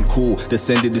them we ain't cool, let's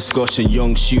end the discussion.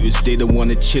 Young shooters, they don't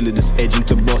wanna chill it, just edging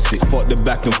to bust it. Fuck the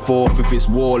back and forth, if it's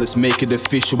war, let's make it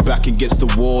official. Back against the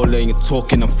wall, ain't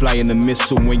talking, I'm flying a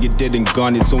missile. When you're dead and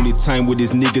gone, it's only time with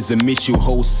these niggas and miss you.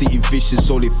 Whole city vicious,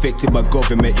 all affected by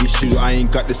government issues. I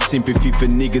ain't got the sympathy for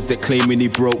niggas that claiming he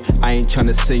broke. I ain't trying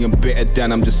to say I'm better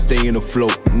than, I'm just staying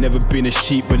afloat. Never been a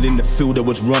sheep, but in the field I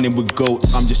was running with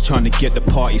goats. I'm just trying to get the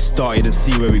party started and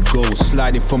see where it goes.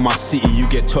 Sliding from my city, you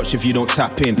get touched if you don't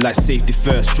tap in. Like safety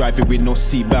first, driving with no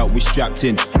seatbelt, we strapped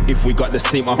in. If we got the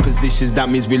same oppositions,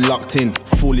 that means we locked in.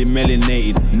 Fully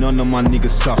melanated, none of my niggas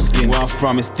soft skin. Where I'm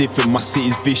from is different, my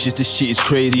city's vicious, this shit is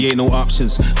crazy. Ain't no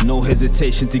options, no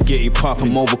hesitation to get it pop,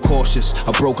 I'm overcautious.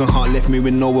 A broken heart left me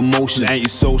with no emotions.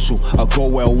 Antisocial, I go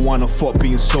where I wanna, fuck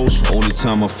being social. Only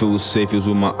time I feel safe is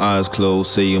with my eyes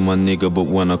closed. Say you're my nigga, but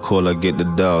when I call I get the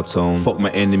dial tone. Fuck my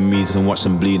enemies and watch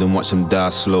them bleed and watch them die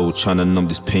slow. Tryna numb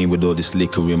this pain with all this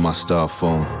liquor in my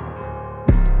styrofoam.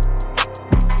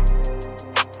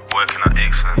 Working on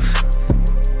excellence.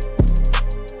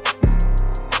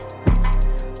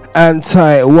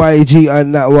 Anti-YG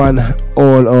on that one,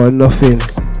 All or Nothing.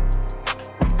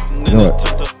 No.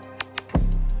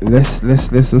 Let's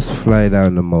just fly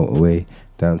down the motorway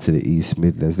down to the East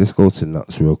Midlands. Let's go to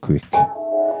Nuts real quick.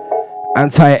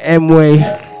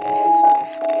 Anti-M-Way.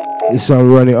 This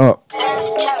one, Run It Up.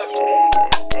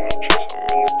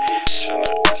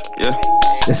 Yeah.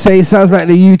 They say it sounds like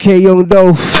the UK Young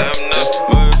Dolph.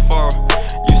 Moving forward,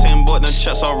 you seen bought them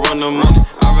checks, I run them up.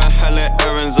 I ran hella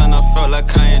errands and I felt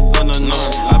like I ain't done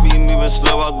enough. I be moving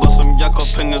slow, I got some yak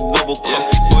up in this double cup.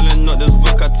 Pulling up this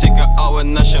book, I take it out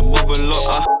and that shit bubble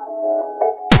up.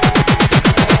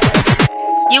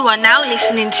 You are now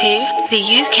listening to the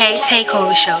UK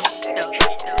Takeover Show.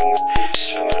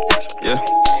 Yeah.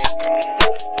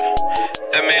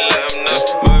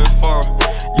 Moving forward,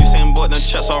 you seen bought them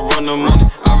checks, I run them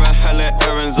up. I ran hella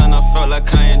errands and I felt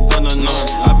like I ain't done enough.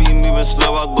 I be moving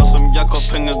slow, I got some yak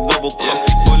up in this double cup.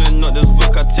 Pulling up this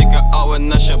book, I take it out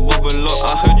and that shit bubble up.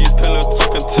 I heard you pillow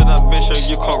talking to that bitch, so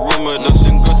you can't run with us.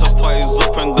 And go to parties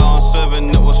up and down, serving,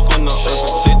 it was fun to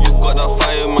us. Said you got that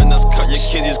fire, man, that's cut your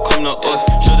kids, he's come to us.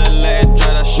 Should've let it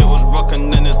dry, that shit was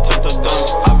rockin', then it turned to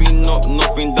dust. I be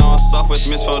knocking down Southwest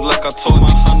Misfield like I told.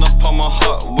 My hand up on my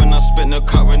heart when I spit the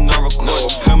cut when I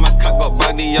record. Heard my cat got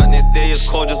baggy out next day, it's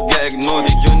cold, just get ignored.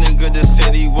 The young nigga that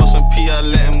said he wants some P, I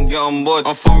let him get on board.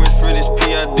 I'm farming through this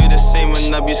P, I do the same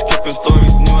when I be skipping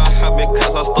stories. Knew I had big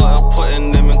cats, I started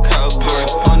putting them in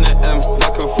categories. On the M,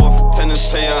 back and forth,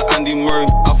 tennis player Andy Murray.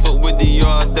 I fuck with the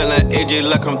yard, then like AJ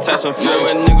like I'm Tyson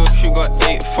Fury. A nigga who got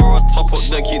 8 for a top up,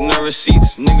 they keep no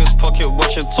receipts. Niggas pocket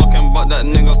watching, talking about that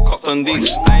nigga copped on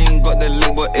deets. I ain't got the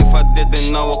link, but if I did,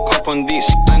 then I would cop on deets.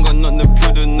 I ain't got nothing to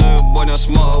prove to nobody, I'm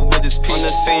smarter with this P. On the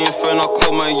same phone, I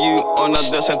call my you on that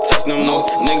desk and text no more.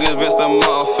 Niggas rest them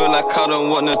out, I feel like I don't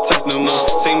want to text no more.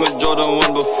 Same with Jordan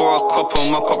 1 before I cop on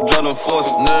my cop Jordan 4s.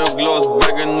 No gloves,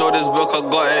 bagging all this book, I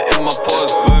got it in my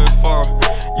paws. Very far,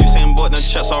 you seen bought them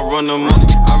checks, I run them up.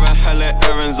 I ran hella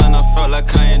errands and I felt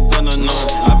like I ain't done enough.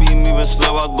 I be moving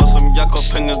slow, I got some yak up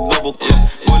in this double cup.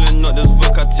 Pulling up this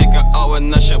book, I take it out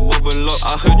and that shit bubble up.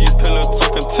 I heard you pillow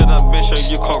talking to that bitch, so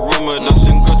you can't run with us.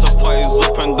 And go to parties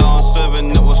up and down,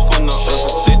 serving, it was fun to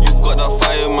us. Said you got that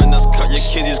fire, man, that's cut your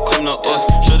kids, he's come to us.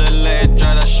 Should've let it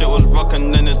dry, that shit was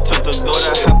rockin', then it turned to door.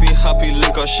 That happy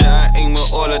link up shit, I aim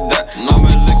with all of that. I'm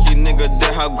a lucky nigga,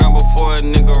 that have grand before a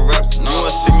nigga rap. You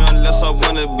won't see me unless I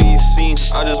wanna be seen.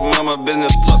 I just mind my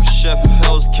business, top chef,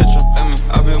 Hell's Kitchen.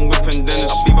 I've been whipping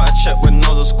dinners. I be by a check when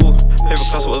I was at school. Paper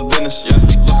class was business.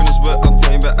 Looking this wet, I'm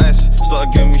getting back ice.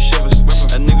 Started giving me shivers.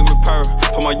 A nigga me power.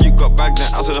 For my youth got back then.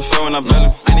 Answer the phone when I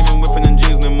bail him. Ain't even whipping in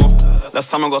jeans no more.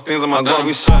 Last time I got things on my gotta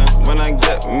be certain. When I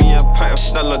get me a pack of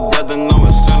that look dead, then I'm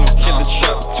selling. Hit the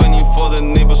trap, 24, the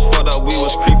neighbors thought that we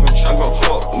was creeping. I got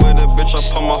caught with a bitch up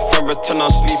on my phone, pretend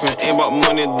I'm sleeping. Ain't about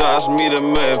money, that's me the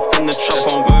motive. In the trap,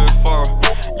 I'm very far.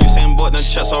 You seen bought them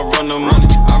checks, I run them up.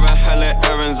 I ran hella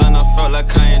errands and I felt like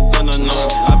I ain't done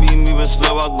enough. I be moving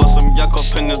slow, I got some yak up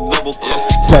in this double cup.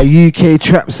 It's that UK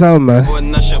trap sound, man.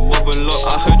 When that shit bubble up,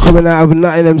 I heard coming out of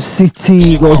Nottingham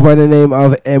City, goes by the name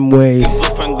of M-Way.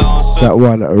 That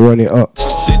one, Run It Up.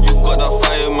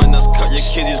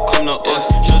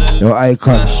 Yo,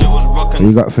 Icon, what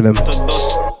you got for them?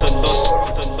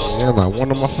 Yeah, man, one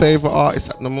of my favourite artists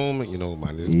at the moment, you know,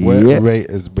 man. His work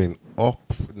rate has been up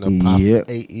in the past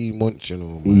 18 months, you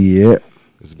know, man. Yeah.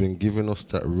 It's been giving us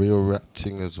that real rap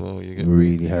thing as well. You get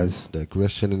really has. The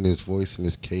aggression in his voice and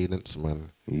his cadence,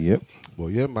 man. Yep. Well,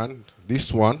 yeah, man.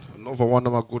 This one, another one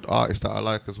of my good artists that I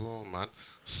like as well, man.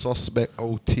 Suspect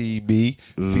OTB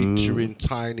featuring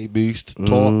Tiny Boost,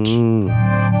 Torch.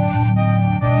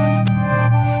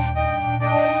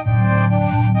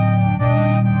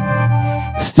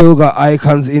 Still got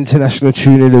Icon's International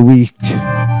Tune of the Week.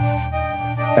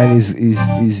 And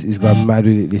he's gone mad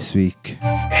with it this week.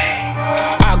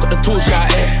 I got the torch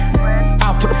out here.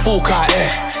 I put the fork out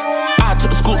here. I took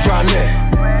the scoop round there.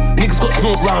 Niggas got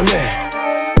smoke round there.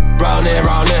 Round there,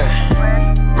 round there.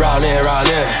 Round there, round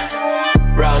there.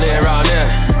 Round there, round there.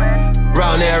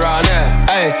 Round there, round there.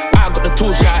 Hey, I got the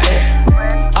torch out here.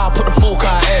 I put the fork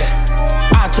out here.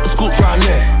 I took the scoop round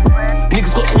there.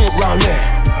 Niggas got smoke round there.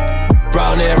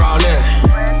 Round there, round there.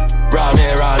 Round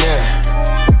there, round there.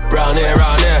 Round there,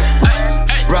 round there.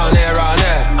 Round there, round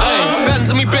there.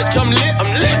 Bands on me, bitch, I'm lit.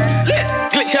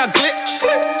 Glitch, I glitch.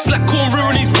 Slack corn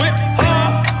ruin his whip.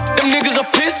 Them niggas are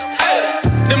pissed.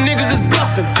 Them niggas is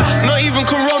bluffing. Not even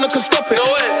Corona can stop it.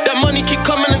 That money keep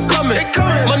coming and coming.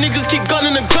 My niggas keep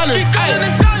gunning and gunning.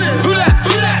 Who that?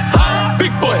 Who that?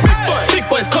 Big boy. Big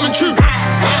boy's coming true.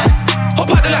 Hop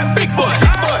out there like big boy.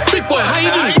 Big boy, how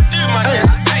you do?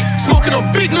 Smoking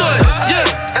on big noise. Yeah.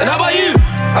 And how about you?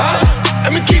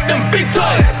 Let me keep them big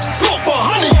toys. Smoke for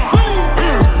honey.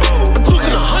 I'm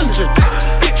talking 100.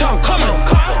 Bitch, I'm coming.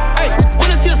 Hey,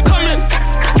 wanna see us coming?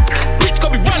 Bitch,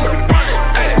 gotta be running.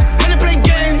 Hey, money playing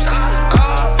games.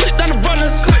 Click down the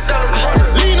runners.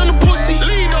 Lean on the pussy.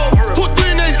 Lean over. Put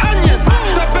 3 days onion.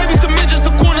 That baby's the midgets,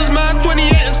 the corners, man.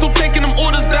 28 and still taking them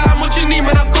orders down. What you need,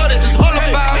 man? I got it. Just holler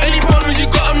foul. Any problems you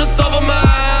got, I'm the solver, man.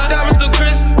 Diamonds the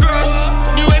crisscross.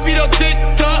 New AP, don't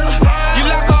TikTok. You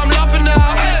like how I'm laughing now.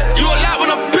 You a like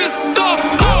when I'm pissed off.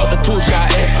 I got the torch out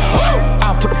here.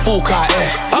 I put the fork out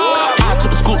here. I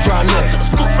took the scoop round there.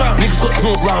 Niggas got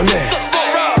smoke round there.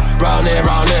 Round there,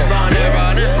 round there. Round there,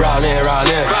 round there. Round there, round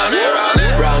there.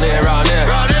 Round there, round there.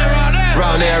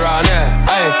 Round there, round there.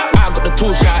 Hey, I got the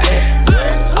torch out here.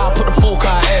 I put the fork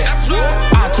out here.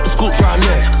 I took the scoop round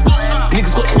there.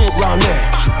 Niggas got smoke round there.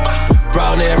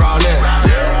 Round there, round there.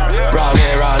 Round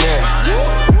there, round there.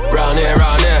 Round there,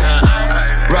 round there.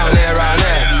 Round there, round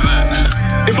there.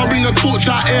 If I bring the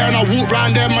torch out here and I walk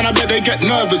round there, man, I bet they get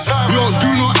nervous. We don't do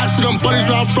no accident buddies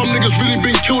where I'm from, niggas really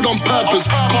been killed on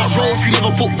purpose. Can't roll if you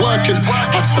never put work in.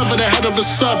 I sever the head of a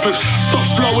serpent. Top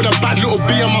floor with a bad little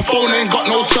B and my phone ain't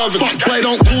got no service. Fuck boy,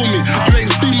 don't call me. You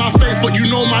ain't seen my face, but you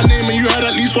know my name and you heard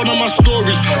at least one of my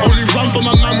stories. Only run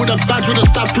from a man with a badge with a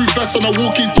stab-proof vest and a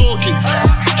walkie-talkie.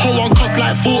 Whole one cost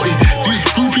like 40. These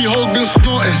groupie hoes been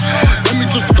snorting. Let me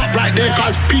just stop right there,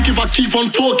 guys. Peak if I keep on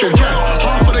talking. Yeah,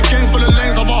 half of the game's for the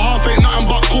lanes, other half ain't nothing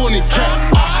but corny.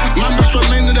 Yeah, man best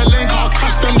remain in the lane, cause I'll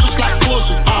crash them just like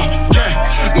horses. Yeah,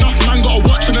 enough man got a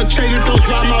watch and a chain. If those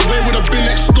round my way would have been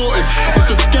extorted. It's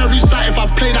a scary sight if I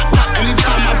play that cut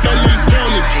anytime I bend them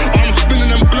corners. I'm spinning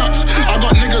them blocks. I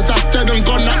got niggas that's dead and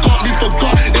gone that can't be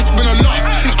forgot. It's been a lot.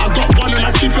 I got one and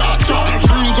I keep it up top.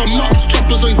 Brooms and mops,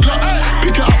 choppers and gloves.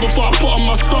 Pick it up before I put on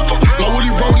my socks. My woolly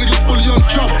road niggas fully on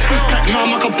job. Pack now,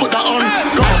 I can put that on.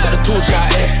 Go. I got the torch out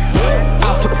here.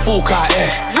 I put the fork out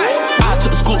here. I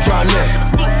took the scoop round there.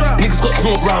 Niggas got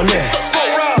smoke round there.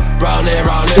 Round there,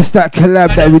 round there. It's that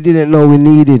collab that we didn't know we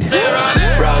needed. Round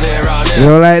there, round there. You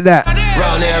know, like that.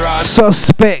 Round there, round there.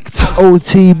 Suspect,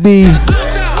 OTB,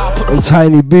 and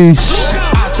Tiny Boost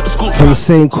from the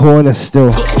same corner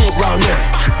still.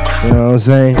 You know what I'm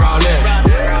saying?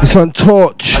 It's on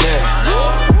Torch.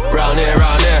 Round there,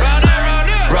 round there.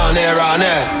 Round there, round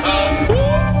there.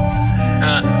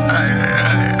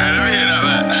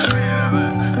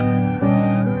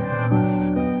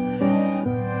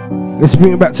 Let's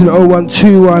bring it back to the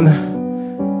 0121.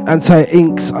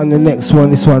 Anti-Inks on the next one.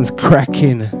 This one's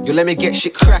cracking. Yo, let me get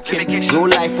shit cracking. Real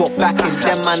life, what backing?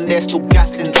 Them man, they're still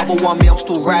gassing. Other one, me, I'm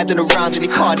still riding around in the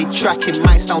car, they tracking.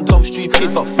 Might sound dumb,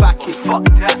 stupid, but fuck it.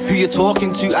 Who you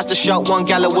talking to? Had to shout one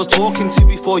gal I was talking to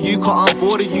before you caught on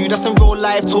board of you. That's in real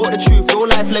life, talk the truth. Real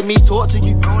life, let me talk to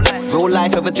you. Real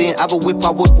life, ever didn't have a whip,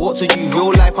 I would walk to you.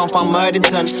 Real life, I'm from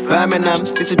Murdington, Birmingham.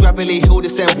 This is Gravelly Hill,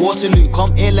 this ain't Waterloo.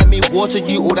 Come here, let me water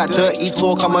you. All that dirty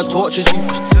talk, I'ma torture you.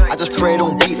 I just pray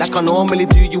don't beat like I normally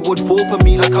do. You would fall for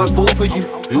me like I'd fall for you.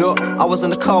 Look, I was in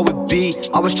the car with B.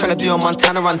 I was trying to do a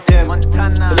Montana on them.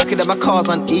 They're looking at my cars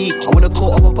on E. I would've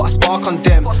caught up and put a spark on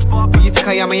them. Who you think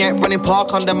I am? I ain't running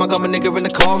park on them. I got my nigga in the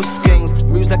car with skings.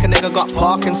 Moves like a nigga got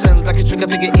Parkinson's. Like a trigger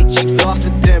finger itchy,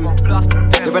 blasted them.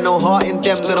 There ain't no heart in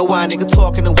them. Don't know why a nigga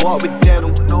talking and walk with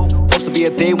them. Supposed to be a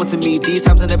day one to me. These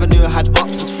times I never knew I had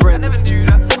ops as friends.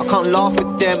 I can't laugh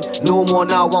with them. No more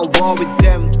now, I want war with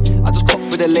them. I just cop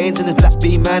for the lanes in this black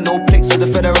beam, man. No plates to the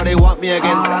federal, they want me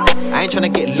again. I ain't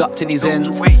tryna get locked in these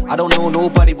ends. I don't know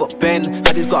nobody but Ben.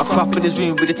 But he's got a crop in his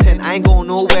room with a tent. I ain't going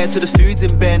nowhere till the food's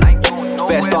in Ben.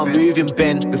 Better start moving,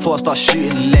 Ben, before I start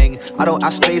shooting Leng. I don't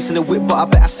have space in the whip, but I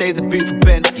bet I save the boot for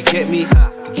Ben. You get me?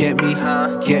 You get me?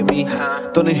 You get me?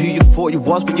 Don't know who you thought you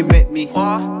was when you met me.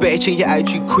 Better change your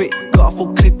attitude quick. Got a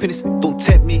full clip in this, don't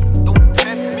tempt me. You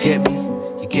get me?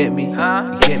 You get me?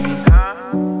 You get me?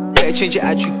 Better change your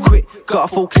attitude quick. Got a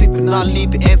full clip and I'll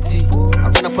leave it empty. I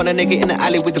ran up on a nigga in the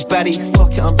alley with the baddie.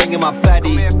 Fuck it, I'm bringing my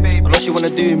baddie. Unless you wanna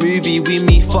do a movie with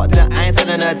me, fuck that, I ain't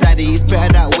telling her daddy. It's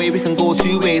better that way, we can go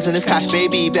two ways in this cash,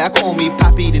 baby. Better call me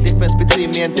pappy. The difference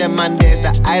between me and them man there's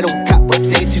that I don't cap, but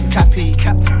they too cappy.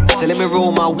 So let me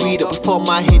roll my weed up before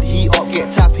my head heat up,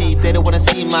 get tappy. They don't wanna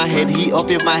see my head heat up,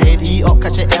 if my head heat up,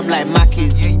 catch a M like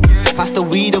Mackey's. Pass the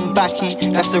weed and backy,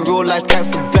 that's the real life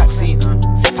gangster vaccine.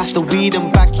 Pass the weed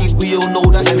and backy, we all know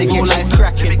that's the real life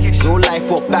cracking. Real life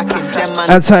brought back in them man.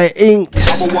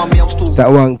 Anti-Inks, that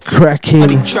one cracking.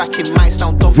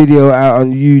 Video out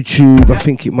on YouTube. I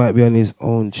think it might be on his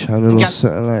own channel or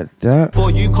something like that. For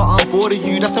you can't on board of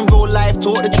you, that's some real life,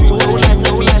 talk the truth.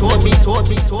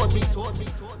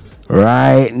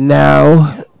 Right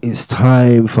now, it's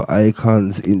time for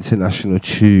Icon's international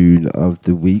tune of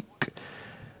the week.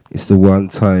 It's the one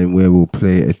time where we'll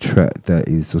play a track that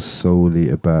is solely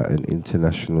about an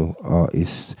international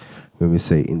artist. When we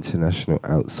say international,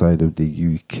 outside of the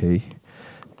UK.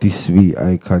 This week,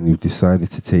 Icon, you've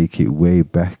decided to take it way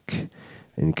back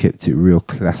and kept it real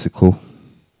classical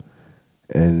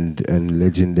and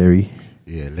legendary.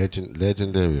 Yeah,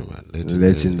 legendary, man.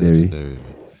 Legendary. Man.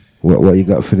 What you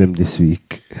got for them this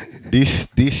week?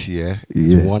 This year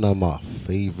is one of my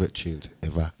favourite tunes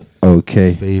ever.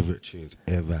 Okay. Favourite tunes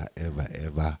ever.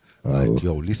 Like,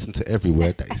 yo, listen to every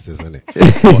word that he says, innit?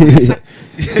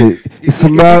 It's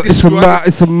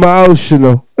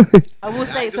emotional. I will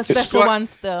say it's a special one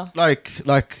still.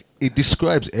 Like it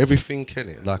describes everything,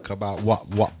 innit? Like about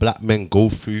what black men go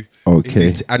through.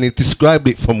 Okay. And it described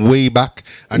it from way back.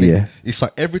 And it's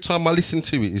like every time I listen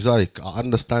to it, it's like I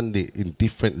understand it in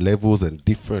different levels and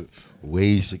different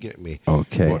ways, you get me?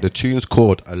 Okay. But the tune's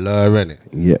called Allure, innit?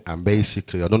 Yeah. And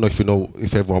basically, I don't know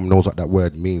if everyone knows what that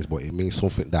word means, but it means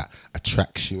something that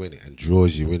attracts you in it and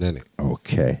draws you in it.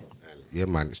 Okay. And yeah,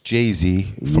 man, it's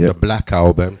Jay-Z from the Black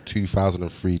Album,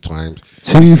 2003 times.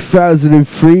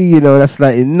 2003, you know, that's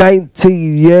like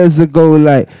 19 years ago.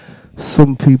 Like,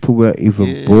 some people weren't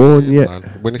even born yet. Man.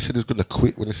 When he said he was gonna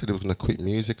quit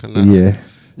music and that. Yeah.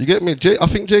 You get me? I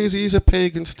think Jay-Z is a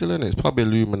pagan still, innit? It's probably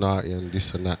Illuminati and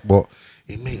this and that, but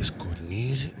he makes good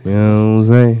music. You know what I'm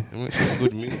saying? He makes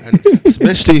good music, and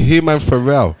especially him and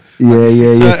Pharrell. Yeah.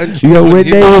 When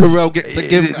they was Pharrell get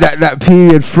together, that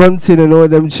period, fronting and all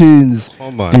them tunes.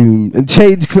 Oh my! And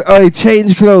Change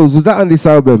Clothes, was that on this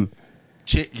album?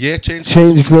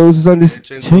 Change Clothes was on this.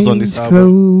 Change on this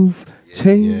album.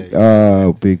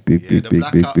 Oh, big.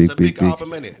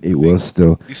 Album, it was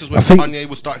still. This is when Kanye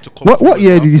was starting to come. What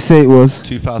year did you say it was?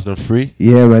 2003.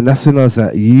 Yeah, man, that's when I was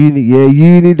at uni. Yeah,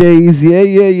 uni days.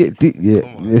 Yeah.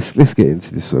 Let's get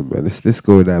into this one, man. Let's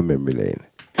go down memory lane.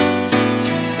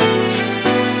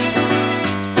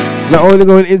 Not only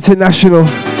going international,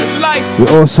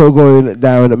 we're also going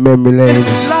down at memory lane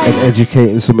and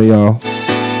educating some of y'all.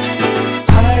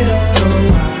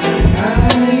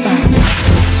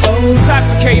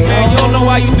 Intoxicate, man. You don't know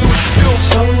why you do what you do.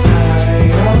 So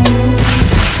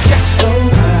yes.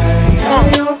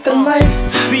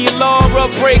 The law,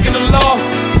 breaking the law.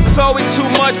 It's always too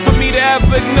much for me to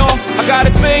ever ignore. I got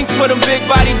a thing for them big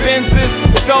body Benzes.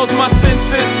 It goes my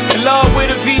senses. In love with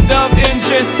a V-dub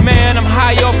engine. Man, I'm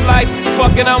high off life.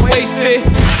 Fucking, I'm wasted.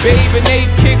 Babe and 8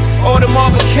 kicks, all the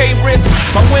Marvel K wrists.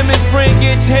 My women friend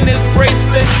get tennis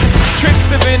bracelets. Trips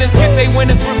to Venice, get they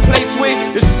winners replaced with.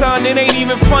 The sun, it ain't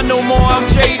even fun no more, I'm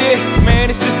jaded. Man,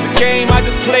 it's just a game, I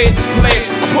just play it.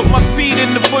 I put my feet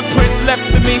in the footprints left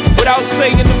of me. Without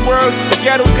saying the word, the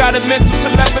ghetto's got a mental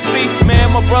telepathy.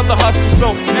 Man, my brother hustles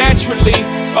so naturally.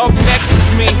 Up next is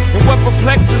me, and what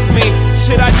perplexes me,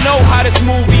 shit, I know how this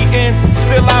movie ends.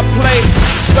 Still I play,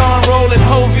 starring role in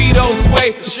Jovito's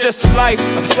way. It's just life,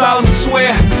 I solemnly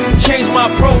swear. Change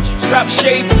my approach, stop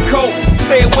shaving coat.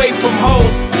 Stay away from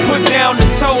hoes, put down the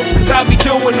toast, cause I be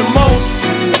doing the most.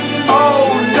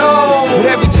 Oh no. But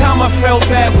every time I felt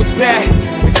that was that,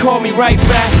 they call me right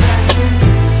back.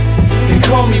 They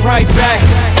call me right back.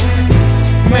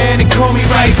 Man, they call me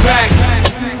right back.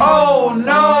 Oh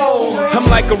no. I'm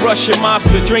like a Russian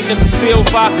mobster, drinking the steel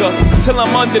vodka till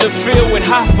I'm under the field with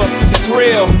Hoffa. It's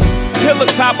real. Pillow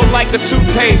topper like a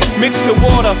toupee. Mix the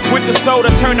water with the soda,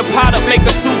 turn the pot up, make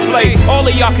a souffle. All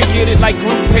of y'all can get it like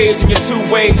group page in your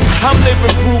two-way. I'm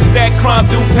living proof that crime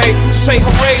do pay. So say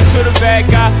hooray to the bad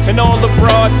guy and all the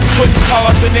broads. Putting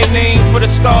cars in their name for the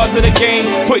stars of the game.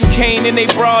 Putting cane in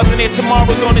their bras and their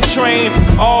tomorrows on the train.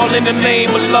 All in the name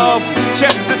of love.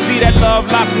 Just to see that love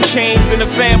locked in chains. And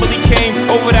the family came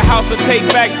over the house to take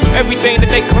back everything that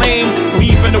they claim.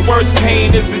 Even the worst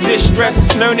pain is the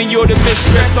distress. Learning you're the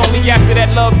mistress. Only after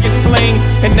that love gets slain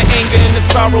and the anger and the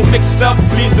sorrow mixed up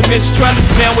leaves the mistrust.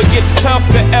 Now it gets tough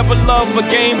to ever love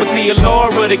again, but the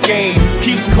allure of the game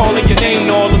keeps calling your name.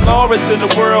 All the Lauras in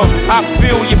the world, I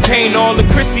feel your pain. All the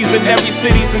Christies in every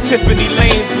cities and Tiffany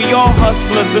lanes. We all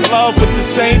hustlers in love with the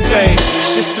same thing.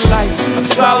 It's just life. I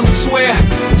solemnly swear,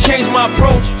 change my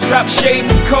approach. Stop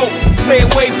shaving coat, stay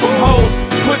away from hoes.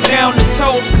 Put down the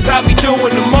toast, cause I be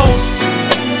doing the most.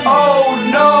 Oh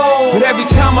no. But every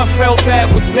time I felt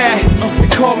that was that, they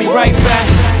call me right back.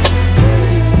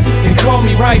 They call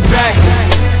me right back.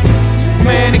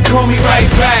 Man, they call me right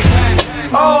back.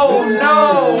 Oh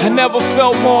no. I never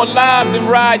felt more alive than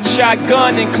riding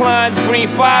shotgun in Klein's Green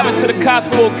 5 into the cops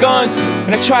pull guns.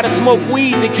 And I try to smoke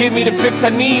weed to give me the fix I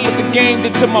need. But the game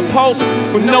did to my pulse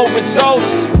with no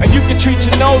results. And you can treat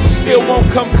your nose and still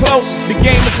won't come close. The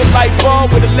game is a light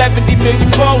bulb with 11 million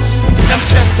volts. And I'm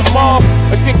just a mob,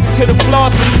 addicted to the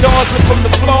flaws. When the doors lift from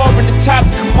the floor and the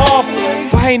tops come off.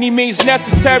 By any means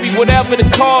necessary, whatever the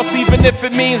cost. Even if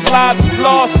it means lives is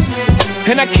lost.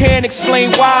 And I can't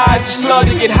explain why, I just love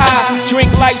to get high.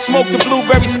 Drink light, smoke the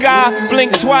blueberry sky,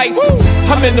 blink twice.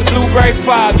 I'm in the blueberry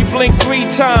 5, you blink 3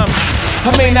 times.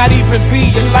 I may not even be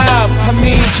alive. I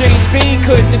mean, James Dean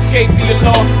couldn't escape the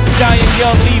alarm. Dying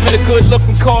young, leaving a good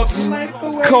looking corpse.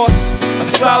 Of course, I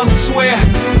solemnly swear,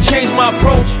 change my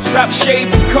approach. Stop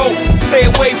shaving coat, stay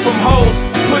away from hoes.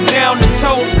 Put down the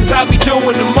toast, cause I be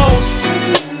doing the most.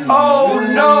 Oh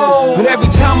no. But every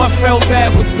time I felt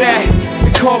that was that,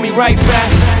 they call me right back.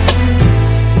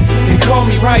 They call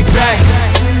me right back.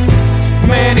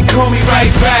 Man, they call me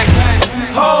right back.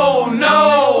 Oh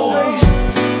no.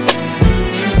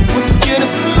 Once again,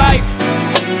 it's the life.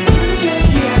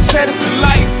 Yeah, I said it's the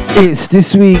life. It's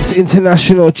this week's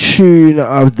international tune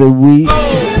of the week.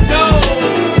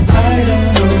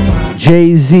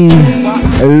 Jay-Z,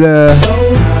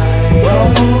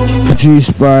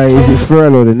 produced by, is it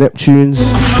Pharrell or the Neptunes?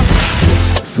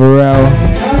 Pharrell,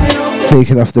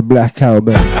 taken off the Black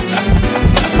Album.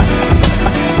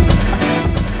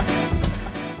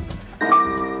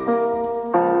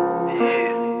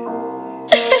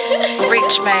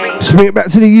 Rich man. Let's bring it back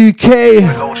to the UK.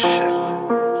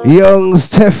 Young's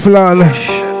Teflon.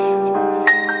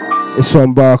 This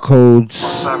one,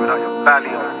 Barcodes.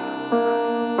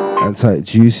 And tight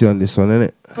juicy on this one,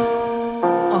 innit?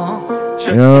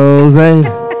 You know what I'm saying?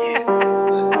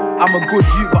 I'm a good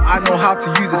youth, but I know how to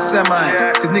use a semi.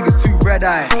 Cause niggas too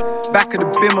red-eye. Back of the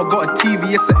bim, I got a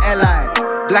TV, it's a LI.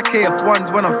 Black AF1s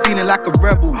when I'm feeling like a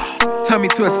rebel. Turn me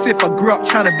to a Sith, I grew up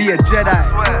trying to be a Jedi.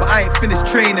 But I ain't finished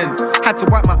training. Had to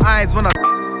wipe my eyes when I...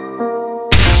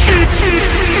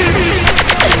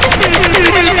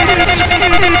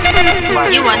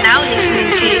 You are now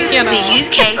listening to the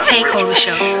UK Takeover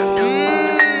Show.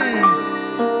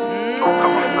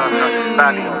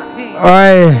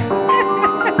 Aye,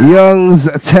 Young's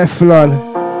Teflon.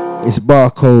 It's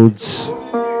Barcodes.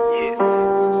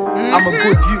 I'm a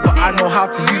good youth, but I know how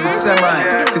to use a semi.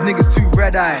 Cause niggas too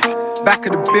red-eye. Back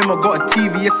of the bim, I got a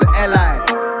TV, it's a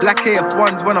LI. Black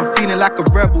AF1s when I'm feeling like a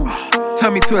rebel.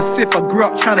 Turn me to a Sith, I grew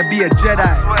up trying to be a Jedi.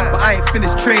 But I ain't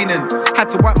finished training. Had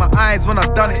to wipe my eyes when I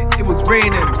done it, it was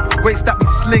raining. Weights that we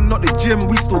sling, not the gym,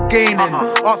 we still gaining.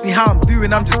 Ask me how I'm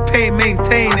doing, I'm just paying,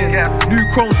 maintaining. New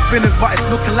chrome spinners, but it's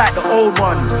looking like the old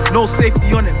one. No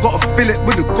safety on it, gotta fill it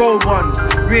with the gold ones.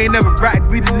 We ain't never ratted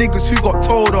with the niggas who got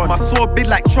told on. My sword big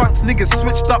like trunks, niggas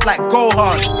switched up like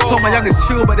Gohan. Told my youngest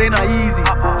chill, but they not easy.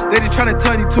 They just tryna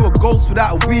turn you to a ghost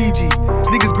without a Ouija.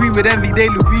 Niggas green with envy, they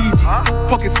Luigi.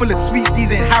 Pocket full of sweets,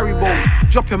 these ain't Haribos.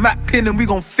 Drop your map pin and we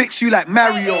gon' fix you like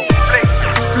Mario.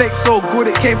 This flake so good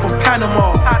it came from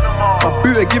Panama. My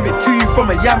booter give it to you from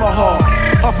a Yamaha.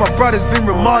 Half my brothers been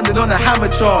remanded on a hammer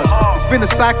charge. It's been a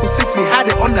cycle since we had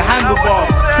it on the handlebars.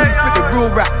 Till he spit the real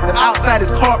rap, them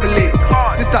outsiders can't relate.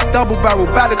 This that double barrel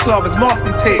balaclavas,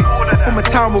 masking tape. From a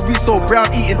town where we sold brown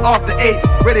eating after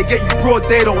 8s. Where they get you broad,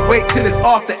 they don't wait till it's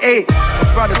after 8. My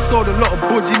brother sold a lot of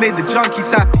budgie, made the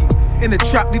junkies happy. In the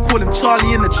trap, we call him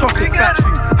Charlie in the chocolate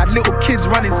factory. Had little kids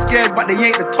running scared, but they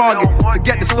ain't the target.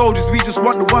 Forget the soldiers, we just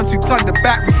want the ones who plug the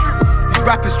battery. These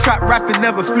rappers trap rapping,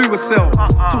 never flew a cell.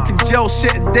 Talking jail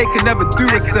shit and they can never do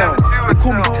a cell. They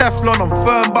call me Teflon, I'm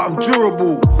firm but I'm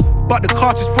durable. But the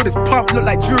cartridge for this pump look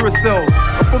like Duracells.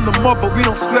 I'm from the mob, but we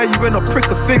don't swear you in or prick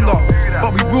a finger.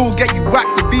 But we will get you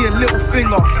whacked for being little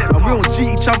finger. And we don't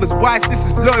cheat each other's wives, this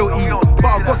is loyalty.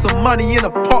 But I got some money in a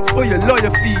pot for your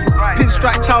lawyer fees.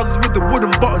 Pinstripe trousers with the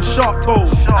wooden button, sharp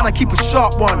toes. And I keep a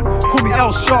sharp one, call me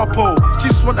El Sharpo.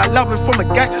 She just want that loving from a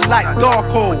gangster like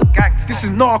Darko. This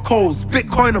is Narcos,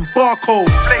 Bitcoin and barcode.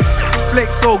 This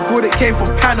flake so good it came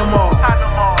from Panama.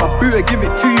 My booter give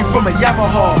it to you from a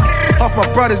Yamaha. Half my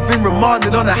brothers been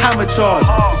remanded on a hammer charge.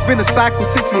 It's been a cycle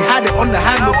since we had it on the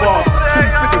handlebars. Till he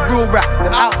spit the real rap,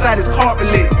 them outsiders can't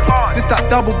relate. This that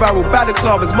double barrel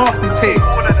balaclavas, masking tape.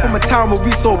 From a town where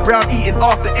we sold brown eating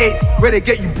after 8s. Where they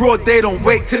get you broad, they don't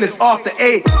wait till it's after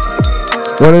 8.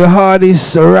 One of the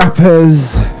hardest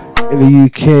rappers in the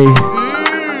UK,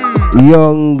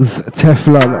 Young's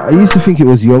Teflon. I used to think it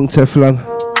was Young Teflon.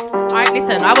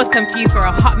 Listen, I was confused for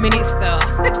a hot minute still.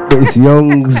 But it's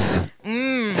Young's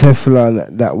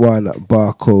Teflon, that one,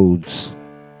 barcodes.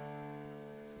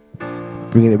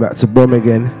 Bringing it back to Bomb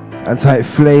again.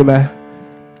 Anti-Flamer.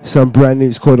 Some brand new,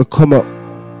 it's called a Come Up.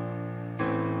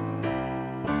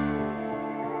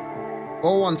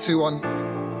 0121.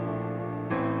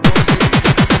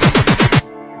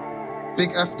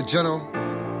 Big F the General.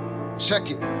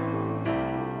 Check it.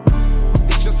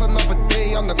 It's just another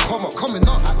day on the come up. Coming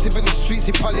up, active in the streets,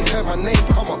 he probably heard my name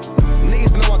come up.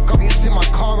 Niggas know I got it, it's in my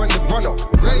car and the run up.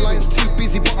 Red line's too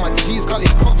busy, but my G's got it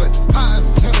covered. Turn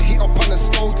the heat up on the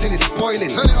stove till it's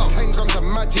boiling. Turn it up. 10 grams of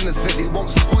Imagine I said it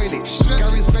won't spoil it.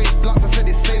 Gary's face blocked, I said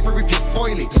it's safer if you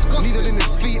foil it. Needle in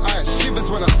his feet, I had shivers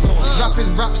when I saw it.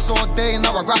 Rapping raps all day,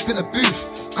 now I rap in the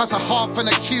booth. Cause a half and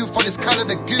a queue for this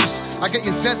Canada goose. I get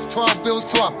your Zeds, 12 bills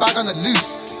to a bag on the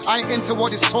loose. I ain't into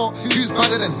what is taught, who's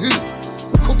better than who?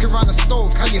 Cooking around the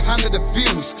stove, can you handle the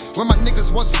fumes? When my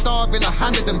niggas was starving, I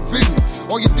handed them food.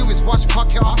 All you do is watch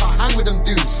pocket up, I hang with them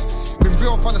dudes. Been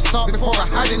real from the start before I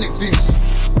had any views.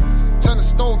 Turn the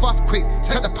stove off quick,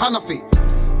 take the pan off it.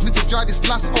 Need to dry this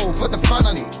last oil, put the fan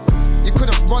on it. You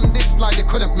couldn't run this like you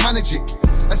couldn't manage it.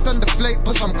 Extend the flake,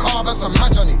 put some carb and some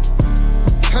madge on it.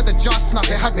 Heard the jar snap,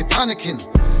 it had me panicking.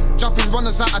 Dropping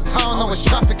runners out of town, I was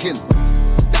trafficking.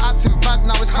 The acting bad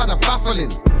now is kinda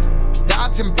baffling. The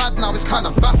acting bad now is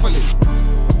kinda baffling.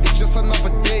 It's just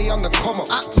another day on the come up.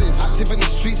 Active in the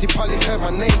streets, he probably heard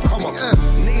my name come up.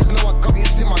 Niggas know I got it,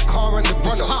 it's in my car and the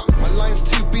run up. My line's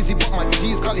too busy, but my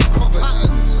G's got it covered.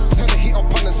 Turn the heat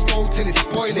up on the stove till it's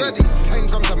boiling. 10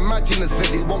 grams of Imagine I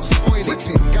said it won't spoil it.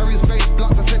 Gary's face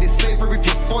blocked, I said it's safer if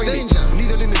you foil it.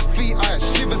 Needle in his feet, I had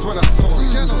shivers when I saw it.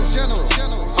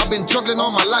 General. I've been juggling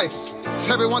all my life.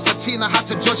 Terry wants a teen, I had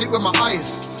to judge it with my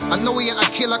eyes. I know he ain't a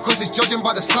killer cause he's judging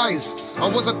by the size. I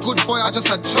was a good boy, I just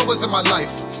had troubles in my life.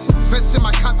 Feds in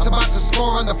my cat's about to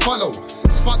score and the follow.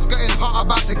 Spots getting hot,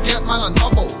 about to get man on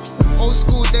double. Old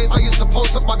school days, I used to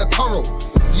post up by the coral.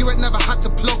 You ain't never had to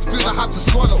plug food, I had to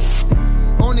swallow.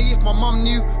 Only if my mum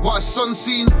knew what her son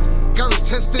seen. Gary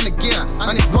testing the gear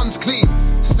and it runs clean.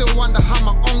 Still wonder how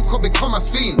my uncle become a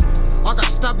fiend. I got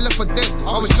stabbed left for dead,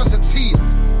 I was just a teen.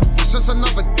 It's just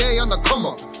another day on the come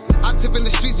up. Active in the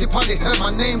streets, you probably heard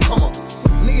my name come up.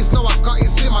 Niggas know I got it,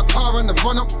 see my car and the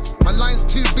run up. My line's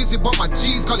too busy, but my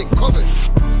G's got it covered.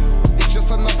 It's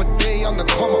just another day on the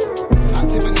come up.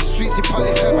 Active in the streets, you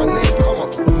probably heard my name come up.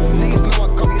 Niggas know I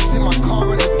got it, see my car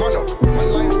and the run up. My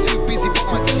line's too busy, but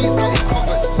my G's got it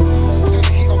covered. Turn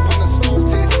the heat up on the stove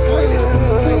till it's boiling.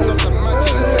 10 grams of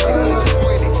Imagine I said it won't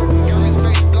spoil it. Gary's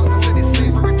face blocked, I said it's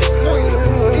safer if you foil it.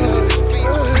 Needle in his feet.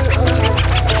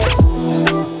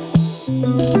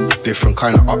 Different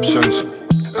kind of options.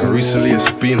 And recently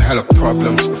it's been hella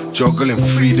problems. Juggling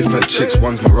 3 different chicks,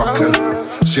 one's Moroccan.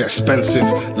 She expensive,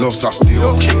 loves off the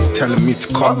old kicks, telling me to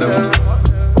cut them.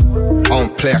 I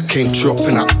don't play, I came true up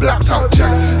in that blacked out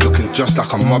jack, looking just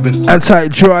like I'm mobbing.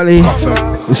 Anti-Charlie,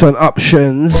 it's on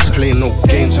options. Playing no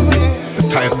games with me, the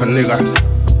type of nigga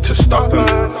to stop him.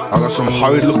 I got some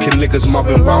horrid looking niggas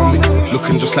mobbing round me,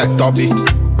 looking just like Dobby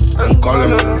and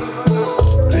Gollum.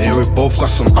 Yeah, we both got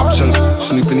some options.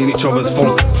 Snooping in each other's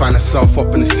phone, find ourselves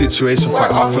up in a situation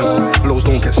quite often. Blows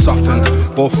don't get softened.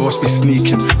 Both of us be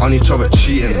sneaking on each other,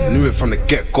 cheating. Knew it from the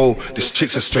get-go. This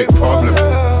chick's a straight problem.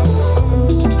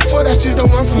 For that she's the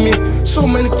one for me. So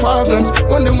many problems,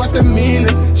 wondering what's the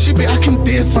meaning. She be acting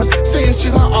different, saying she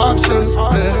got options,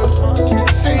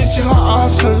 saying she got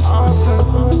options.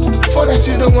 For that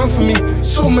she's the one for me.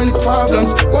 So many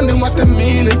problems, wondering what's the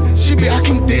meaning. She be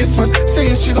acting different,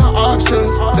 saying she got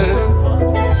options,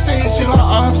 saying she got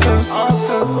options.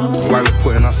 Why we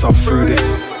putting ourselves through this?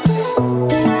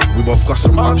 We both got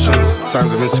some options,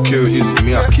 signs of insecurities.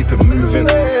 Me, I keep it moving.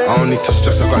 I don't need to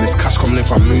stress, I got this cash coming in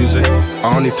from music.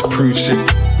 I don't need to prove shit.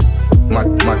 My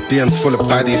DM's full of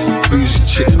baddies, bougie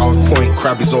chicks. I was pouring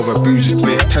crabbies over a bougie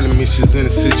bitch, telling me she's in a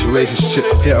situation. Shit,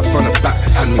 hit her front and back,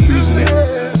 had me losing it.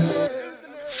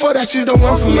 For that she's the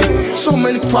one for me. So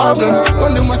many problems,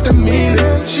 wondering what's the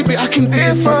meaning. She be acting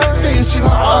different, saying she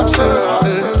got options,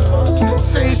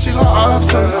 saying she got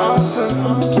options.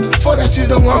 For that she's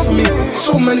the one for me.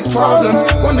 So many problems,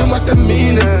 wondering what's the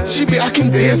meaning. She be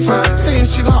acting different, saying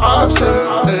she got options,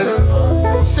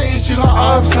 saying she got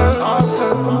options.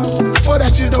 For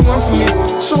that she's the one for me.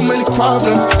 So many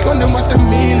problems, wondering what's the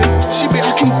meaning. She be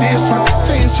acting different,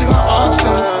 saying she got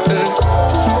options,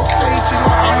 saying she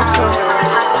got options.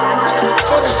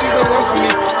 For that she's the one for me.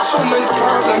 So many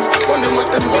problems, wondering what's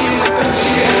the meaning. She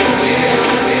be acting different.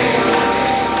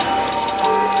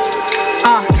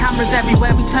 Cameras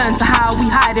everywhere we turn, so how are we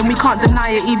hiding? We can't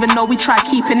deny it, even though we try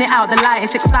keeping it out the light.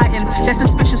 It's exciting, they're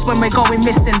suspicious when we're going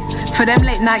missing. For them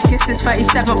late night kisses,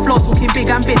 37th floor talking big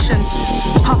ambition.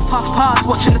 Puff, puff, pass,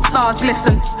 watching the stars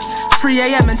glisten. 3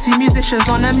 a.m. and 2 musicians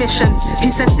on a mission.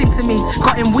 He said sing to me,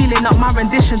 got him wheeling up my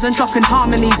renditions and dropping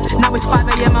harmonies. Now it's 5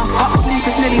 a.m. and fuck sleep,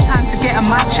 it's nearly time to get a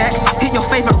mic check. Hit your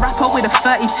favorite rapper with a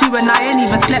 32 and I ain't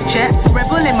even slept yet.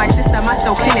 Rebel in my system, I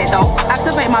still kill it though.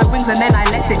 Activate my wings and then I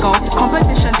let it go.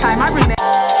 Competition time, I bring it.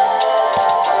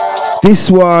 This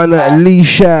one,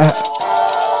 Alicia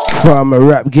from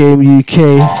Rap Game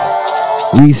UK.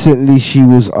 Recently she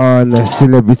was on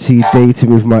Celebrity Dating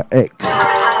with My Ex,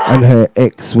 and her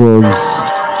ex was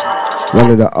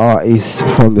one of the artists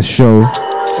from the show,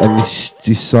 and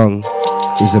this song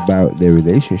is about their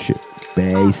relationship,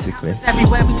 basically.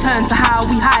 Everywhere we turn, so how are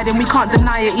we hiding? We can't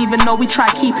deny it, even though we try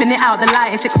keeping it out the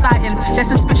light. It's exciting, they're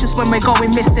suspicious when we're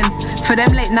going missing. For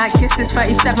them late night kisses,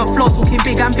 37th floor talking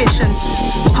big ambition.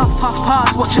 Puff, puff,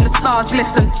 pass, watching the stars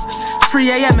glisten. 3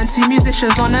 a.m. and 2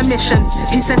 musicians on a mission.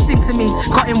 He said sing to me,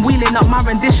 got him wheeling up my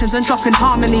renditions and dropping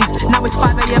harmonies. Now it's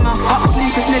 5 a.m. and fuck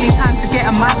sleep, it's nearly time to get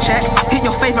a mic check. Hit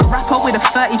your favorite rapper with a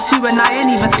 32 and I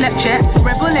ain't even slept yet.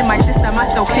 Rebel in my system, I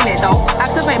still kill it though.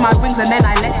 Activate my wings and then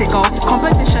I let it go.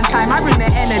 Competition time, I bring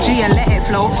the energy and let it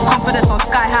flow. Confidence on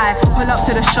sky high, pull up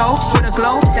to the show with a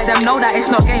glow. Let them know that it's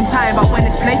not game time, but when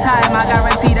it's playtime, I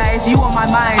guarantee that it's you on my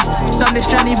mind. Done this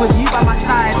journey with you by my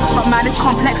side, but man, it's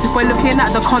complex if we're looking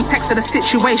at the context of the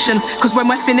situation. Cause when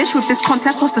we're finished with this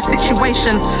contest, what's the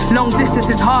situation? Long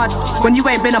distance is hard when you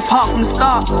ain't been apart from the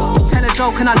start. Tell a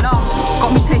joke and I laugh,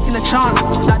 got me taking a chance.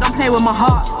 Like don't play with my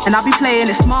heart, and I be playing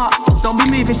it smart. Don't be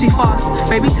moving too fast,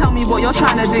 baby tell me what you're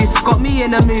trying to do. Got me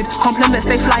in the mood, compliments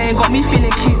they flying, got me feeling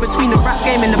cute. Between the rap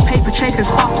game and the paper chases,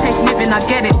 fast paced living, I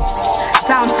get it.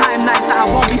 Downtime nights that I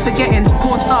won't be forgetting.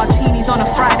 Porn star teenies on a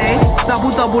Friday. Double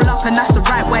up and that's the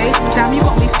right way. Damn, you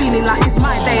got me feeling like it's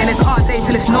my day and it's our day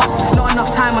till it's not. Not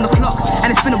enough time on the clock.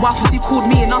 And it's been a while since you called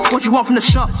me and asked what you want from the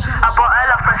shop. I bought a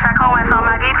love for a second when some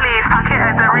Maggie please. Packet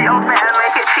of Doritos, better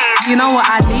make it cheese. You know what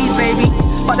I need, baby,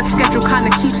 but the schedule kinda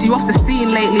keeps you off the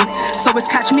scene lately. So it's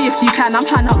catch me if you can, I'm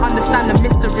trying to understand the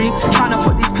mystery. Trying to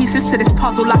put these pieces to this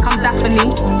puzzle like I'm Daphne.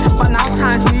 But now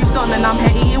time's moved on and I'm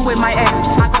here eating with my ex.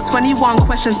 I got 21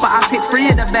 questions but I picked 3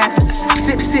 of the best.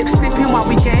 Sipping while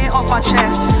we get it off our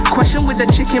chest. Question with the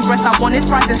chicken breast, I wanted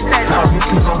fries instead. Have you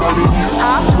seen somebody new?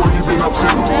 What you been up to?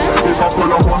 If I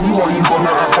pull up on you, are you gonna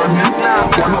act on me?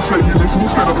 Why not say you listen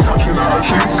instead of catching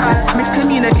attitudes?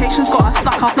 Miscommunication's got us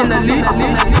stuck up in the loop.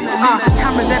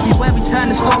 Cameras everywhere we turn,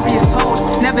 the story is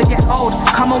told. Never gets old,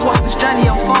 come and watch this journey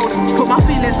unfold. Put my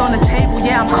feelings on the table,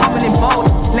 yeah, I'm coming in bold.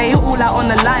 Lay it all out on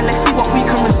the line, let's see what we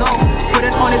can resolve. With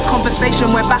an honest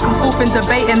conversation, we're back and forth in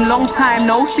debating. Long time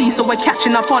no see, so we're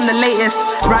catching up on the latest.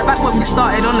 Right back when we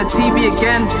started on the TV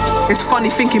again. It's funny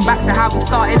thinking back to how we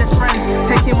started as friends.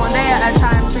 Taking one day at a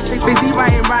time, busy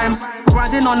writing rhymes.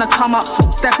 Grinding on the come up,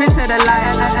 step into the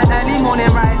light. Early morning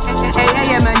rise, 8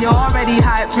 a.m. and you're already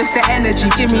hyped. Mr. Energy,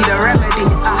 give me the remedy.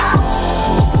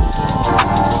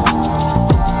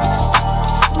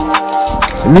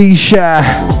 Alicia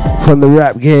from the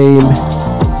Rap Game.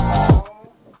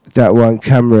 That one,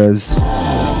 Cameras.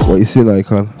 What you see,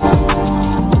 Icon?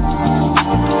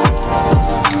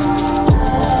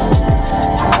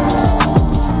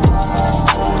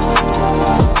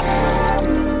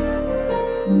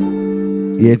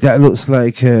 Yeah, that looks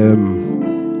like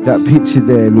That picture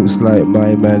there looks like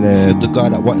my man. This is the guy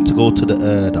that wanted to go to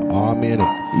the army, innit?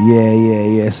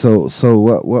 Yeah. So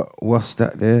what's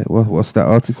that there? What's that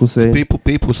article saying?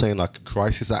 People saying like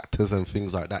crisis actors and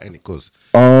things like that, innit? Because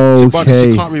okay,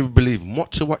 you can't really believe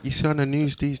much of what you see on the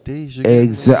news these days.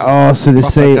 Exactly. Oh, so they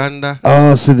say.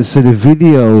 Oh, so the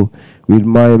video with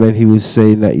my man, he was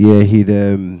saying that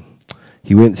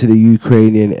he went to the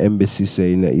Ukrainian embassy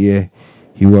saying that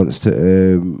he wants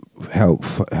to help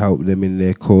them in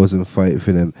their cause and fight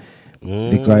for them.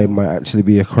 The guy might actually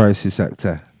be a crisis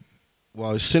actor.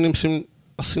 Well, I've seen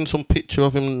some picture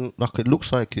of him, like it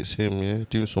looks like it's him,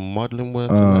 doing some modelling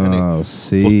work. Oh,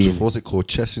 see. What's it called?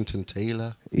 Chessington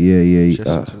Taylor. Yeah.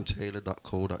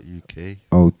 ChessingtonTaylor.co.uk.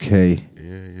 Okay.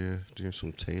 Yeah, doing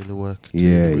some tailor work.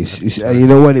 Yeah, it's you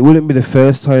know what? It wouldn't be the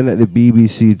first time that the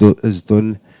BBC has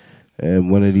done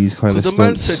one of these kind of stunts. The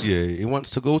man said, he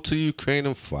wants to go to Ukraine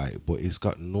and fight, but he's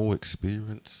got no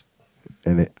experience.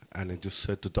 And he just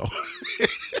said to dog.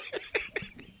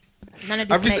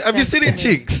 Have you seen it,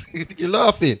 Chinks? You're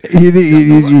laughing. You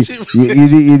need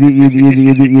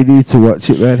to watch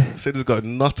it, man. He said he's got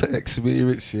not an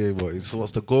experience here, but he just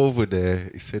wants to go over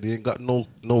there. He said he ain't got no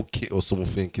kit or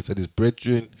something. He said his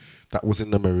brethren that was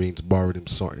in the Marines borrowed him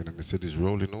something, and he said he's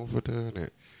rolling over there, innit?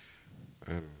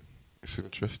 And it's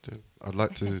interesting. I'd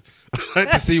like to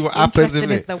see what happens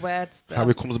in it. The words, how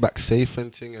he comes back safe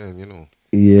and thing, and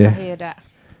Yeah. I hear that.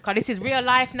 Cause this is real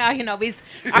life now, I feel like he's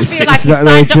signed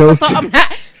up for something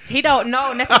that he don't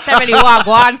know necessarily what I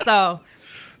want. So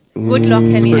good luck,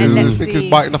 Kenny, and let's see. I think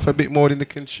he's biting off a bit more than he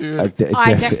can chew. I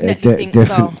definitely think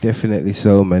so. Definitely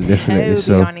so, man. Definitely to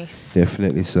so. be honest.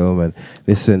 Definitely so, man.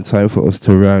 Listen, time for us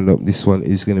to round up. This one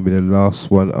is going to be the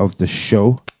last one of the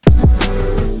show.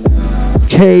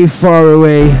 K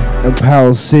Faraway and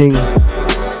Pal Sing.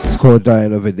 It's called Die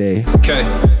Another Day. Okay.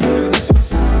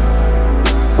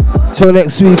 Till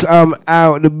next week, I'm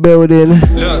out the building.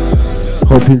 Look.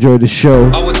 Hope you enjoyed the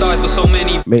show. I would die for so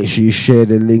many. Make sure you share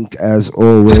the link as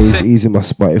always. Easy my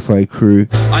Spotify crew.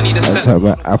 Anti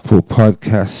my Apple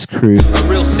Podcasts crew. A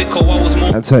real sicko, I was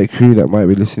more. Anti crew that might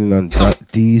be listening on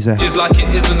Deezer like it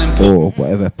isn't or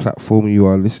whatever platform you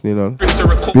are listening on.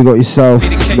 You got yourself.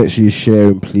 Just make sure you share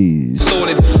them, please. I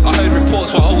heard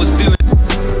reports what I was doing.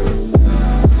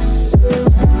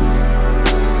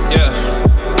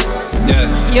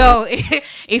 Yo,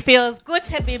 it feels good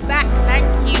to be back. Thank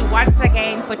you once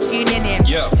again for tuning in.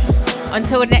 Yeah.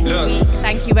 Until next week,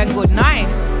 thank you and good night.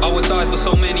 I would die for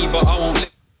so many, but I won't.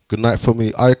 Good night for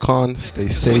me, Icon. Stay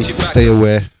safe, stay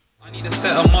aware. I need a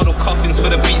set of model coffins for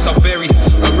the beats I've buried.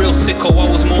 A real sicko, I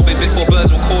was morbid before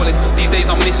birds were calling. These days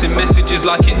I'm missing messages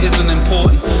like it isn't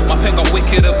important. My pen got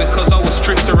wickeder because I was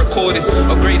strict to recording.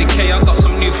 Upgraded K, I got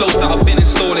some new flows that I've been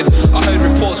installing. I heard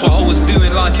reports what I was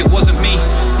doing like it wasn't me.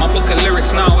 My book of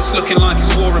lyrics now, it's looking like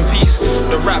it's War and Peace.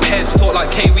 The rap heads talk like,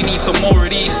 K, we need some more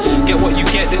of these. Get what you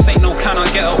get, this ain't no can I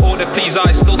get an order, please.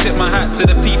 I still tip my hat to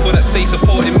the people that stay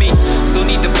supporting me. Still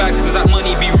need the bags cause that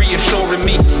money be reassuring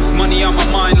me. Money on my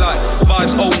mind like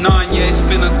vibes 09, yeah, it's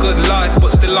been a good life,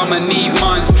 but still I'ma need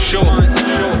mines for sure.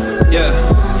 Yeah,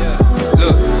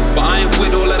 look, but I ain't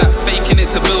with all of that faking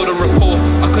it to build a rapport.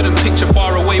 I couldn't picture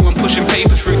far away when pushing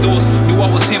papers through doors. Knew I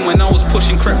was him when I was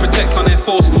pushing Crep Protect on Air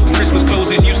Force. And Christmas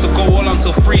closes used to go all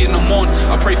until 3 in the morning.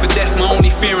 I pray for death, my only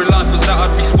fear in life was that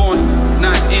I'd respawn. Now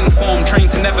it's informed,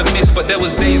 trained to never miss, but there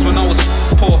was days when I was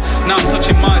poor. Now I'm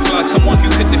touching Mike like someone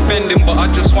who could defend him, but I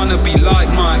just wanna be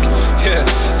like Mike. Yeah,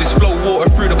 this flow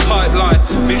water through the pipeline.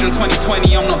 Vision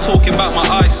 2020, I'm not talking about my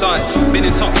eyesight. Been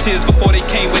in top tiers before they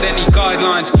came with any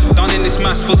guidelines. Down in this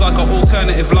mass feels like an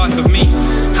alternative life of me.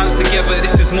 Hands together,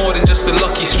 this is more than just a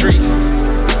lucky streak.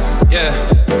 Yeah,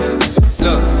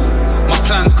 look, my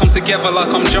plans come together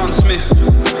like I'm John Smith.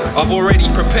 I've already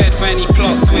prepared for any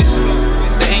plot twist.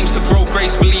 The aim's to grow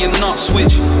gracefully and not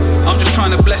switch. I'm just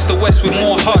trying to bless the West with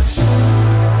more heart.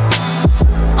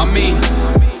 I mean,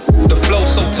 the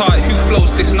flow's so tight, who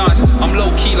flows this nice? I'm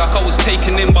low-key like I was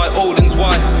taken in by Odin's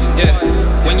wife. Yeah,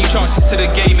 when you charge to the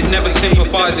game, it never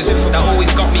sympathizes. That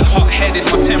always got me hot-headed,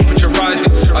 my temperature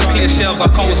rising. I clear shelves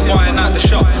like I was buying at the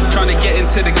shop. Trying to get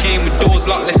into the game with doors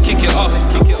locked, let's kick it off.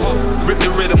 Rip the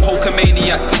rhythm,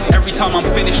 Hulkamaniac. Every time I'm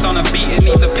finished on a beat, it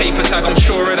needs a paper tag, I'm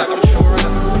sure of that.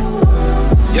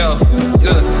 Yo,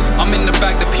 look, I'm in the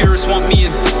bag, the purists want me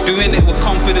in. Doing it with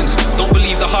confidence, don't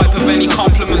believe the hype of any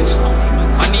compliments.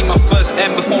 I need my first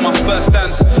M before my first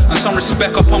dance, and some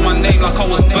respect up on my name like I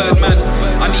was Birdman.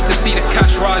 I need to see the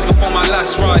cash rise before my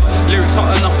last ride. Lyrics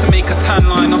hot enough to make a tan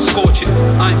line, I'll scorch it.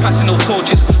 I ain't passing no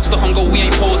torches, stuck on go, we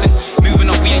ain't pausing. Moving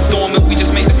moving up, we ain't dormant. We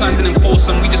just make the plans and enforce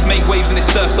them. We just make waves and it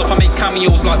surfs up. I make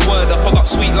cameos like Word Up. I got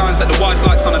sweet lines that the wife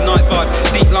likes on a night vibe.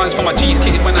 Deep lines for my G's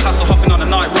kitted when I hustle huffing on a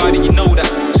night ride. And you know that.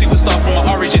 Superstar from my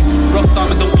origin. Rough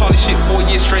diamond, don't polish it. 4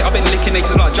 years straight, I've been licking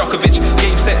aces like Djokovic.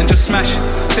 Game set and just smash it.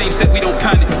 Same set, we don't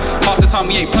panic. Half the time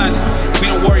we ain't planning. We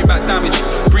don't worry about damage.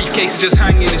 Briefcase is just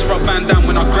hanging. It's Rob Van Dam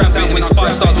when I grab it. And it's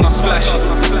 5 stars when I splash it.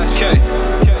 Okay.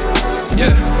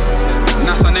 Yeah. And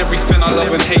that's on everything I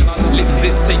love and hate. Lip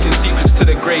zip, taking secrets to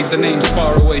the grave. The name's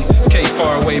far away. K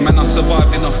far away. Man, I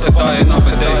survived enough to die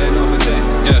another day.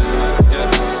 Yeah.